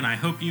listening, and I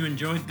hope you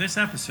enjoyed this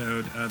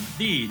episode of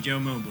The Joe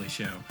Mobley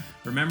Show.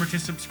 Remember to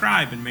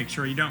subscribe and make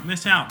sure you don't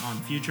miss out on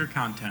future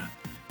content.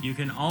 You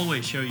can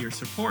always show your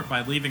support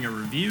by leaving a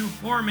review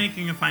or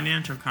making a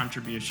financial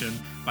contribution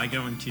by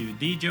going to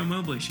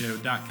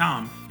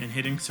thejoemobleyshow.com and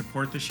hitting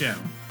support the show.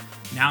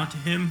 Now to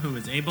him who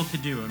is able to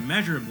do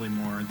immeasurably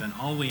more than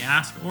all we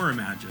ask or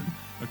imagine,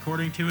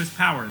 according to his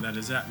power that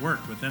is at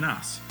work within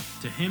us.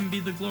 To him be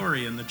the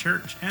glory in the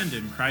church and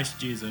in Christ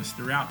Jesus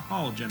throughout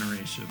all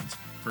generations,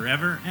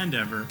 forever and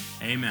ever.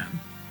 Amen.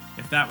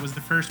 If that was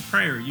the first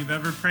prayer you've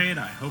ever prayed,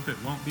 I hope it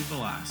won't be the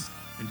last.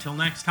 Until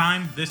next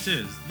time, this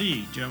is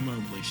The Joe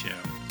Mobley Show.